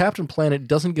 and Captain Planet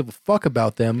doesn't give a fuck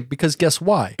about them because guess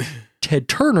why? Ted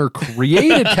Turner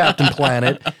created Captain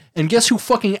Planet, and guess who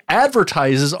fucking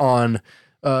advertises on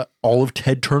all of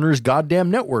Ted Turner's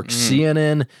goddamn networks,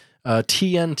 CNN,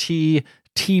 TNT,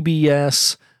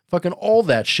 TBS, fucking all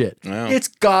that shit. Wow. It's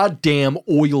goddamn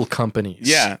oil companies.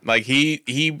 Yeah, like he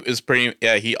is pretty.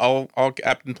 Yeah, all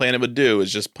Captain Planet would do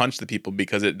is just punch the people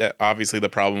because obviously the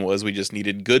problem was we just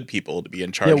needed good people to be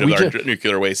in charge of our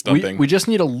nuclear waste dumping. We just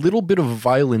need a little bit of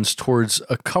violence towards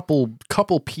a couple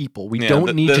people. We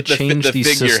don't need to change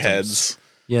these figureheads. systems.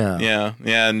 Yeah,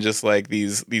 and just like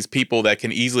these people that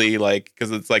can easily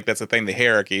because it's like that's the thing. The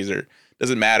hierarchies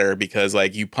doesn't matter because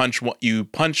like you punch one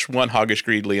hoggish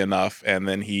greedly enough, and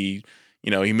then he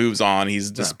moves on.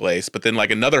 He's displaced, but then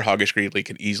like another hoggish greedly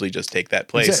can easily just take that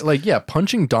place. Exactly. Like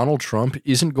punching Donald Trump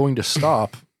isn't going to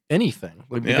stop anything.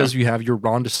 Like because you have your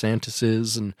Ron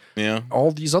DeSantis's and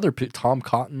all these other Tom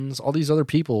Cottons, all these other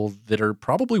people that are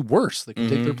probably worse that can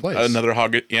take their place. Another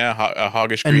hoggish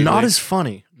greedly. And not as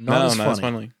funny. Not as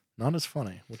funny. Not as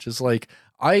funny. Which is like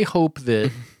I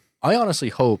honestly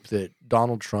hope that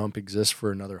Donald Trump exists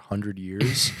for another 100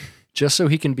 years just so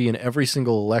he can be in every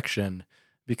single election,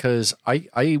 because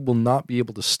I will not be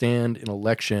able to stand an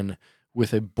election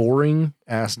with a boring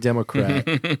ass Democrat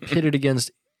pitted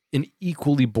against an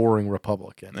equally boring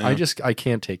Republican. Yeah. I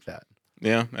can't take that.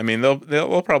 Yeah. I mean,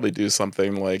 they'll probably do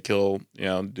something like he'll,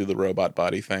 do the robot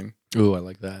body thing. Ooh, I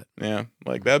like that. Yeah.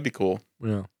 Like that'd be cool.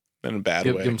 Yeah. In a bad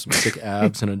way. Give him some thick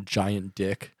abs and a giant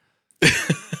dick.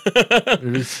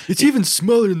 It's even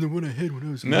smaller than the one I had when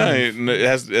I was it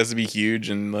has to be huge,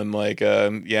 and then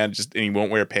and he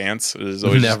won't wear pants. It's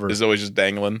always just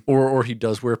dangling. Or he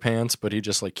does wear pants, but he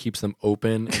just like keeps them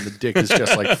open, and the dick is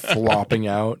just like flopping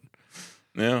out.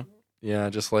 Yeah,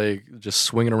 just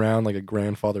swinging around like a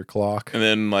grandfather clock. And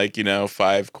then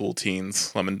 5 cool teens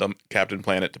summon Captain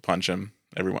Planet to punch him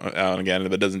every now and again,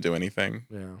 but it doesn't do anything.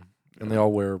 Yeah, and they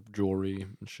all wear jewelry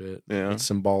and shit. Yeah, it's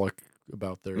symbolic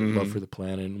about their love for the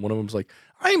planet. And one of them's like,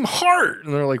 "I'm Heart,"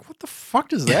 and they're like, "What the fuck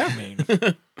does that mean?"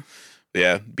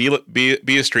 Yeah,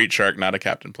 be a street shark, not a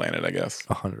Captain Planet, I guess.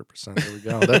 100%. There we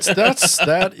go.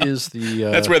 That is the.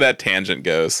 That's where that tangent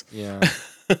goes. Yeah.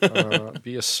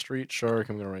 Be a street shark.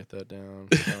 I'm gonna write that down.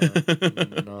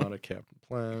 Not a Captain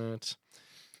Planet.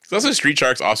 Also, street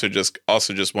sharks also just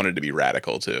wanted to be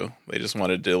radical too. They just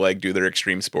wanted to do their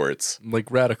extreme sports,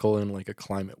 like radical in like a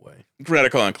climate way.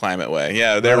 Radical in climate way.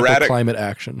 Yeah, they're radical climate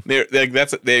action. They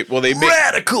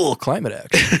radical climate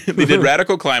action. They did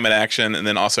radical climate action and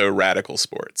then also radical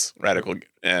sports. Radical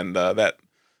and so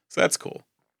that's cool.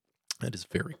 That is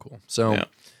very cool. So.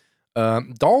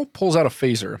 Dahl pulls out a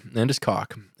phaser and his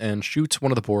cock and shoots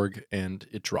one of the Borg, and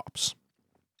it drops.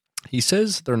 He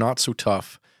says they're not so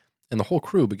tough, and the whole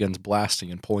crew begins blasting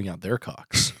and pulling out their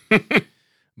cocks.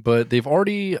 But they've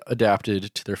already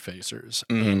adapted to their phasers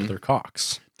and their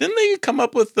cocks. Didn't they come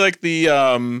up with like the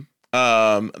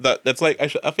that's like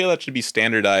I feel that should be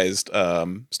standardized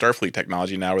Starfleet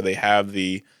technology now, where they have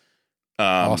the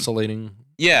oscillating.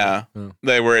 Yeah,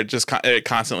 where it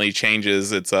constantly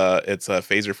changes its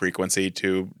phaser frequency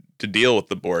to deal with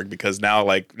the Borg, because now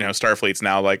Starfleet's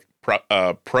now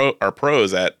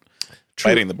pros at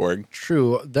fighting the Borg.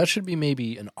 True, that should be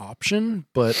maybe an option,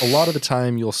 but a lot of the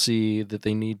time you'll see that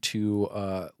they need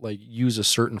to use a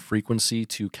certain frequency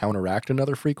to counteract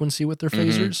another frequency with their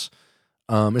phasers,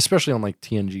 especially on like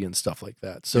TNG and stuff like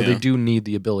that. So they do need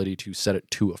the ability to set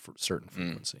it to a certain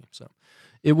frequency. So.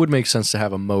 It would make sense to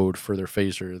have a mode for their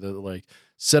phaser that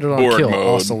set it on Borg kill, mode.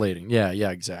 oscillating. Yeah,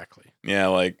 exactly.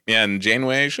 Yeah, and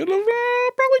Janeway should have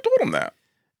probably told him that.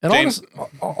 And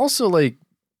also,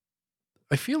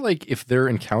 I feel like if they're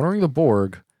encountering the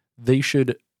Borg, they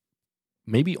should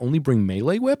maybe only bring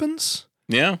melee weapons.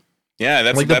 Yeah,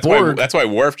 that's why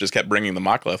Worf just kept bringing the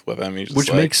Mockleth with him.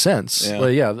 Which makes sense.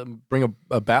 Yeah, bring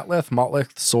a Batleth,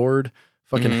 Motleth sword.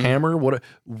 Fucking hammer.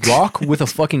 Rock with a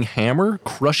fucking hammer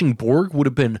crushing Borg would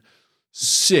have been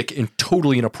sick and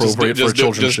totally inappropriate for a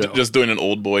children's show. Just doing an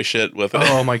old boy shit with it.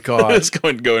 Oh my god! Just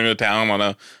going to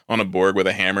town on a Borg with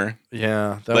a hammer.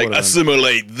 Yeah, that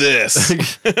assimilate this.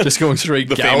 Just going straight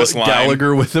the famous line.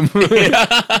 Gallagher with him.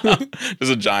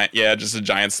 Just a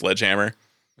giant sledgehammer.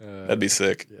 That'd be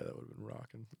sick. Yeah, that would have been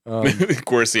rocking. Of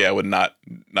course, would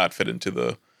not fit into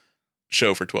the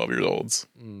show for 12-year-olds,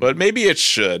 but maybe it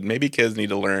should. Maybe kids need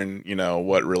to learn,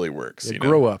 what really works.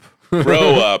 Grow up.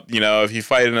 Grow up. If you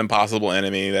fight an impossible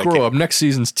enemy, grow up. Next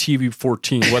season's TV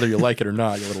 14, whether you like it or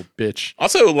not, you little bitch.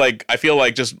 Also, I feel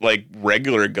like just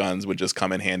regular guns would just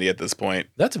come in handy at this point.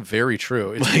 That's very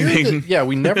true. It's weird that,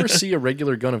 we never see a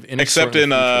regular gun of any except sort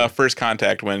in First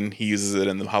Contact when he uses it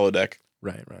in the holodeck.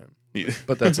 Right. Yeah.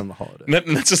 But that's on the holodeck.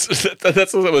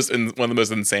 That's what was one of the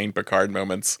most insane Picard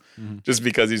moments. Just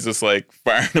because he's just like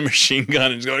firing a machine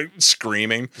gun and just going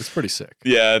screaming. It's pretty sick.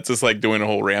 Yeah, it's just like doing a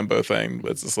whole Rambo thing.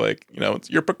 But it's just like, it's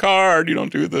you're Picard. You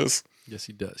don't do this. Yes,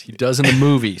 he does. He does in the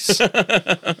movies.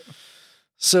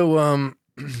 So,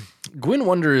 Gwyn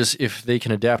wonders if they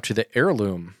can adapt to the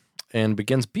heirloom and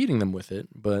begins beating them with it,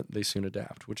 but they soon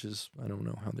adapt, which is, I don't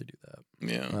know how they do that.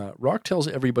 Yeah. Rock tells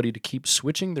everybody to keep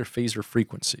switching their phaser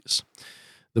frequencies.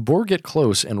 The Borg get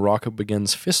close, and Rock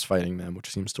begins fist-fighting them, which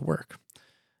seems to work.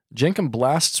 Jenkin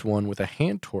blasts one with a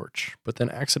hand torch, but then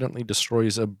accidentally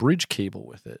destroys a bridge cable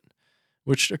with it,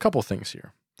 which, a couple things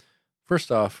here.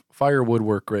 First off, fire would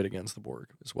work great against the Borg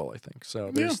as well, I think.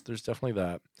 So there's definitely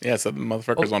that. Yeah, so the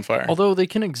motherfucker's on fire. Although they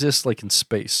can exist like in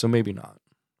space, so maybe not.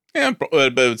 Yeah, but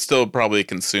it would still probably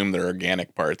consume their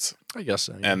organic parts. I guess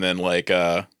so. Yeah. And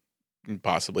then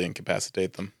possibly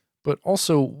incapacitate them. But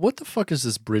also, what the fuck is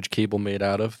this bridge cable made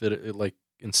out of that it like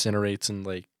incinerates in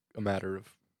like a matter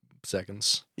of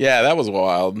seconds? Yeah, that was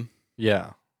wild.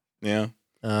 Yeah. Yeah.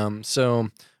 So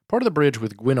part of the bridge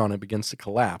with Gwyn on it begins to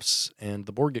collapse, and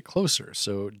the Borg get closer.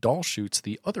 So Dahl shoots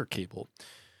the other cable,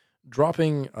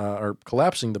 dropping or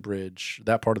collapsing the bridge,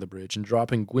 that part of the bridge, and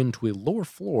dropping Gwyn to a lower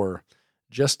floor,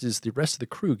 just as the rest of the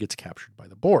crew gets captured by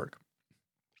the Borg.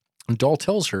 And Dahl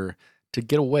tells her to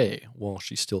get away while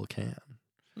she still can.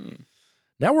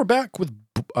 Now we're back with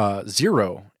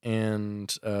Zero,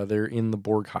 and they're in the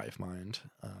Borg hive mind,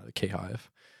 the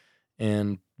K-hive.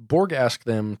 And Borg asked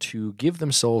them to give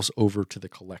themselves over to the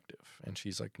collective. And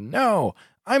she's like, no,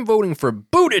 I'm voting for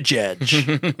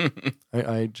Buttigieg.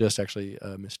 I just actually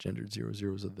misgendered Zero.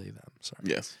 Zero's a they, them. Sorry.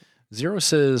 Yes. Zero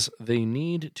says they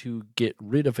need to get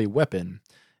rid of a weapon,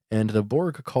 and the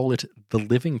Borg call it the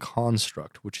living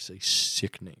construct, which is a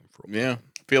sick name for a weapon.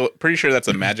 Yeah. Pretty sure that's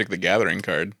a Magic the Gathering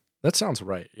card. That sounds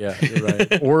right. Yeah, you're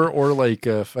right. or like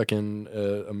a fucking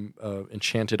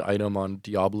enchanted item on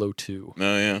Diablo 2.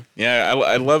 Oh yeah, yeah.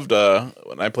 I loved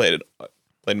when I played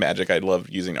Magic. I loved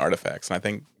using artifacts, and I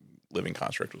think Living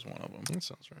Construct was one of them. That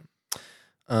sounds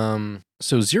right.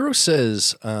 So Zero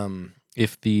says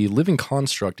if the Living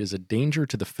Construct is a danger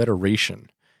to the Federation,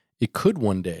 it could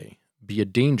one day be a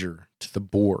danger to the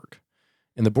Borg.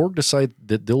 And the Borg decide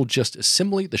that they'll just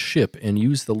assimilate the ship and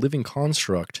use the Living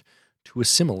Construct to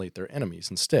assimilate their enemies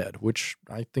instead, which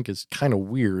I think is kind of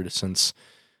weird since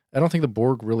I don't think the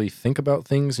Borg really think about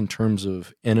things in terms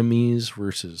of enemies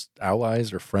versus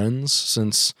allies or friends,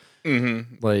 since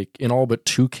like in all but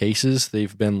 2 cases,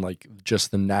 they've been like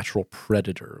just the natural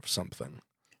predator of something.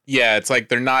 Yeah, it's like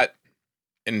they're not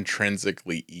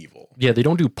intrinsically evil. Yeah, they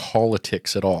don't do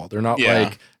politics at all. They're not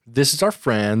like, this is our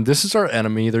friend, this is our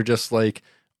enemy. They're just like,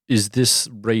 is this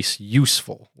race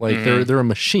useful? Like they're a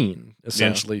machine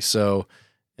essentially. Yeah. So,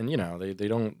 and they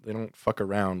don't fuck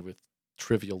around with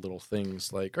trivial little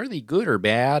things like, are they good or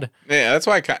bad? Yeah, that's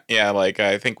why.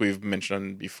 I think we've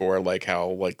mentioned before, like how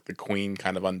like the Queen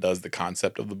kind of undoes the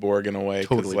concept of the Borg in a way,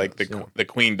 because totally like the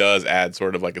Queen does add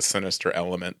sort of like a sinister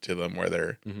element to them, where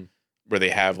they're where they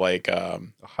have like a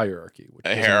hierarchy, which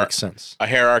makes sense. A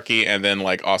hierarchy, and then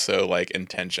like also like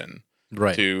intention.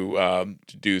 Right. To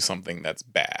do something that's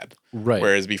bad. Right.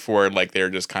 Whereas before, like they're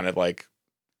just kind of like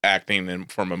acting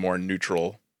from a more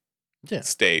neutral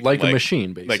state. Like a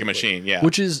machine, basically. Like a machine, yeah.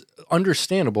 Which is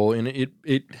understandable, and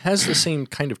it has the same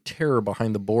kind of terror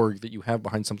behind the Borg that you have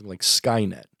behind something like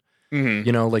Skynet.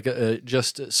 Like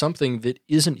just something that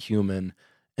isn't human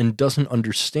and doesn't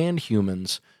understand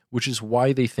humans, which is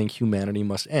why they think humanity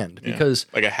must end. Because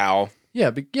like a HAL. Yeah,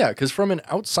 because from an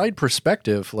outside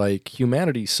perspective, like,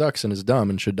 humanity sucks and is dumb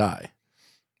and should die.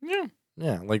 Yeah.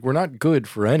 Yeah, like, we're not good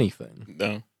for anything.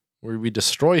 No. We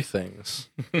destroy things.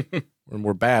 And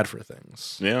we're bad for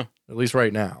things. Yeah. At least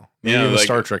right now. Maybe in the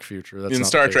Star Trek future. That's in not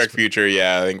Star the case, Trek future,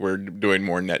 I think we're doing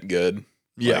more net good.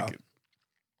 Yeah.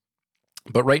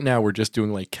 But right now, we're just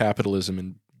doing, like, capitalism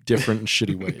in different and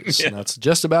shitty ways. And that's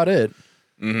just about it.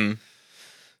 Mm-hmm.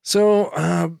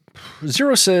 So,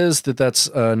 Zero says that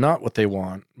that's not what they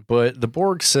want, but the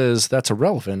Borg says that's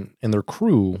irrelevant, and their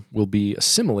crew will be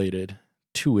assimilated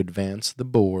to advance the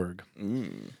Borg.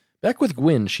 Back with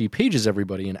Gwyn, she pages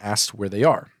everybody and asks where they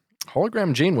are.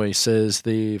 Hologram Janeway says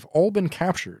they've all been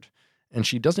captured, and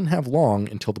she doesn't have long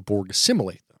until the Borg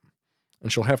assimilate them,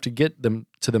 and she'll have to get them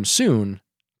to them soon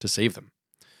to save them.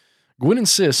 Gwyn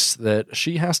insists that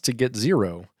she has to get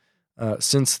Zero,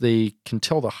 since they can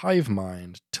tell the hive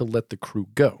mind to let the crew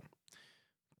go.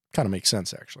 Kind of makes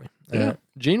sense, actually.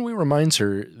 Janeway reminds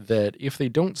her that if they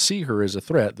don't see her as a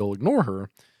threat, they'll ignore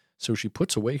her, so she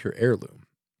puts away her heirloom.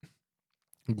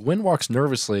 Gwyn walks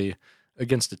nervously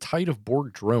against a tide of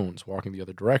Borg drones walking the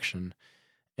other direction,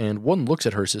 and one looks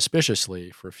at her suspiciously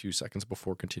for a few seconds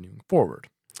before continuing forward.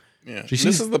 Yeah, She this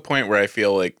sees- is the point where I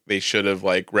feel like they should have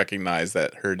like recognized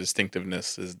that her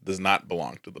distinctiveness does not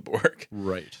belong to the Borg,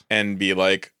 Right. and be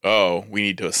like, oh, we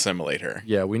need to assimilate her.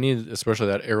 Yeah, we need, especially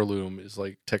that heirloom is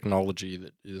like technology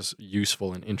that is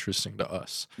useful and interesting to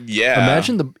us. Yeah,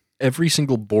 Imagine every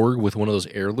single Borg with one of those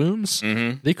heirlooms.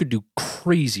 Mm-hmm. They could do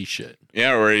crazy shit.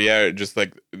 Yeah, or just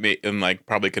like and like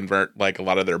probably convert like a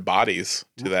lot of their bodies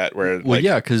to that. Where Well,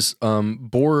 yeah, because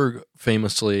Borg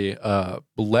famously,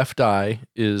 left eye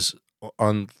is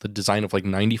on the design of like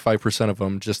 95% of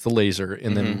them, just the laser,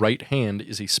 and then right hand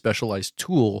is a specialized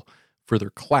tool for their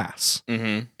class.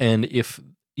 Mm-hmm. And if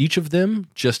each of them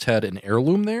just had an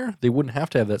heirloom there, they wouldn't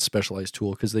have to have that specialized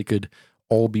tool because they could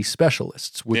all be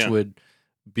specialists, which would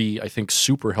be, I think,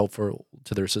 super helpful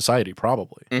to their society,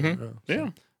 probably. Mm-hmm.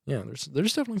 Yeah,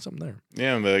 there's definitely something there.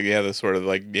 Yeah, the sort of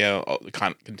like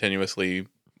continuously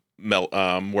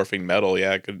morphing metal.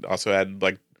 Yeah, it could also add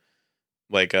like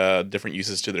different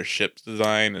uses to their ship's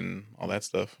design and all that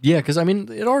stuff. Yeah, because I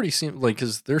mean, it already seemed like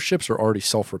because their ships are already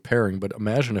self-repairing, but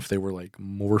imagine if they were like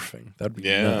morphing. That'd be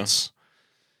nuts.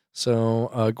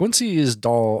 So Gwen sees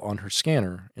Dahl on her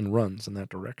scanner and runs in that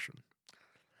direction.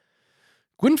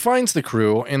 Gwen finds the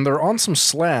crew, and they're on some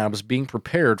slabs being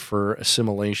prepared for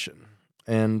assimilation.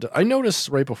 And I noticed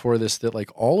right before this that like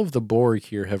all of the Borg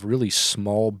here have really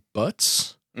small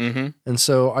butts. Mm-hmm. And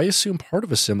so I assume part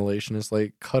of assimilation is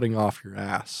like cutting off your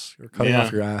ass or cutting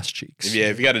off your ass cheeks. Yeah,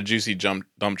 if you got a juicy dump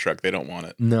truck, they don't want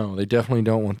it. No, they definitely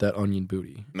don't want that onion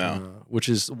booty. No. Which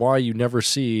is why you never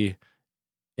see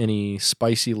any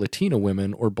spicy Latina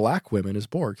women or black women as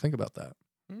Borg. Think about that.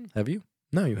 Have you?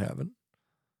 No, you haven't.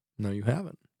 No, you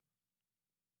haven't.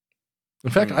 In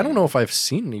fact, I don't know if I've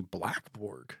seen any black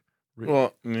Borg. Really.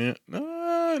 Well, yeah,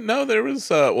 no, there was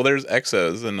there's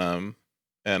Exos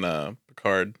and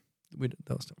Picard.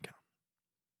 Those don't count.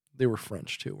 They were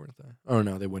French too, weren't they? Oh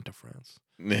no, they went to France.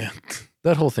 Yeah,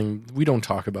 that whole thing. We don't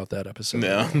talk about that episode.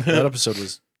 No, that episode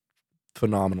was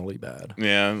phenomenally bad.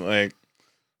 Yeah, like,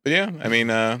 but yeah, I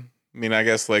mean, I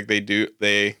guess like they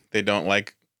don't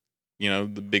like,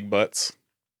 the big butts.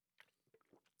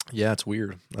 Yeah, it's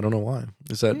weird. I don't know why.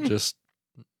 Is that just?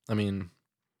 I mean,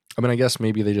 I guess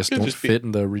maybe they just don't fit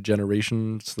in the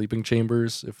regeneration sleeping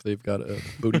chambers if they've got a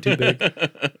booty too big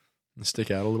and stick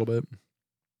out a little bit.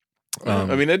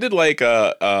 I mean, I did like,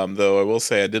 though I will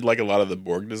say I did like a lot of the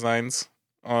Borg designs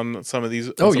on some of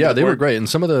these. Oh yeah, they were great, and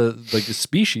some of the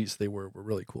species they were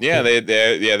really cool. Yeah,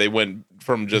 they went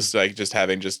from just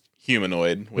having just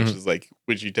humanoid, which is like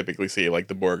which you typically see, like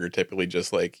the Borg are typically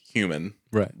just like human,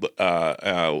 right?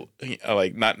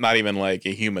 Like not even like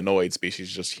a humanoid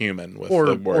species, just human with or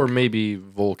the Borg. Or maybe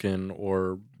Vulcan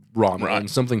or Romulan,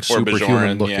 something Bajoran,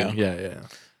 superhuman looking. Yeah.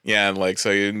 Yeah, and like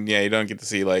so you don't get to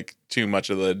see like too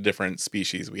much of the different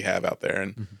species we have out there,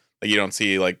 and like you don't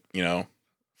see like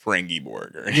Ferengi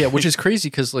Borg or which is crazy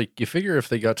because like you figure if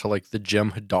they got to like the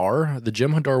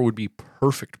Jem'Hadar would be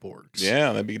perfect Borgs.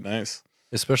 Yeah, that'd be nice,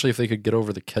 especially if they could get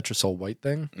over the Ketracel white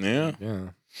thing. Yeah.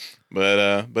 But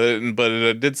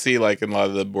I did see like in a lot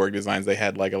of the Borg designs they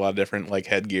had like a lot of different like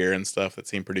headgear and stuff that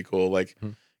seemed pretty cool. Like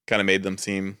kind of made them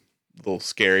seem a little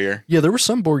scarier. Yeah, there were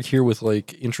some Borg here with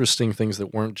like interesting things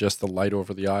that weren't just the light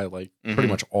over the eye, like pretty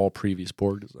much all previous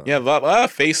Borg designs. Yeah, a lot of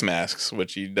face masks,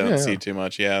 which you don't see too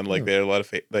much. Yeah, and like they had a lot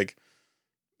of like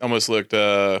almost looked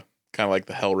kind of like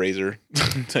the Hellraiser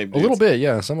type. A little bit,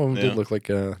 yeah. Some of them did look like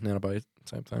nanobite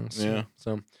type things. Yeah.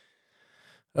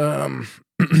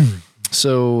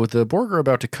 So the Borg are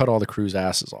about to cut all the crew's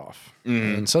asses off,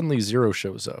 and suddenly Zero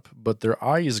shows up, but their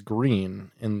eye is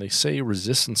green, and they say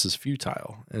resistance is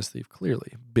futile, as they've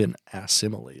clearly been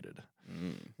assimilated.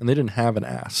 And they didn't have an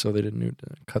ass, so they didn't need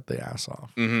to cut the ass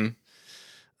off.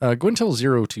 Gwen tells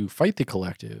Zero to fight the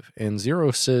collective, and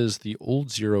Zero says the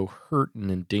old Zero hurt and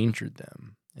endangered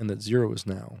them, and that Zero is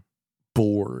now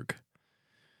Borg.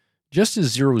 Just as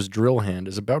Zero's drill hand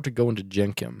is about to go into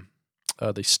Jenkem,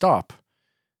 they stop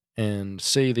and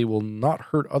say they will not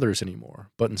hurt others anymore,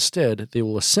 but instead they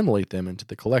will assimilate them into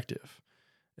the collective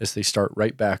as they start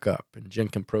right back up. And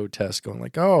Jenkem protests, going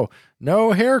like, oh,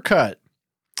 no haircut.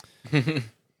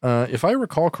 If I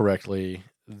recall correctly,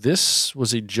 this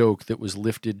was a joke that was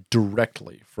lifted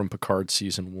directly from Picard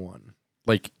season 1.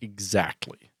 Like,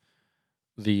 exactly.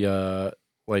 I'm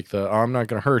not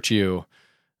going to hurt you.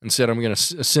 Instead, I'm going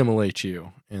to assimilate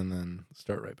you and then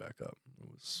start right back up.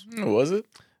 Was it?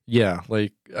 Yeah,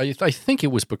 like I think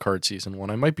it was Picard season 1.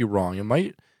 I might be wrong. It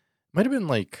might have been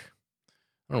like,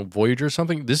 I don't know, Voyager or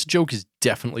something. This joke has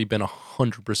definitely been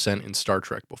 100% in Star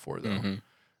Trek before, though.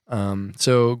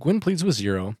 So Gwen pleads with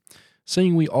Zero,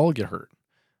 saying we all get hurt,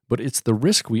 but it's the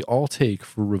risk we all take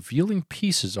for revealing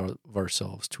pieces of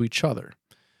ourselves to each other.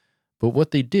 But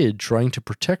what they did, trying to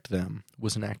protect them,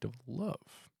 was an act of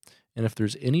love. And if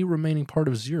there's any remaining part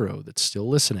of Zero that's still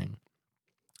listening,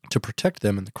 to protect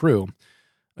them and the crew,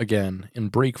 again,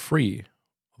 and break free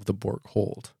of the Borg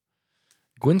hold.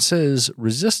 Gwen says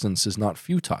resistance is not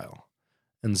futile,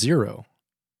 and Zero,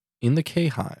 in the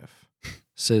K-Hive,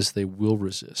 says they will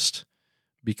resist,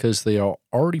 because they are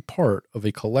already part of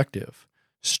a collective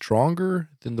stronger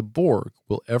than the Borg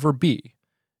will ever be,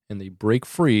 and they break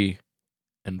free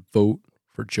and vote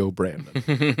for Joe Brandon.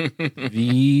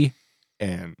 The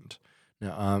end.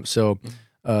 Now,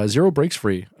 Zero breaks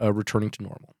free, returning to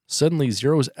normal. Suddenly,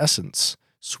 Zero's essence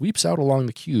sweeps out along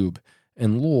the cube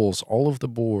and lulls all of the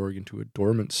Borg into a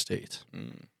dormant state.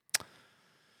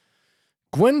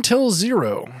 Gwen tells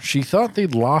Zero she thought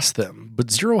they'd lost them, but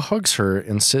Zero hugs her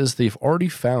and says they've already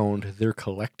found their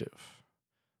collective.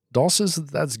 Dahl says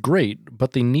that's great,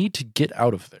 but they need to get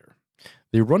out of there.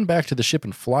 They run back to the ship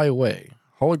and fly away.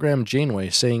 Hologram Janeway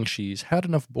saying she's had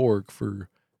enough Borg for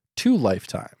 2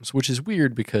 lifetimes, which is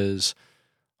weird because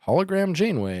Hologram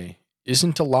Janeway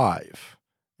isn't alive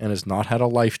and has not had a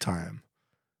lifetime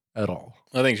at all.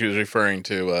 I think she was referring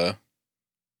to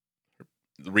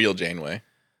the real Janeway.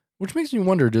 Which makes me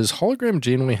wonder, does Hologram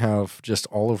Janeway have just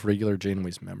all of regular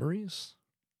Janeway's memories?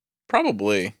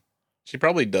 Probably. She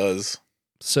probably does.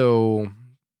 So,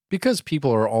 because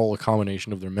people are all a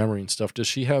combination of their memory and stuff, does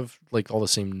she have like all the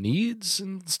same needs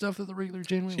and stuff that the regular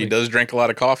Janeway? She does drink a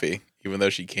lot of coffee, even though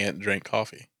she can't drink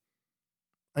coffee.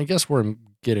 I guess where I'm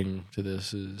getting to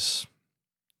this is,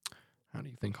 how do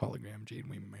you think Hologram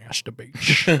Janeway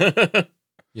masturbates?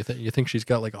 You think she's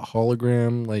got like a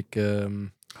hologram, like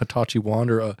Hitachi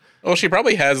wand, or a? Well, she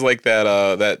probably has like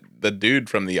that the dude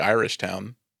from the Irish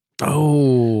town.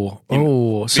 So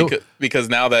because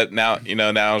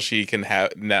now she can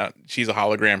have, now she's a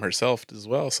hologram herself as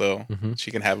well, so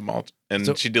she can have them all. And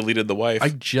so she deleted the wife. I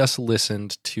just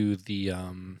listened to the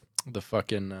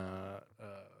fucking the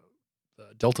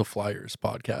Delta Flyers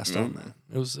podcast on that.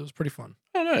 It was pretty fun.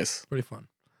 Oh, nice, pretty fun,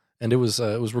 and it was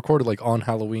recorded like on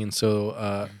Halloween.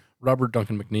 So Robert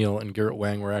Duncan McNeil and Garrett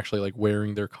Wang were actually like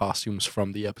wearing their costumes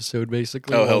from the episode,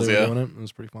 basically. Oh, hell yeah! It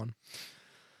was pretty fun.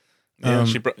 Yeah,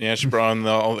 she brought on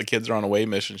all the kids are on away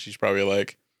mission. She's probably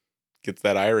like gets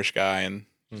that Irish guy and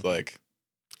she's like,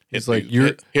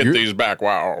 hit these back.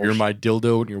 Wow, you're my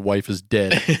dildo and your wife is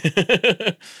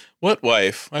dead. What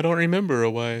wife? I don't remember a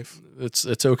wife.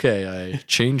 It's okay. I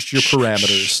changed your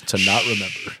parameters to not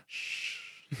remember.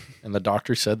 And the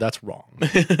doctor said that's wrong.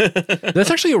 That's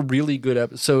actually a really good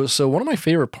episode. So one of my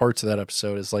favorite parts of that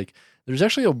episode is like there's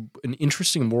actually an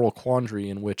interesting moral quandary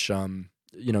in which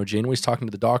Janeway's talking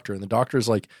to the doctor, and the doctor's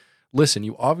like, listen,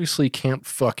 you obviously can't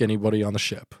fuck anybody on the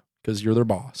ship because you're their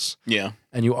boss. Yeah.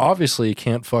 And you obviously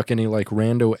can't fuck any like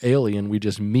rando alien we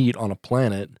just meet on a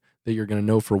planet that you're going to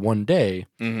know for one day.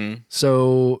 Mm-hmm.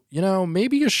 So,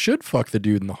 maybe you should fuck the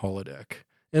dude in the holodeck.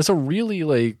 And it's a really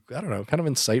like, I don't know, kind of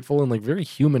insightful and like very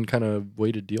human kind of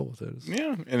way to deal with it.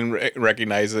 Yeah. And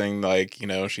recognizing like,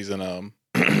 she's in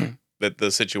that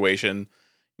the situation,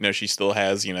 she still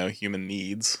has, human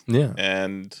needs. Yeah.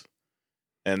 And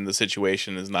the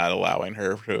situation is not allowing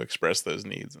her to express those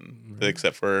needs, and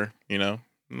except for, in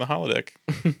the holodeck.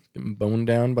 Getting boned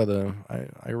down by the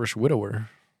Irish widower.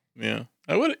 Yeah.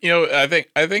 I would, I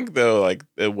think though, like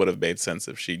it would have made sense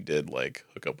if she did like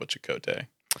hook up with Chakotay.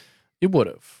 It would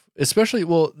have. Especially,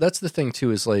 well, that's the thing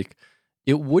too, is like,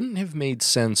 it wouldn't have made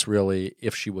sense really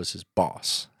if she was his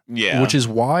boss. Yeah. Which is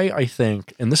why I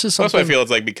think, and this is something. That's why I feel it's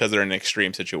like because they're in an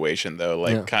extreme situation, though,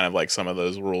 like kind of like some of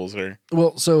those rules are.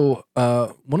 Well, so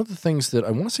one of the things that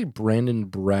I want to say Brandon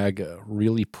Braga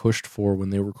really pushed for when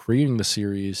they were creating the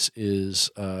series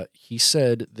is he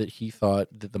said that he thought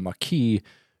that the Maquis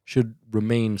should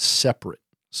remain separate.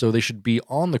 So they should be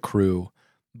on the crew,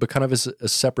 but kind of as a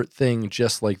separate thing,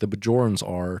 just like the Bajorans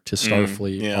are to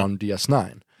Starfleet on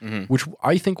DS9. Mm-hmm. Which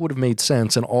I think would have made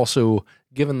sense and also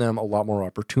given them a lot more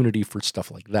opportunity for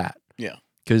stuff like that. Yeah.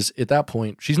 Because at that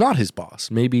point, she's not his boss.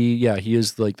 Maybe, he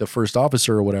is like the first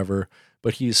officer or whatever,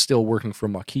 but he is still working for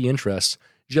Maquis interests,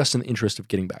 just in the interest of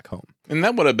getting back home. And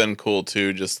that would have been cool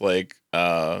too, just like,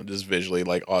 just visually,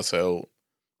 like also,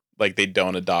 like they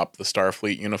don't adopt the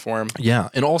Starfleet uniform. Yeah.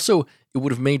 And also, it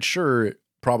would have made sure,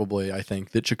 probably, I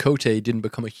think, that Chakotay didn't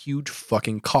become a huge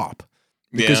fucking cop.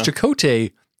 Because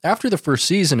Chakotay, after the first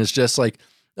season, is just like,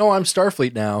 oh, I'm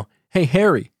Starfleet now. Hey,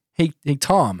 Harry. Hey,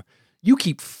 Tom. You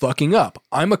keep fucking up.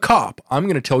 I'm a cop. I'm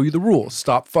going to tell you the rules.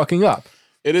 Stop fucking up.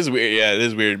 It is weird. Yeah, it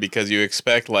is weird because you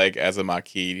expect like as a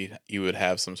Maquis, you would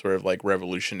have some sort of like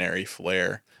revolutionary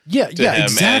flair. Yeah, him,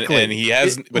 exactly. And he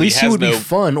has, At least he would be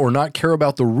fun or not care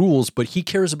about the rules, but he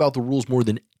cares about the rules more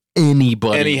than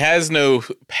anybody. And he has no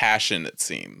passion, it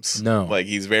seems. No. Like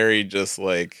he's very just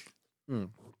like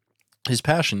his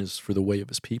passion is for the way of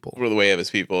his people. For the way of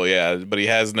his people, yeah. But he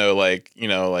has no like,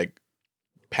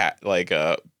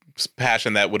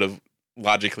 passion that would have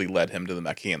logically led him to the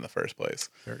Maquis in the first place.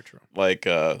 Very true. Like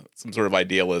some sort of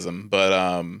idealism. But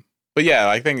yeah,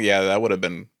 I think that would have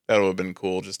been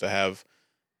cool just to have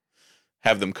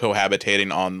them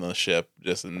cohabitating on the ship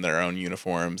just in their own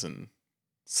uniforms and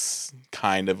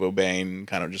kind of obeying,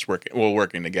 kind of just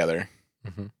working together.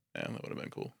 Mm-hmm. Yeah, that would have been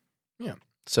cool. Yeah.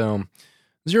 So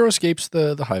Zero escapes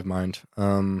the hive mind.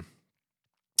 So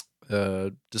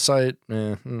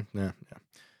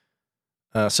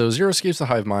Zero escapes the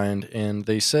hive mind, and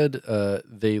they said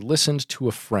they listened to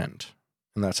a friend,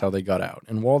 and that's how they got out.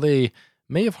 And while they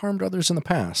may have harmed others in the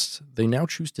past, they now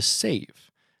choose to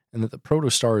save, and that the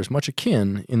protostar is much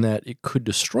akin in that it could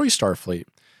destroy Starfleet,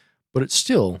 but it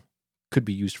still could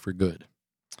be used for good.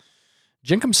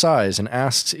 Jenkum sighs and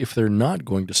asks if they're not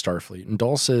going to Starfleet, and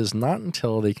Dahl says not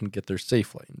until they can get there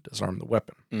safely and disarm the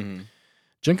weapon. Mm-hmm.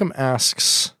 Jenkum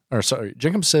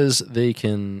says they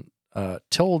can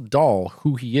tell Dahl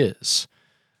who he is,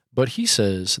 but he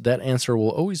says that answer will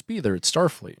always be there at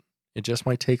Starfleet. It just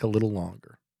might take a little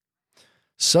longer.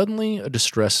 Suddenly, a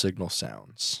distress signal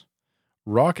sounds.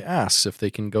 Rock asks if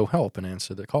they can go help and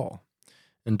answer the call,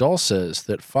 and Dahl says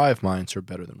that 5 minds are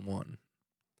better than 1.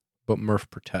 But Murph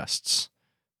protests.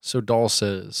 So Dahl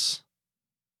says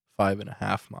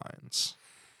 5.5 minds.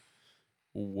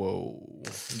 Whoa.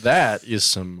 That is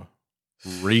some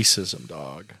racism,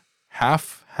 dog.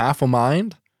 Half a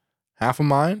mind? Half a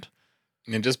mind?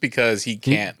 And just because he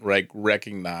can't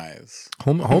recognize.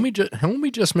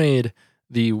 Homie just made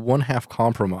the 1/2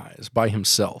 compromise by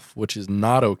himself, which is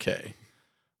not okay.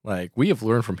 Like, we have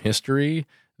learned from history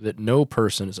that no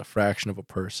person is a fraction of a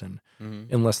person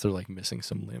unless they're like missing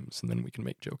some limbs, and then we can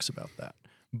make jokes about that.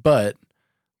 But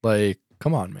like,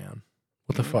 come on, man.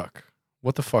 What the fuck?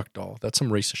 What the fuck, Dahl? That's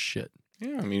some racist shit.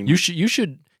 Yeah, I mean,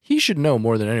 he should know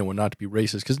more than anyone not to be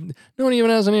racist, because no one even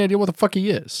has any idea what the fuck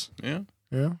he is. Yeah.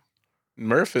 Yeah.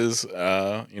 Murph is,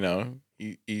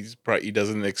 he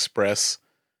doesn't express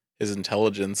his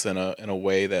intelligence in a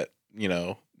way that,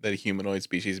 that a humanoid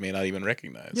species may not even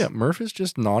recognize. Yeah, Murph is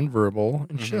just nonverbal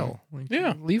and chill. Like,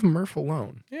 leave Murph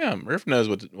alone. Yeah, Murph knows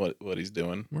what he's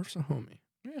doing. Murph's a homie.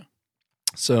 Yeah.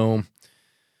 So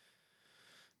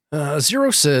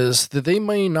Zero says that they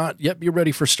may not yet be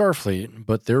ready for Starfleet,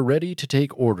 but they're ready to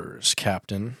take orders,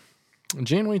 Captain.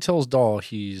 Janeway tells Dahl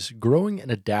he's growing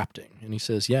and adapting, and he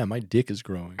says, "Yeah, my dick is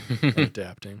growing and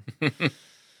adapting."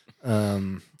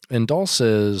 And Dahl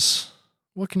says,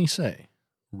 "What can he say?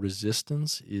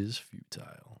 Resistance is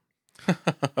futile."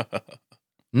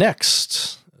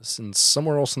 Next, since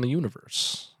somewhere else in the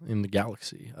universe, in the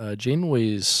galaxy,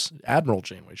 Admiral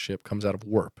Janeway's ship comes out of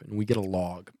warp, and we get a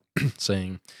log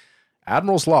saying,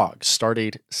 "Admiral's log,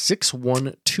 stardate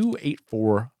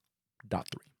 61284.3.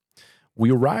 We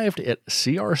arrived at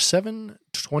CR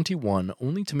 721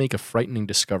 only to make a frightening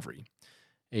discovery.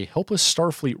 A helpless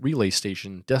Starfleet relay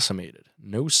station decimated.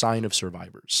 No sign of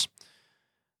survivors.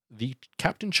 The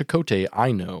Captain Chakotay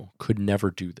I know could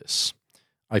never do this.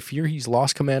 I fear he's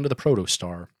lost command of the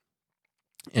protostar,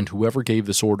 and whoever gave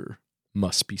this order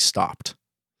must be stopped."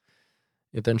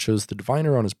 It then shows the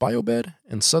diviner on his biobed,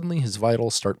 and suddenly his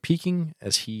vitals start peaking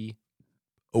as he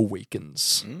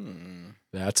awakens.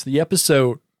 That's the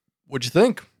episode. What'd you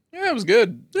think? Yeah, it was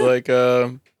good. Yeah. Like,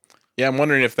 I'm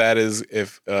wondering if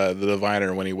the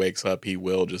diviner, when he wakes up, he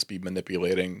will just be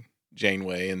manipulating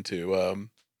Janeway into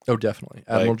Oh, definitely.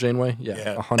 Admiral Janeway?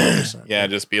 Yeah, 100%. Yeah,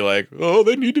 just be like, "Oh,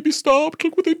 they need to be stopped.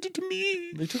 Look what they did to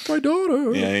me. They took my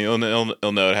daughter." Yeah, he'll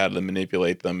know how to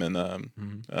manipulate them. And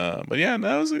but yeah,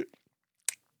 that was it.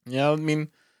 Yeah, I mean,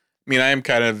 I am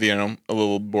kind of a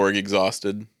little Borg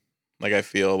exhausted. Like I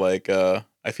feel like Voyager,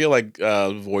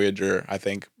 I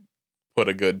think, put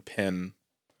a good pin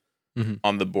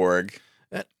on the Borg.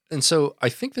 And so I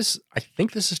think this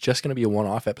is just going to be a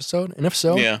one-off episode, and if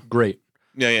so, great.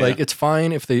 Yeah. Like, it's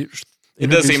fine if they. It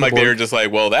does seem like they were just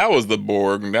like, well, that was the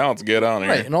Borg. Now let's get on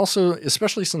here. Right, and also,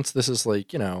 especially since this is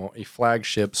like, a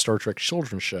flagship Star Trek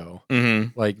children's show,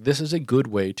 like, this is a good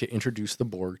way to introduce the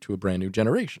Borg to a brand new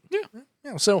generation. Yeah.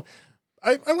 So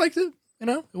I liked it.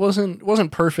 It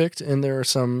wasn't perfect, and there are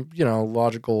some,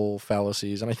 logical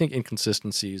fallacies and I think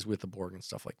inconsistencies with the Borg and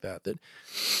stuff like that.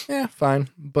 Fine,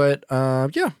 but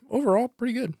overall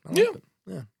pretty good. I liked it.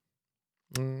 Yeah,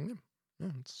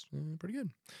 it's pretty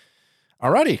good.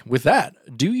 Alrighty, with that,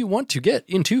 do you want to get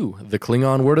into the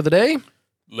Klingon word of the day?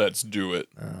 Let's do it.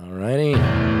 Alrighty.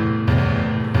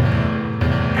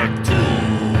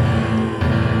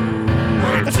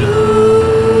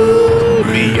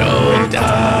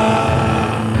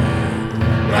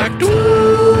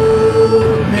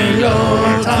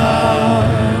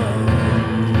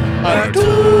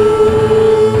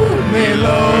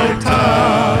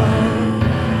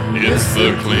 It's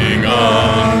the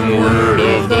Klingon word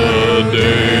of the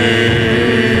day.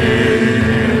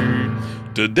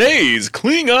 Today's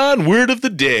Klingon word of the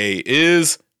day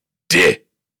is "de."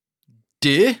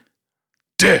 De?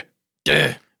 "De"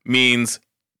 De. means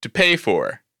to pay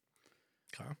for.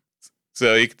 Okay.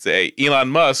 So you could say Elon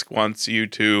Musk wants you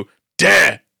to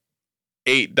 "de"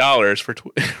 $8 for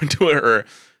Twitter, or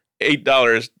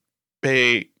 $8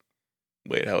 pay.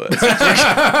 Wait, how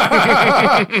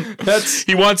That's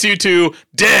he wants you to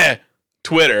 "de"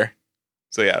 Twitter.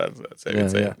 So yeah, that's how you yeah,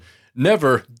 could say yeah. it.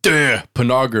 Never de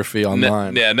pornography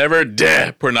online. Never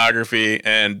 "de" pornography,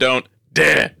 and don't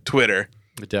 "de" Twitter.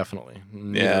 Definitely.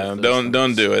 Yeah,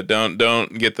 don't do it.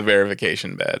 Don't get the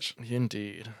verification badge.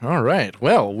 Indeed. All right.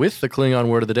 Well, with the Klingon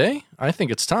word of the day, I think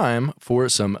it's time for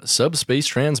some subspace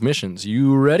transmissions.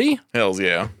 You ready? Hells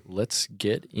yeah. Let's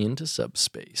get into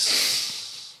subspace.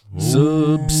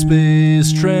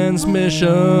 Subspace transmissions.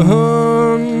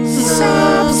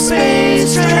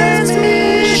 Subspace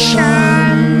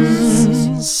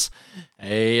transmissions.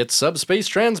 Hey, it's subspace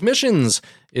transmissions.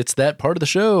 It's that part of the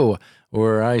show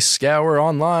where I scour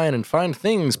online and find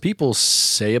things people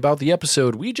say about the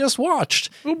episode we just watched.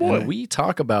 Oh boy. And we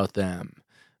talk about them.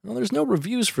 Well, there's no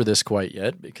reviews for this quite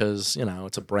yet because,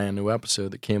 it's a brand new episode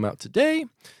that came out today.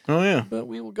 Oh yeah. But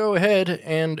we will go ahead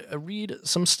and read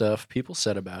some stuff people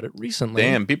said about it recently.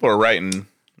 Damn, people are writing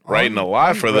a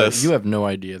lot for this. You have no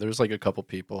idea. There's like a couple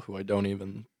people who I don't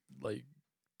even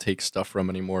take stuff from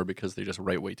anymore because they just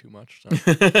write way too much. So,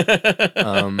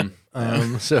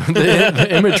 so the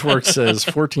image work says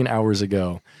 14 hours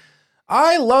ago.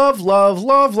 I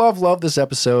love this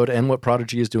episode and what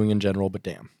Prodigy is doing in general, but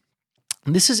damn.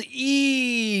 This is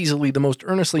easily the most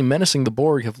earnestly menacing the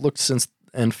Borg have looked since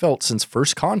and felt since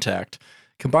First Contact,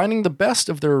 combining the best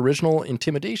of their original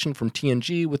intimidation from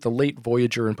TNG with the late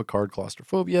Voyager and Picard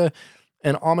claustrophobia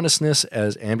and ominousness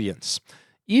as ambience.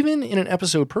 Even in an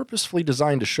episode purposefully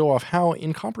designed to show off how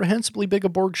incomprehensibly big a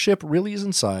Borg ship really is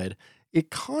inside, it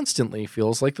constantly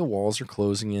feels like the walls are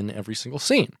closing in every single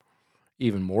scene.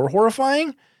 Even more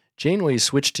horrifying, Janeway's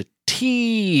switch to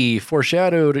T,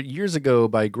 foreshadowed years ago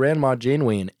by Grandma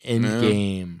Janeway in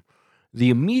Endgame. The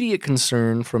immediate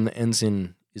concern from the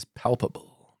ensign is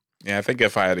palpable. Yeah, I think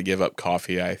if I had to give up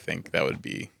coffee, I think that would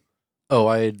be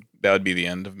that would be the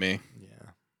end of me. Yeah.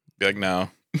 Be like,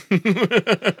 no.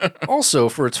 Also,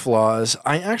 for its flaws,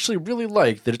 I actually really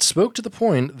like that it spoke to the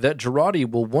point that Jurati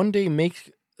will one day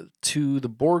make to the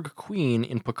Borg Queen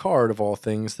in Picard, of all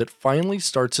things, that finally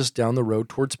starts us down the road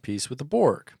towards peace with the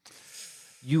Borg.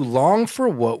 You long for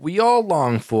what we all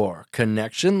long for.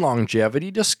 Connection,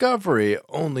 longevity, discovery.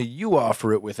 Only you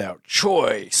offer it without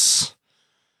choice.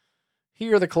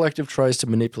 Here, the collective tries to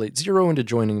manipulate Zero into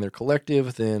joining their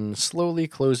collective, then slowly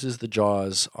closes the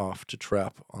jaws off to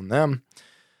trap on them,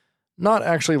 not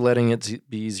actually letting it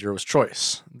be Zero's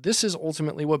choice. This is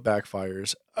ultimately what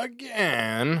backfires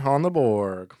again on the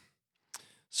Borg.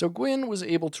 So Gwyn was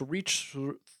able to reach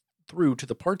through to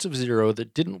the parts of Zero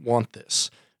that didn't want this,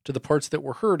 to the parts that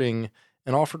were hurting,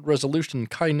 and offered resolution,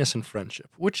 kindness, and friendship,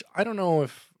 which I don't know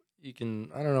if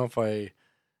I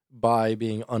buy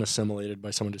being unassimilated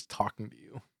by someone just talking to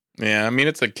you. Yeah, I mean,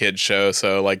 it's a kid's show,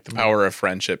 so like the power of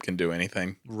friendship can do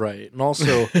anything. Right. And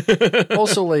also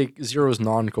like Zero's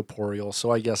non-corporeal, so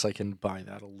I guess I can buy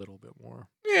that a little bit more.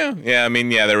 Yeah. I mean,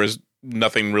 there was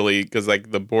nothing really, because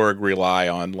like the Borg rely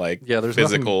on like there's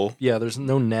physical. There's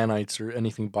no nanites or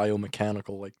anything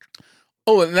biomechanical like.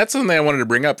 Oh, and that's something I wanted to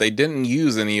bring up. They didn't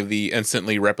use any of the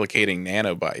instantly replicating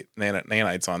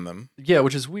nanites on them. Yeah,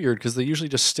 which is weird because they usually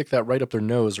just stick that right up their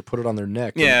nose or put it on their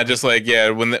neck. Yeah, just like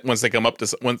once they come up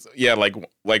to once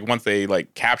they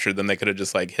like captured them, they could have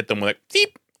just like hit them with a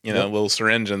little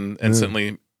syringe and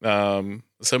instantly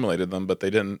assimilated them, but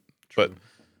they didn't. But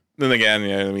then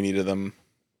again, we needed them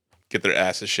get their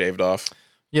asses shaved off.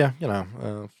 Yeah,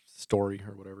 story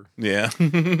or whatever. Yeah.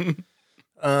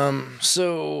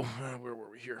 So where were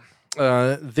we here?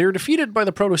 They're defeated by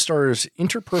the Protostar's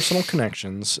interpersonal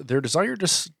connections, their desire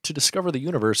to discover the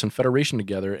universe and Federation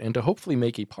together, and to hopefully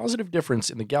make a positive difference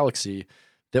in the galaxy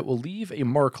that will leave a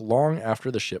mark long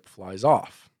after the ship flies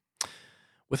off.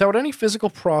 Without any physical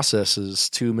processes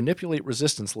to manipulate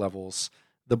resistance levels,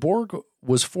 the Borg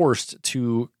was forced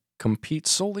to compete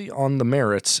solely on the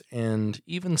merits, and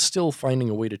even still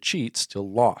finding a way to cheat,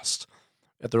 still lost.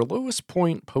 At their lowest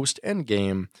point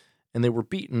post-Endgame, and they were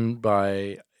beaten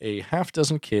by a half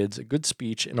dozen kids, a good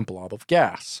speech, and a blob of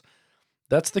gas.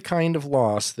 That's the kind of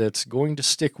loss that's going to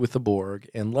stick with the Borg,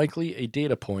 and likely a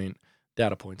data point,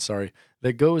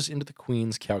 that goes into the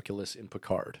Queen's calculus in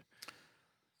Picard.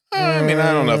 I mean,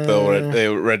 I don't know if they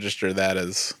register that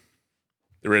as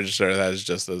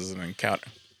just as an encounter.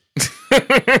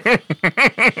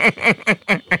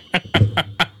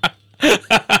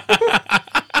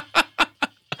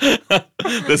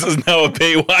 This is now a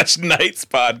Baywatch Nights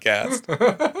podcast.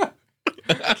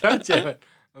 God damn it.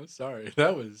 I'm sorry.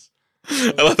 That was...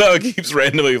 I love how it keeps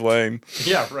randomly playing.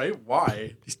 Yeah, right?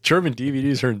 Why? These German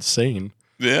DVDs are insane.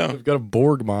 Yeah. They've got a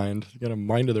Borg mind. They've got a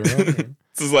mind of their own.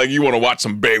 This is like, you want to watch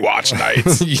some Baywatch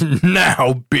Nights.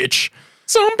 Now, bitch.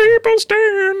 Some people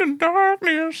stand in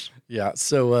darkness. Yeah,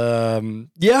 so, I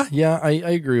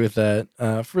agree with that.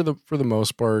 For the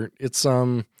most part, it's,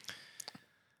 I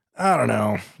don't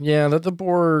know. Yeah, that the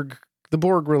Borg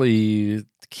really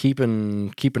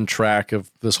keeping track of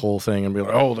this whole thing and be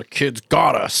like, oh, the kids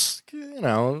got us. You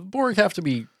know, Borg have to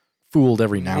be fooled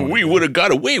every now and then. We would have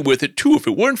got away with it, too, if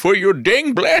it weren't for your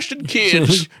dang blasted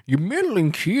kids. You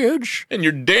meddling kids. And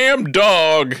your damn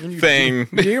dog thing.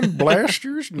 Your damn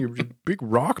blasters and your big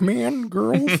rock man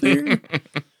girl thing.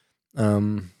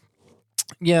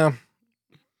 Yeah.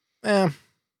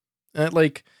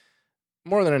 Like,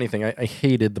 more than anything, I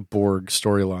hated the Borg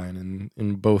storyline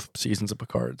in both seasons of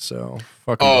Picard. So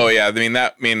fucking. Oh yeah,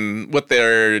 I mean, what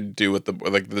they do with the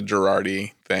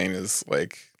Girardi thing is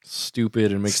like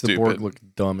stupid and makes the Borg look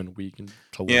dumb and weak and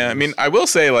hilarious. Yeah, I mean, I will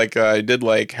say like I did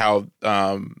like how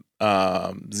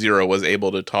Zero was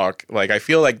able to talk. Like I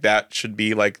feel like that should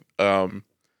be like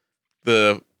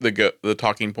the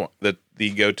talking point, the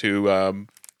go-to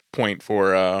point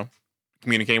for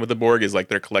communicating with the Borg is like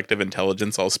their collective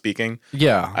intelligence all speaking.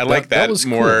 Yeah. I like that was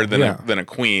more cool. than a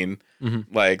queen.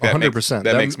 Mm-hmm. Like that 100%.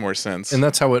 That makes more sense. And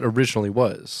that's how it originally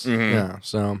was. Mm-hmm. Yeah.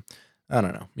 So I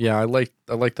don't know. Yeah, I like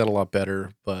that a lot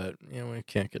better, but you know, we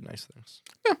can't get nice things.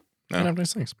 Yeah. No. Can't have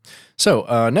nice things.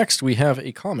 So next we have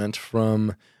a comment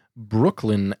from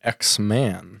Brooklyn X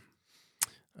Man.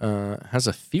 Has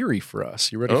a theory for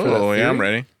us. You ready for that theory? Oh, yeah, I'm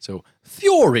ready. So,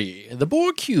 theory. The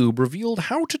Borg cube revealed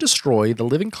how to destroy the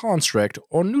living construct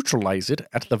or neutralize it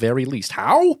at the very least.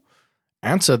 How?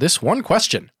 Answer this one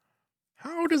question.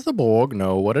 How does the Borg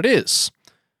know what it is?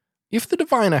 If the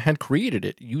Diviner had created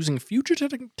it using future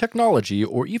technology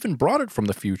or even brought it from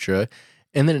the future,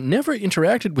 and then it never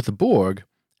interacted with the Borg,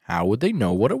 how would they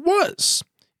know what it was?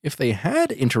 If they had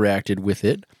interacted with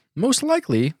it, most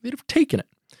likely they'd have taken it.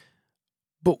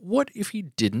 But what if he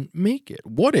didn't make it?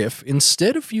 What if,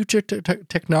 instead of future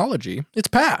technology, it's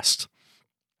past?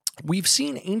 We've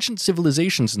seen ancient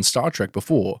civilizations in Star Trek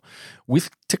before,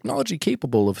 with technology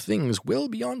capable of things well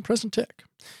beyond present tech.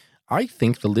 I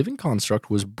think the living construct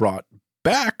was brought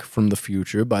back from the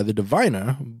future by the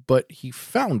Diviner, but he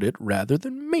found it rather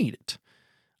than made it.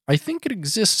 I think it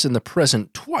exists in the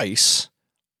present twice,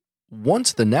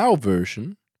 once the now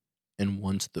version, and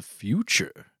once the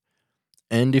future.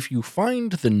 And if you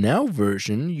find the now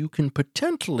version, you can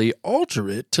potentially alter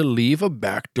it to leave a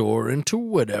backdoor into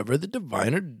whatever the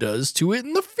Diviner does to it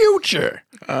in the future.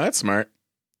 That's smart.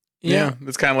 Yeah,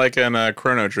 it's kind of like a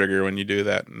Chrono Trigger when you do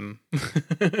that.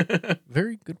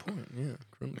 Very good point. Yeah.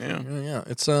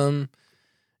 It's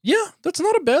that's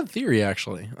not a bad theory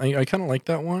actually. I kind of like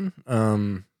that one.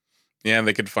 Yeah,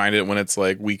 they could find it when it's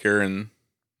like weaker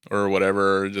or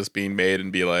whatever, just being made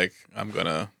and be like, I'm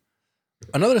gonna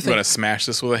smash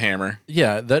this with a hammer.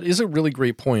 Yeah, that is a really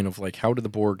great point of like, how did the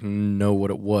Borg know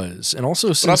what it was? And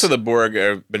also, the Borg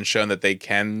have been shown that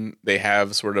they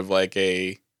have sort of like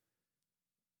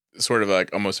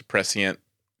almost a prescient.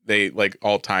 They like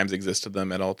all times exist to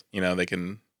them at all. You know, they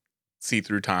can see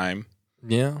through time.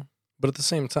 Yeah, but at the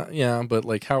same time, yeah, but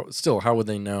like how would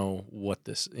they know what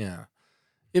this? Yeah,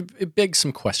 it begs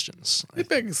some questions. It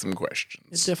begs some questions.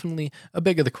 It definitely a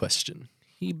beg of the question.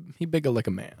 He beg like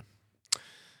a man.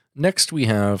 Next, we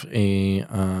have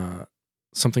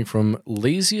something from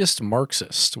Laziest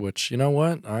Marxist, which, you know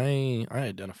what, I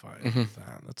identify with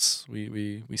that. That's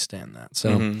we stand that.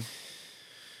 So,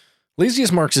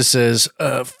 Laziest Marxist says,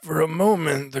 for a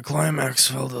moment, the climax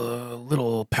felt a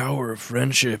little power of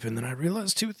friendship, and then I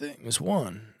realized two things.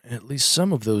 One, at least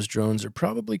some of those drones are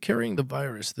probably carrying the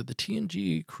virus that the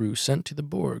TNG crew sent to the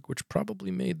Borg, which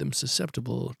probably made them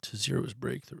susceptible to Zero's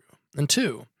breakthrough. And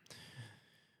two,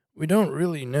 we don't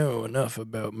really know enough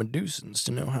about Medusans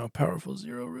to know how powerful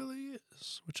Zero really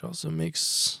is, which also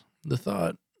makes the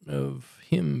thought of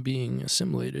him being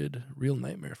assimilated real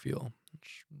nightmare feel.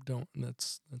 Which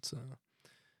that's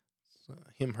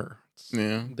him, her. It's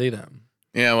they, them.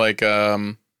 Yeah, like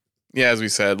as we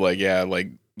said, like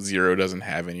Zero doesn't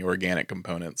have any organic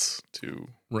components to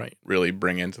really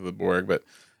bring into the Borg, but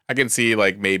I can see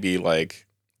like maybe like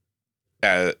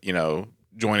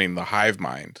joining the hive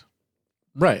mind.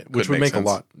 Right, which would make a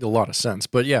lot of sense.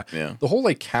 But yeah, the whole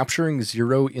like capturing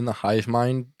Zero in the hive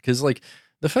mind, because like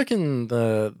the fucking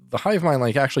the hive mind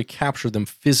like actually captured them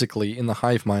physically in the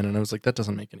hive mind, and I was like, that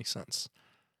doesn't make any sense.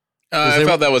 I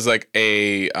felt that was like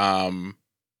the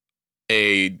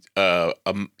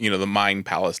mind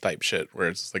palace type shit, where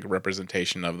it's like a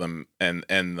representation of them, and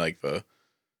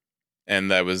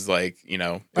that was like,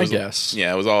 I guess.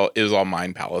 Yeah, it was all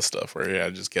mind palace stuff where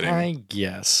just getting. I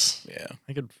guess. Yeah.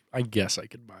 I guess I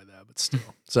could buy that, but still.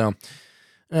 So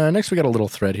next we got a little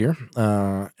thread here.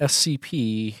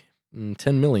 SCP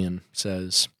 10 million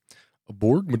says, a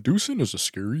Borg Medusan is a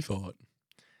scary thought.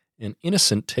 An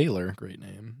Innocent Taylor, great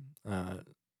name,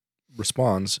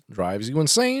 responds, drives you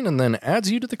insane, and then adds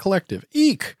you to the collective.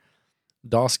 Eek!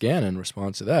 Dos Gannon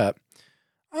responds to that.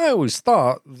 I always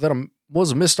thought that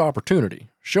was a missed opportunity,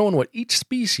 showing what each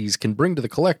species can bring to the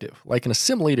collective, like an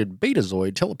assimilated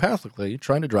betazoid telepathically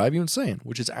trying to drive you insane,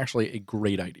 which is actually a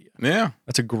great idea. Yeah.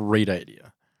 That's a great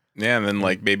idea. Yeah, and then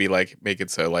like maybe like make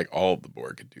it so like all of the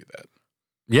Borg could do that.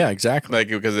 Yeah, exactly. Like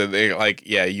because they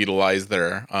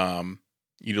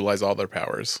utilize all their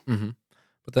powers. Mm-hmm.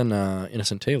 But then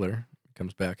Innocent Taylor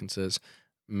comes back and says,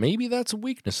 maybe that's a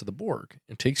weakness of the Borg.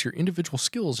 It takes your individual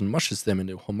skills and mushes them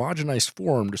into a homogenized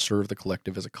form to serve the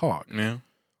collective as a cog. Yeah.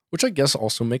 Which I guess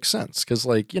also makes sense because,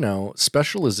 like,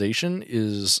 specialization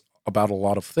is about a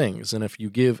lot of things. And if you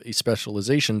give a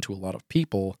specialization to a lot of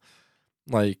people,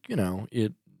 like,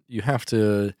 you have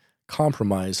to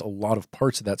compromise a lot of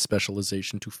parts of that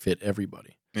specialization to fit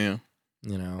everybody. Yeah.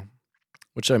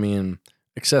 Which, I mean,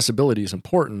 accessibility is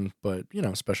important, but,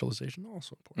 specialization is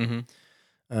also important. Mm-hmm.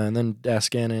 And then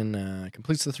Dascannon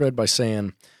completes the thread by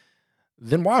saying,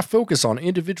 then why focus on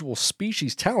individual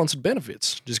species talents and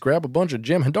benefits? Just grab a bunch of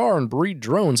Jem'Hadar and breed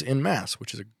drones en masse,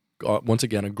 which is, once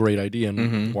again, a great idea,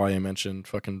 and why I mentioned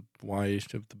why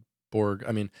the Borg.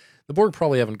 I mean, the Borg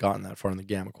probably haven't gotten that far in the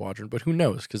Gamma Quadrant, but who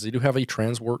knows? Because they do have a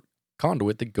transwarp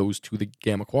conduit that goes to the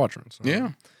Gamma Quadrant. So.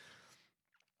 Yeah.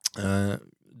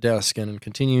 Dascannon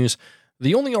continues,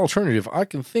 the only alternative I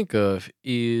can think of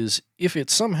is if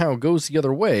it somehow goes the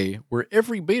other way, where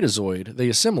every betazoid they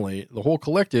assimilate, the whole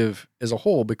collective as a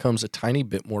whole becomes a tiny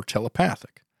bit more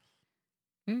telepathic.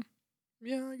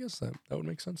 Yeah, I guess that would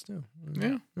make sense too.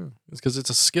 Yeah. It's because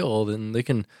it's a skill, then they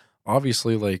can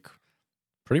obviously like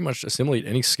pretty much assimilate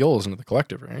any skills into the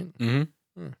collective, right?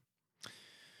 Mm-hmm.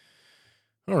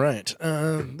 All right.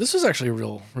 This is actually a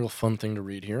real fun thing to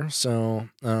read here. So,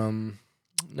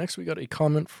 next, we got a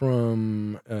comment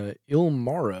from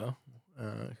Ilmara,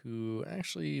 who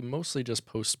actually mostly just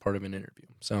posts part of an interview.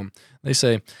 So they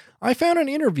say, I found an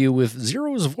interview with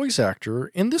Zero's voice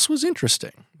actor, and this was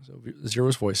interesting. So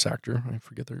Zero's voice actor, I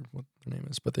forget what their name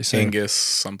is, but they say... Angus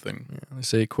something. Yeah, they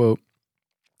say, quote,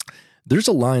 there's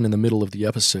a line in the middle of the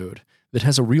episode that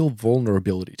has a real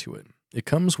vulnerability to it. It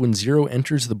comes when Zero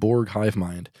enters the Borg hive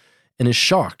mind and is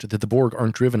shocked that the Borg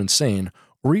aren't driven insane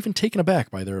or even taken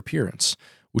aback by their appearance,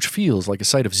 which feels like a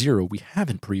side of Zero we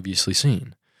haven't previously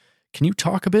seen. Can you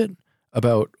talk a bit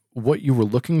about what you were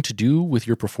looking to do with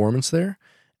your performance there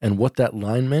and what that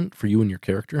line meant for you and your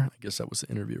character? I guess that was the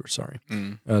interviewer, sorry.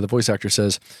 The voice actor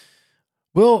says,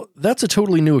 well, that's a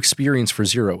totally new experience for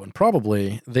Zero, and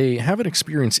probably they haven't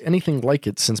experienced anything like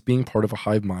it since being part of a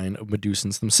hive mind of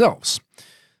Medusans themselves.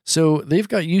 So they've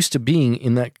got used to being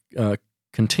in that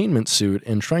containment suit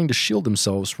and trying to shield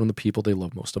themselves from the people they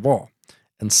love most of all.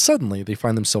 And suddenly they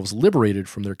find themselves liberated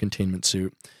from their containment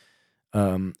suit,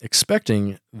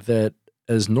 expecting that,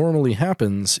 as normally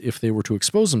happens if they were to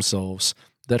expose themselves,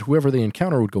 that whoever they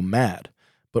encounter would go mad,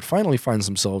 but finally finds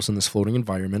themselves in this floating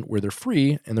environment where they're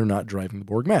free and they're not driving the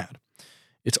Borg mad.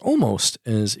 It's almost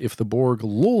as if the Borg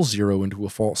lulls Zero into a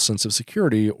false sense of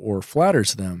security or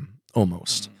flatters them,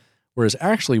 almost. Whereas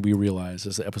actually we realize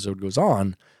as the episode goes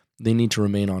on, they need to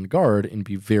remain on guard and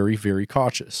be very, very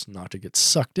cautious not to get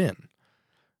sucked in.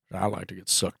 I like to get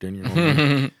sucked in, you know what I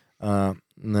mean?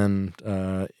 And then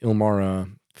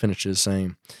Ilmara finishes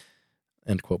saying,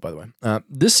 end quote, by the way,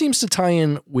 this seems to tie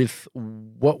in with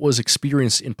what was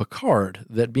experienced in Picard,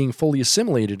 that being fully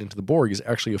assimilated into the Borg is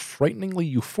actually a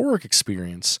frighteningly euphoric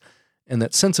experience, and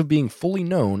that sense of being fully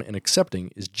known and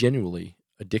accepting is genuinely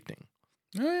addicting.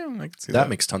 Oh, yeah, I can see that. That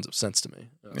makes tons of sense to me.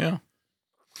 Yeah.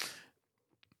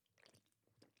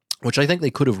 Which I think they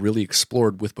could have really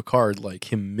explored with Picard,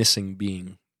 like him missing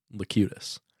being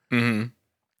Locutus, Mm-hmm.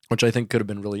 which I think could have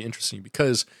been really interesting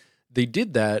because they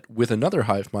did that with another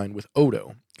hive mind with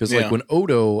Odo. Because like when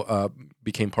Odo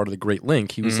became part of the Great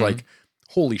Link, he was like,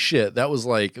 holy shit, that was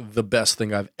like the best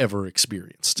thing I've ever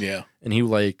experienced. Yeah. And he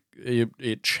like,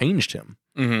 it changed him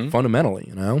Mm-hmm. fundamentally,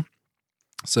 you know?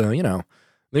 So, you know,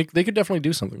 they could definitely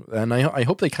do something with that. And I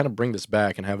hope they kind of bring this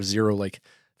back and have Zero like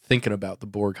thinking about the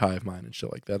Borg hive mind and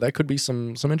shit like that. That could be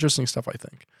some interesting stuff, I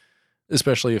think.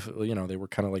 Especially if, you know, they were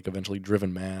kind of like eventually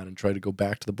driven mad and tried to go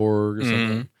back to the Borg or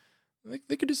something.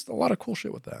 They could do a lot of cool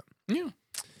shit with that. Yeah.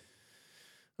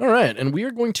 All right. And we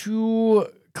are going to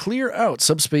clear out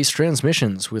subspace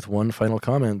transmissions with one final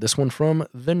comment. This one from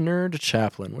the Nerd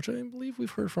Chaplain, which I believe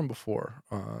we've heard from before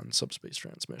on subspace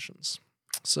transmissions.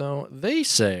 So they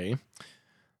say,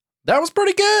 that was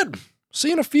pretty good.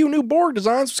 Seeing a few new Borg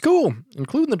designs was cool,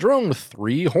 including the drone with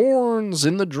 3 horns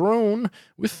in the drone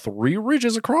with 3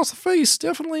 ridges across the face.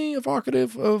 Definitely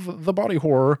evocative of the body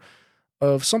horror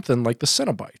of something like the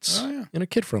Cenobites in a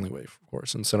kid-friendly way, of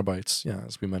course. And Cenobites, yeah,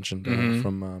 as we mentioned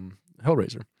from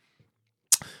Hellraiser.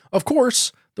 Of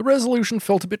course, the resolution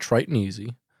felt a bit trite and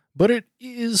easy, but it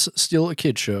is still a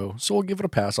kid show, so I'll give it a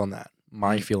pass on that.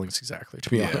 My feelings exactly, to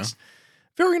be honest.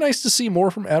 Very nice to see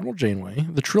more from Admiral Janeway.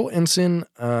 The Trill Ensign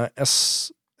Essentia.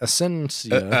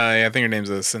 I think her name's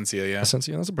Essentia, yeah.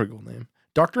 Essentia, that's a pretty cool name.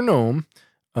 Dr. Gnome,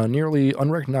 a nearly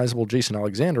unrecognizable Jason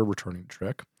Alexander returning to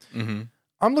Trek. Mm-hmm.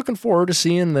 I'm looking forward to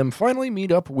seeing them finally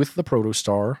meet up with the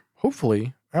Protostar,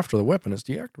 hopefully after the weapon is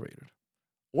deactivated.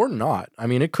 Or not. I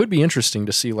mean, it could be interesting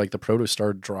to see like the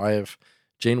Protostar drive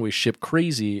Janeway's ship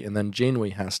crazy, and then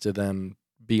Janeway has to then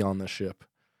be on the ship.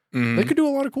 Mm-hmm. They could do a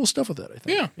lot of cool stuff with that, I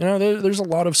think. Yeah. You know, there's a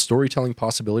lot of storytelling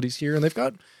possibilities here, and they've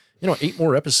got, 8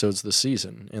 more episodes this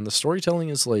season, and the storytelling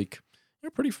is like,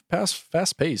 pretty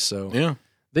fast paced. So yeah,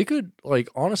 they could like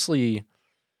honestly,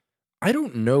 I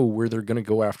don't know where they're gonna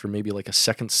go after maybe like a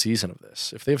second season of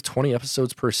this. If they have 20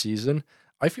 episodes per season,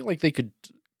 I feel like they could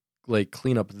like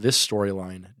clean up this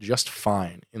storyline just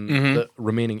fine in the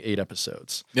remaining 8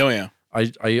 episodes. Oh yeah.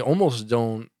 I almost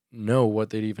don't know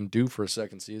what they'd even do for a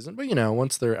second season, but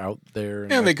once they're out there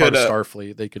and they part could of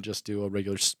Starfleet, they could just do a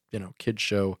regular kid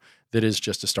show that is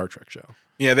just a Star Trek show.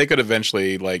 Yeah, they could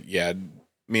eventually I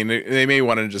mean, they may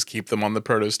want to just keep them on the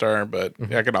Protostar, but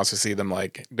I could also see them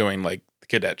like doing like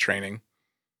cadet training.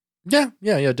 Yeah,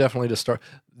 definitely to start.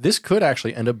 This could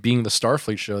actually end up being the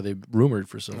Starfleet show they rumored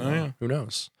for so long. Yeah. Who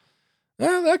knows?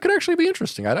 Yeah, that could actually be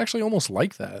interesting. I'd actually almost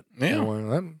like that. Yeah.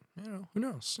 Who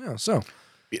knows? Yeah, so.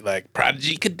 Be like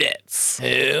Prodigy cadets.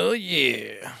 Hell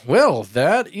yeah. Well,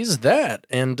 that is that.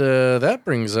 And that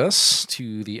brings us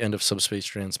to the end of Subspace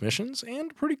Transmissions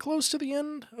and pretty close to the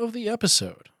end of the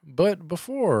episode. But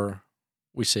before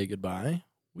we say goodbye,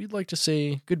 we'd like to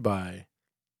say goodbye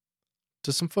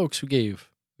to some folks who gave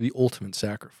the ultimate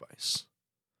sacrifice.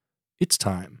 It's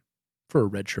time for a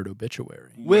red shirt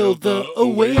obituary. Well, the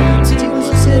away team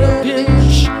was in a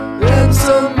pinch, and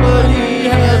somebody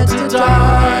had to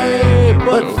die.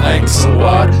 But thanks a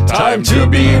lot, time to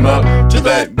beam up to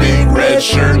that big red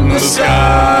shirt in the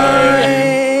sky.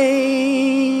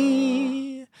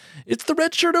 It's the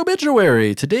red shirt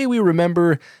obituary. Today we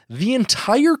remember the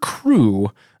entire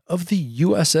crew of the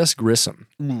USS Grissom,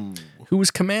 who was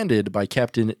commanded by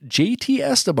Captain J.T.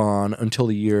 Esteban until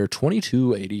the year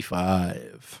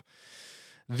 2285.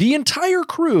 The entire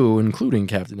crew, including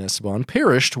Captain Esteban,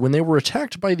 perished when they were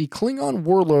attacked by the Klingon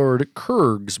warlord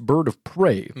Kurg's bird of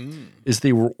prey as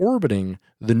they were orbiting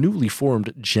the newly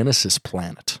formed Genesis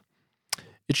planet.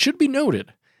 It should be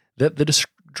noted that the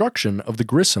destruction of the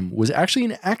Grissom was actually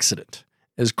an accident,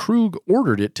 as Krug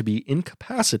ordered it to be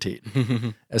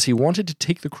incapacitated, as he wanted to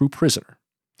take the crew prisoner.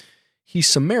 He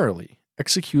summarily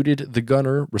executed the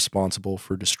gunner responsible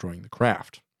for destroying the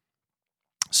craft.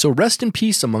 So rest in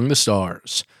peace among the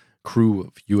stars, crew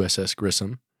of USS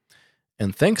Grissom,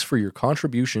 and thanks for your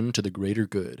contribution to the greater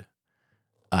good.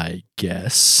 I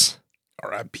guess.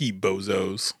 R.I.P.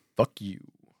 bozos. Fuck you.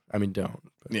 I mean,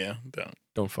 don't. Yeah, don't.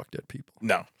 Don't fuck dead people.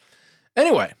 No.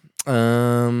 Anyway,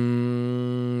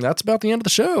 that's about the end of the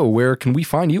show. Where can we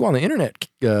find you on the internet,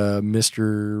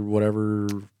 Mr. Whatever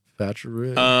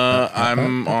Thatcher?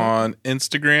 I'm on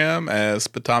Instagram as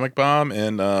Potomac Bomb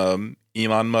and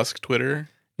Elon Musk Twitter.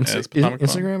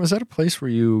 Instagram, is that a place where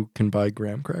you can buy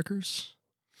graham crackers?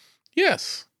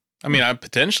 Yes. I mean, I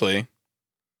potentially.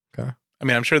 Okay. I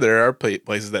mean, I'm sure there are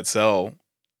places that sell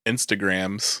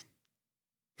Instagrams.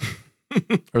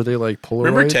 Are they like Polaroid?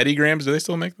 Remember Teddy Grams? Do they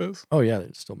still make those? Oh yeah, they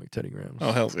still make Teddy Grams.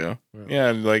 Oh hell yeah.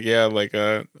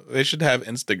 They should have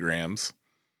Instagrams.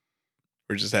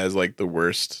 Or just has like the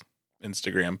worst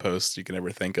Instagram posts you can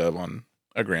ever think of on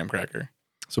a graham cracker.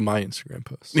 So my Instagram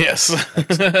post. Yes.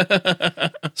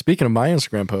 Speaking of my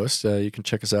Instagram post, you can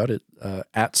check us out at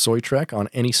SoyTrek on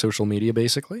any social media,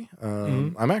 basically.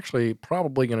 I'm actually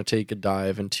probably going to take a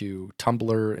dive into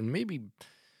Tumblr and maybe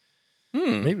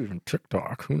even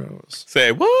TikTok. Who knows?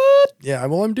 Say what? Yeah,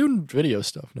 well, I'm doing video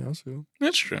stuff now, so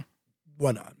That's true.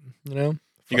 why not? You know?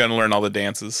 You got to learn all the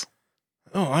dances.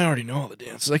 Oh, I already know all the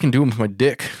dances. I can do them with my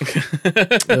dick.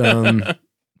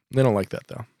 They don't like that,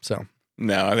 though, so...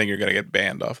 No, I think you're gonna get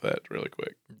banned off that really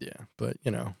quick. Yeah, but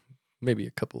maybe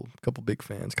a couple big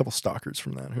fans, a couple stalkers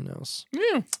from that. Who knows?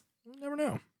 Yeah, You never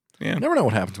know. Yeah, You never know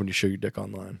what happens when you show your dick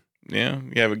online. yeah.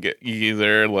 You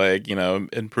either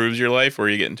improves your life, or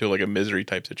you get into like a misery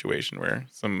type situation where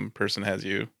some person has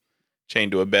you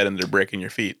chained to a bed and they're breaking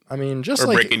your feet. I mean,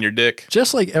 breaking your dick.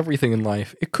 Just like everything in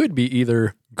life, it could be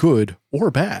either good or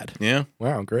bad. Yeah.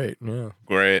 Wow, great. Yeah,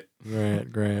 Great.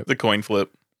 great. The coin flip.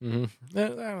 Mm-hmm.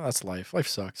 That's life. Life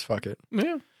sucks. Fuck it.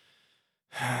 Yeah.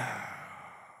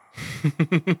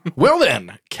 Well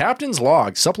then, Captain's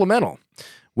Log Supplemental.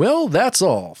 Well, that's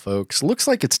all, folks. Looks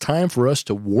like it's time for us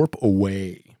to warp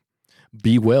away.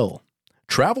 Be well.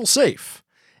 Travel safe.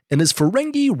 And as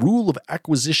Ferengi Rule of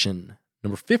Acquisition,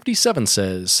 number 57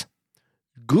 says,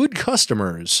 good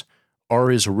customers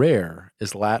are as rare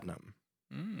as latinum.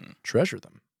 Treasure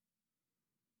them.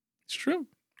 It's true.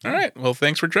 All right. Well,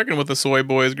 thanks for trekking with the soy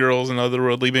boys, girls, and other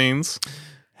worldly beings.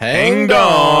 Hang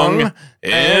dong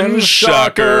and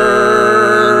shocker.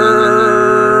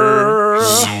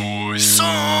 Soy,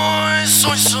 soy,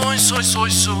 soy, soy, soy, soy,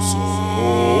 soy.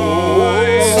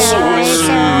 Soy,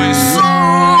 soy,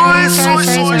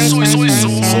 soy, soy, soy, soy,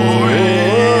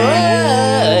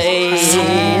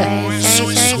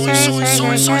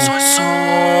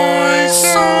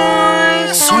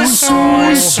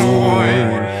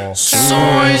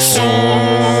 soy, soy.